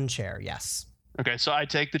assume. one chair, yes. Okay, so I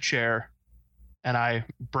take the chair and I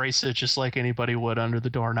brace it just like anybody would under the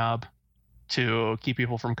doorknob to keep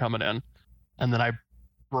people from coming in. And then I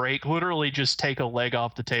literally just take a leg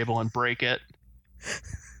off the table and break it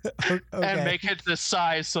and make it the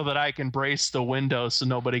size so that I can brace the window so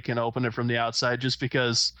nobody can open it from the outside, just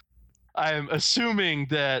because I'm assuming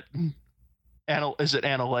that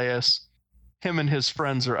Ananias, him and his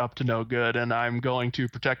friends are up to no good, and I'm going to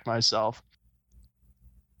protect myself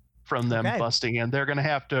from them busting in. They're going to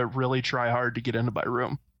have to really try hard to get into my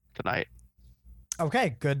room tonight.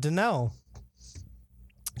 Okay, good to know.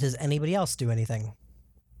 Does anybody else do anything?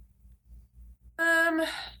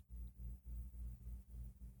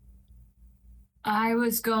 I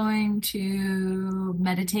was going to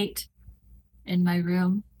meditate in my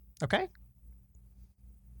room. Okay.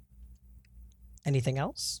 Anything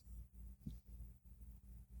else?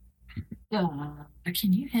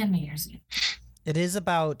 Can you hand me yours? It is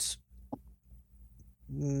about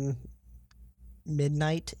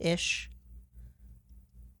midnight-ish.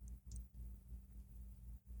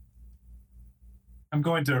 I'm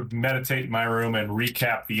going to meditate in my room and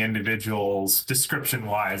recap the individuals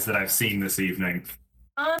description-wise that I've seen this evening.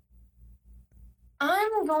 I'm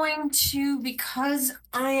going to, because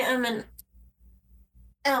I am an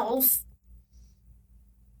elf,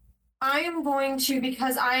 I am going to,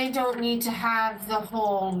 because I don't need to have the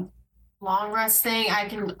whole long rest thing, I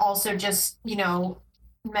can also just,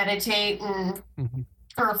 meditate and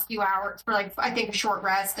for a few hours, for like, I think a short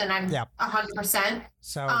rest, and I'm 100%.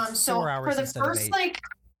 So 4 hours for the instead of first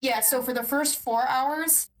 8. So for the first 4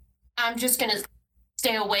 hours, I'm just gonna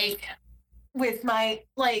stay awake with my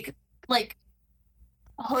like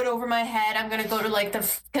hood over my head. I'm gonna go to like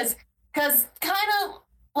because kind of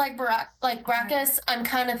like Brackus, I'm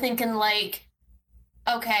kind of thinking like,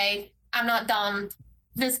 okay, I'm not dumb.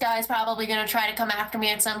 This guy's probably gonna try to come after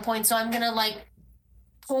me at some point, so I'm gonna like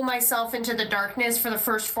pull myself into the darkness for the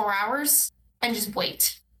first 4 hours and just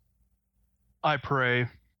wait. I pray,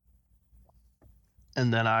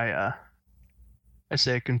 and then I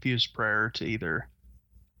say a confused prayer to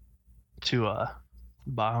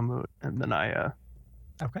Bahamut, and then I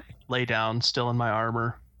lay down still in my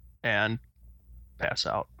armor and pass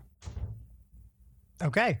out.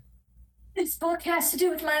 Okay. This book has to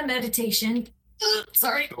do with my meditation.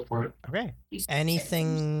 Sorry. Go for it. Okay.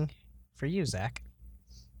 Anything for you, Zach?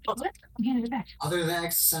 What? I'm handing it back. Other than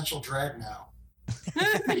existential dread, no.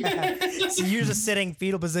 So you're just sitting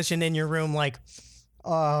fetal position in your room like,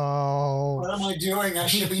 oh. What am I doing? I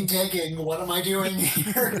should be digging. What am I doing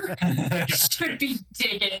here? Should be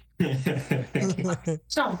digging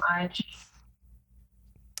so much.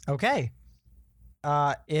 Okay.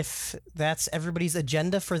 If that's everybody's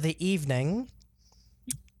agenda for the evening,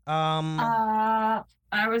 I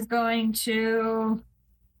was going to.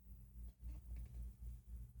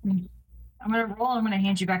 I'm gonna roll. I'm gonna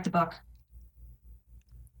hand you back the book.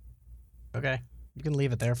 Okay. You can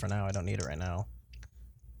leave it there for now. I don't need it right now.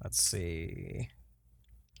 Let's see.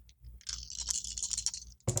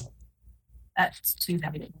 That's too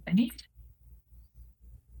heavy to I need.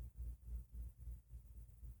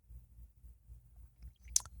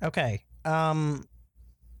 Okay.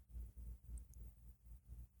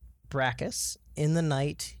 Brackus, in the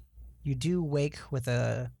night, you do wake with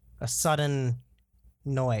a sudden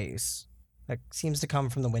noise that seems to come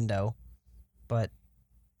from the window, but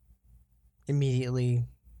immediately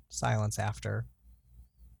silence after.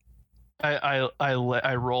 I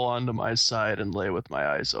roll onto my side and lay with my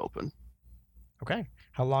eyes open. Okay.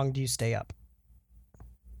 How long do you stay up?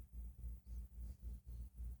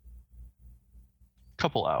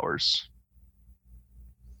 Couple hours.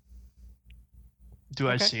 Do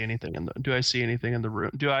I see anything in the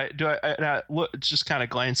room? Do I look, it's just kind of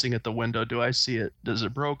glancing at the window. Do I see it? Is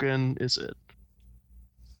it broken? Is it?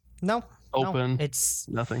 No, Open. It's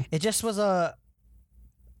Nothing. It just was a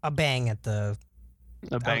bang at the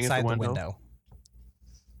A bang outside at the window. the window.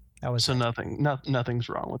 That was So it. nothing's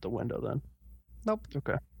wrong with the window then. Nope.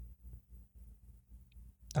 Okay.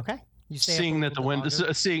 Okay. You stay Seeing up a that the little window, bit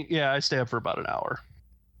longer? I stay up for about an hour.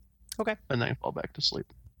 Okay. And then fall back to sleep.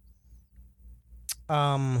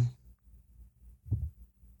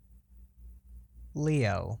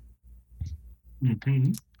 Leo,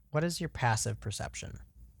 Mhm. what is your passive perception?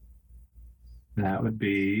 That would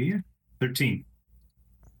be 13.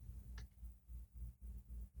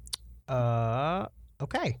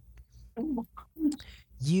 Okay.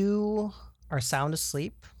 You are sound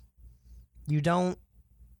asleep. You don't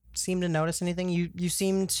seem to notice anything. You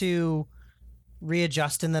seem to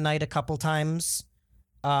readjust in the night a couple times.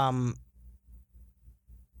 And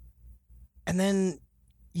then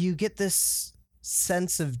you get this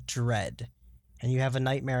sense of dread, and you have a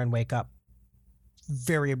nightmare and wake up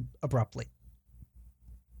very abruptly.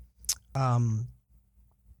 While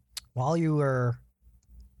you were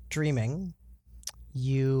dreaming,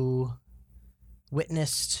 you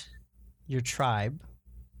witnessed your tribe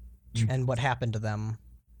and what happened to them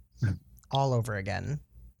all over again,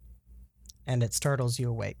 and it startles you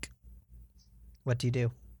awake. What do you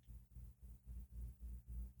do?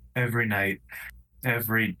 Every night.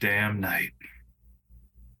 Every damn night.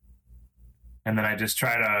 And then I just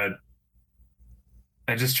try to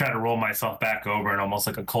roll myself back over in almost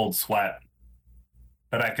like a cold sweat.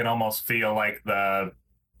 But I can almost feel like the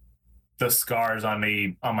scars on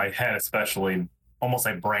my head, especially, almost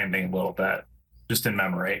like branding a little bit, just in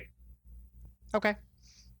memory. Okay.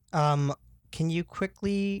 Can you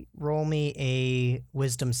quickly roll me a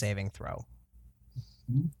wisdom saving throw?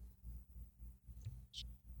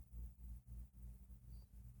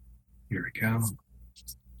 Here we go.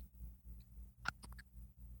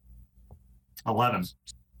 11.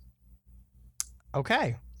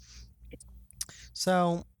 Okay.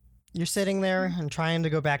 So you're sitting there and trying to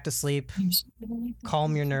go back to sleep,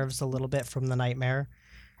 calm your nerves a little bit from the nightmare.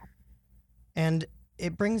 And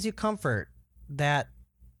it brings you comfort that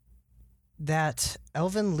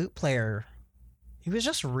elven lute player, he was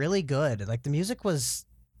just really good. Like, the music was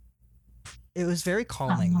very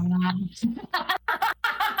calming.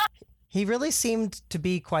 He really seemed to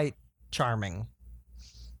be quite charming.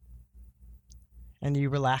 And you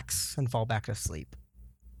relax and fall back to sleep.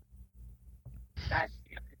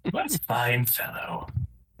 That's fine, fellow.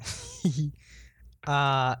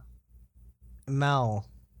 Mel.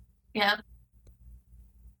 Yeah.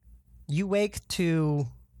 You wake to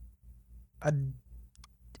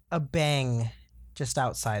a bang just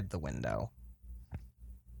outside the window.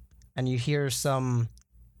 And you hear some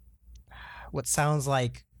what sounds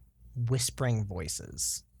like whispering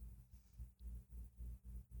voices.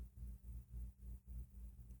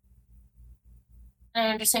 I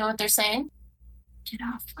understand what they're saying. Get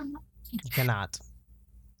off from You cannot.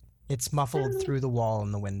 It's muffled through the wall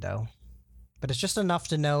in the window. But it's just enough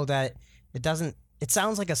to know that it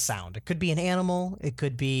sounds like a sound. It could be an animal, it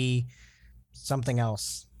could be something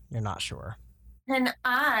else. You're not sure. And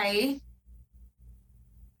I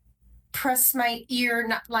press my ear,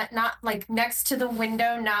 not like next to the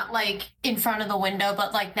window, not like in front of the window,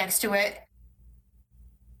 but like next to it.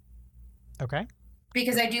 Okay.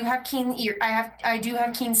 Because I do have keen ear. I do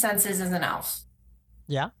have keen senses as an elf.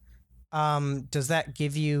 Yeah. Does that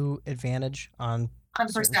give you advantage on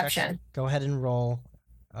certain Perception? checks? Go ahead and roll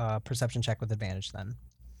a perception check with advantage then.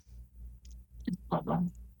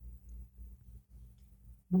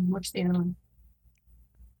 What's the other one?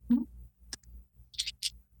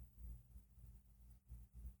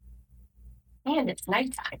 And it's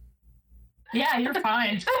nighttime. Yeah, you're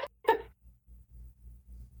fine.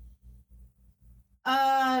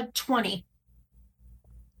 20.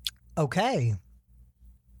 Okay.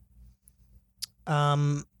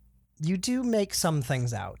 You do make some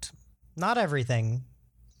things out. Not everything.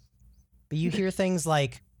 But you hear things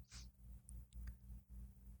like,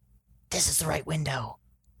 "This is the right window.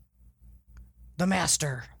 The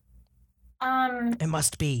master. It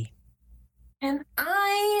must be." And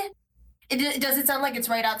does it sound like it's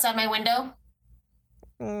right outside my window?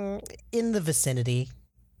 In the vicinity.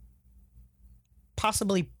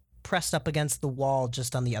 Possibly pressed up against the wall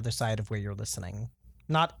just on the other side of where you're listening.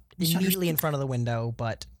 Not immediately in front of the window,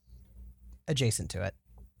 but adjacent to it.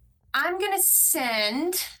 I'm gonna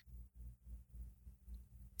send.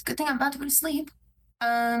 It's a good thing I'm about to go to sleep.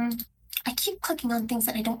 I keep clicking on things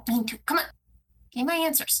that I don't mean to. Come on. Give me my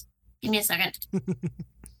answers. Give me a second.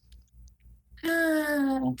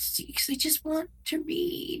 Let's see, because I just want to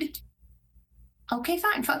read. Okay,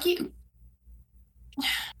 fine. Fuck you.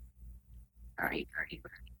 Alright.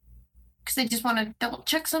 because I just want to double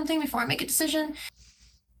check something before I make a decision.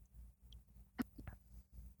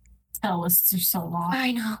 Spell lists are so long.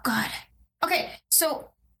 I know, God. Okay, so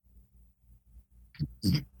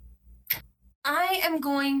I am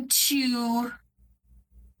going to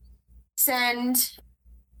send,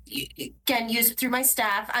 again, use it through my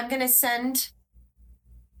staff. I'm going to send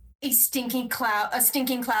a stinking cloud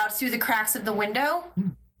through the cracks of the window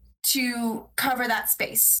to cover that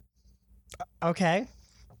space. Okay.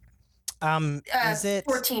 Is it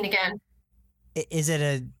 14 again? Is it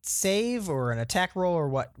a save or an attack roll or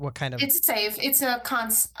what? What kind of? It's a save. It's a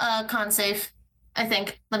con save, I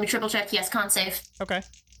think. Let me triple check. Yes, con save. Okay.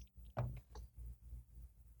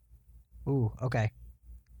 Ooh, okay.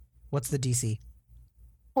 What's the DC?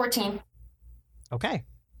 14. Okay.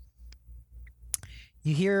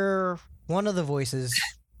 You hear one of the voices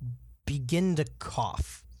begin to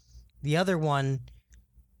cough. The other one,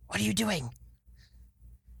 what are you doing?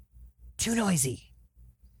 Too noisy.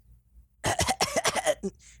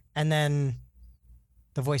 And then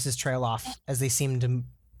the voices trail off as they seem to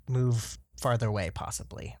move farther away,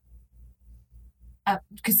 possibly.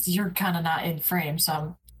 Because you're kind of not in frame,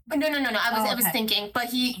 so. No. I was okay. thinking, but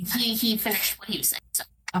he finished what he was saying. So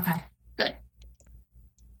Okay. good.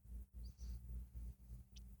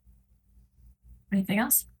 Anything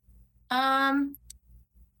else? No,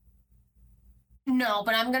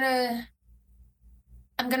 but I'm gonna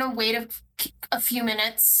wait a few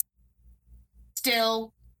minutes.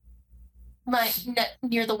 Still,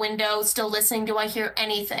 near the window, still listening. Do I hear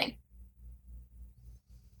anything?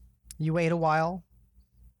 You wait a while,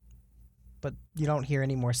 but you don't hear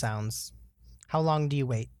any more sounds. How long do you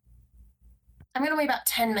wait? I'm gonna wait about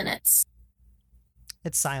 10 minutes.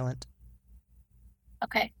 It's silent.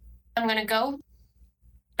 Okay, I'm gonna go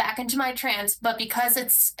back into my trance, but because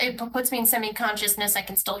it puts me in semi-consciousness, I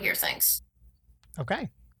can still hear things. Okay.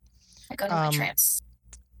 I go to my trance.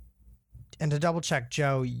 And to double check,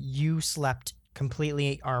 Joe, you slept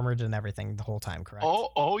completely armored and everything the whole time, correct?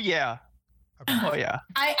 Oh yeah. Okay. Oh yeah.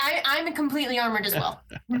 I'm completely armored as well.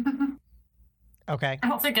 Okay. I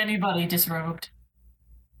don't think anybody disrobed.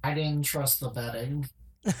 I didn't trust the betting.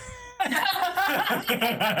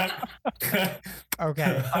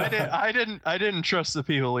 Okay. I didn't trust the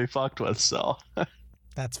people we fucked with, so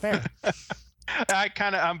That's fair.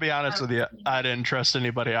 I'm be honest with you, I didn't trust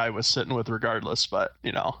anybody I was sitting with regardless, but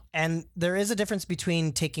you know. And there is a difference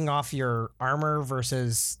between taking off your armor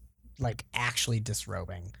versus like actually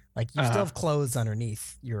disrobing. Like you still have clothes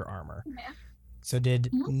underneath your armor. Yeah. So did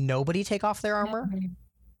nobody take off their armor?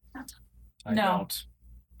 I No. don't.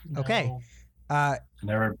 Okay. I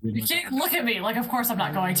never You can't look at me like, of course I'm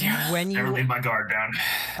not going to. When never you leave my guard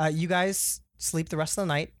down. you guys sleep the rest of the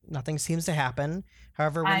night, nothing seems to happen.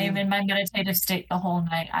 However, when I am you, in my meditative state the whole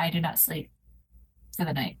night. I do not sleep for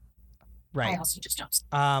the night. I right. also just don't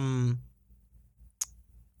sleep.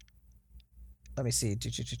 Let me see.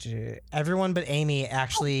 Everyone but Amy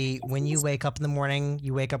actually, when you wake up in the morning,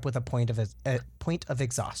 you wake up with a point of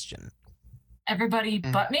exhaustion. Everybody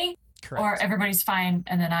but me? Correct. Or everybody's fine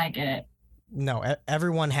and then I get it? No,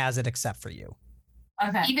 everyone has it except for you.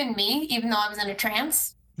 Okay. Even me, even though I was in a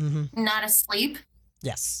trance, not asleep.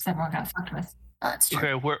 Yes. Everyone got fucked with. Oh, that's true.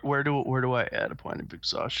 Okay, where do I add a point of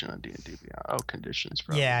exhaustion on D&D Beyond? Oh, conditions.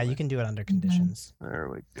 Probably. Yeah, you can do it under conditions. There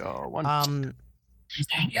we go.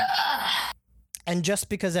 And just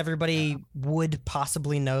because everybody would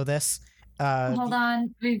possibly know this, Hold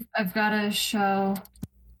on. I've got to show.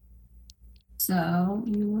 So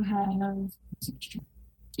you have.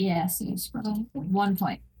 Yes, you scroll. 1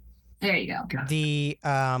 point. There you go. the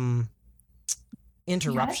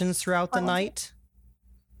interruptions throughout the night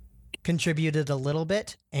contributed a little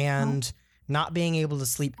bit, and not being able to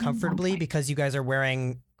sleep comfortably because you guys are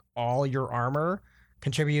wearing all your armor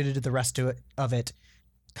contributed to the rest of it.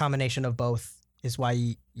 Combination of both is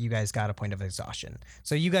why you guys got a point of exhaustion.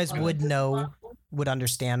 So you guys would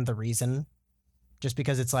understand the reason, just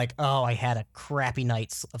because it's like, oh, I had a crappy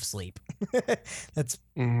night of sleep. That's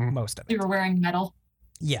most of it. You were wearing metal.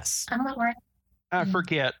 Yes. I'm not worried. I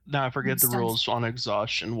forget the Stuff. rules on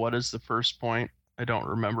exhaustion. What is the first point? I don't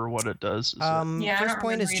remember what it does. Yeah, I First don't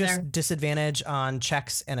point is remember just either. disadvantage on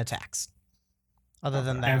checks and attacks. Other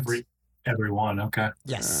than that, Everyone, okay.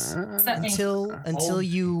 yes. That means- Until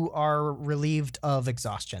you are relieved of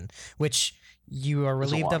exhaustion, which you are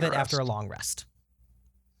There's a relieved of long it after a rest. long rest.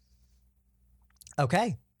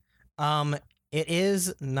 Okay. It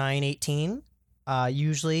is 9:18.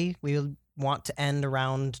 Usually we want to end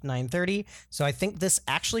around 9:30. So I think this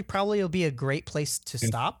actually probably will be a great place to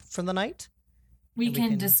stop for the night. We we can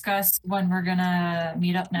can- discuss when we're gonna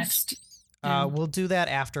meet up next. We'll do that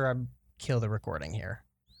after I kill the recording here.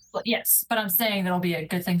 Well, yes, but I'm saying that'll be a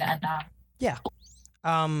good thing to end on. Yeah.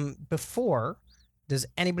 Before, does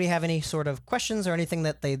anybody have any sort of questions or anything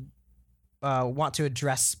that they want to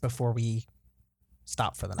address before we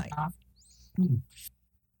stop for the night?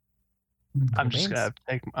 I'm gonna have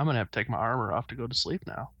to take my armor off to go to sleep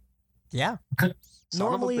now. Yeah.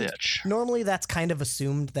 Son of a bitch. Normally that's kind of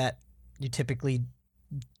assumed that you typically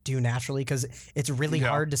do naturally because it's really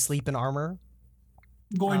hard to sleep in armor.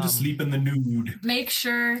 Going to sleep in the nude. Make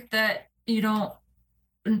sure that you don't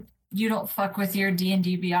fuck with your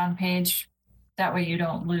D&D Beyond page. That way you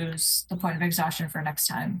don't lose the point of exhaustion for next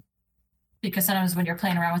time. Because sometimes when you're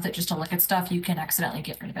playing around with it just to look at stuff, you can accidentally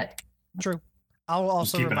get rid of it. True. I'll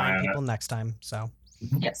also keep an eye remind on people next time. So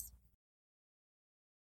Yes.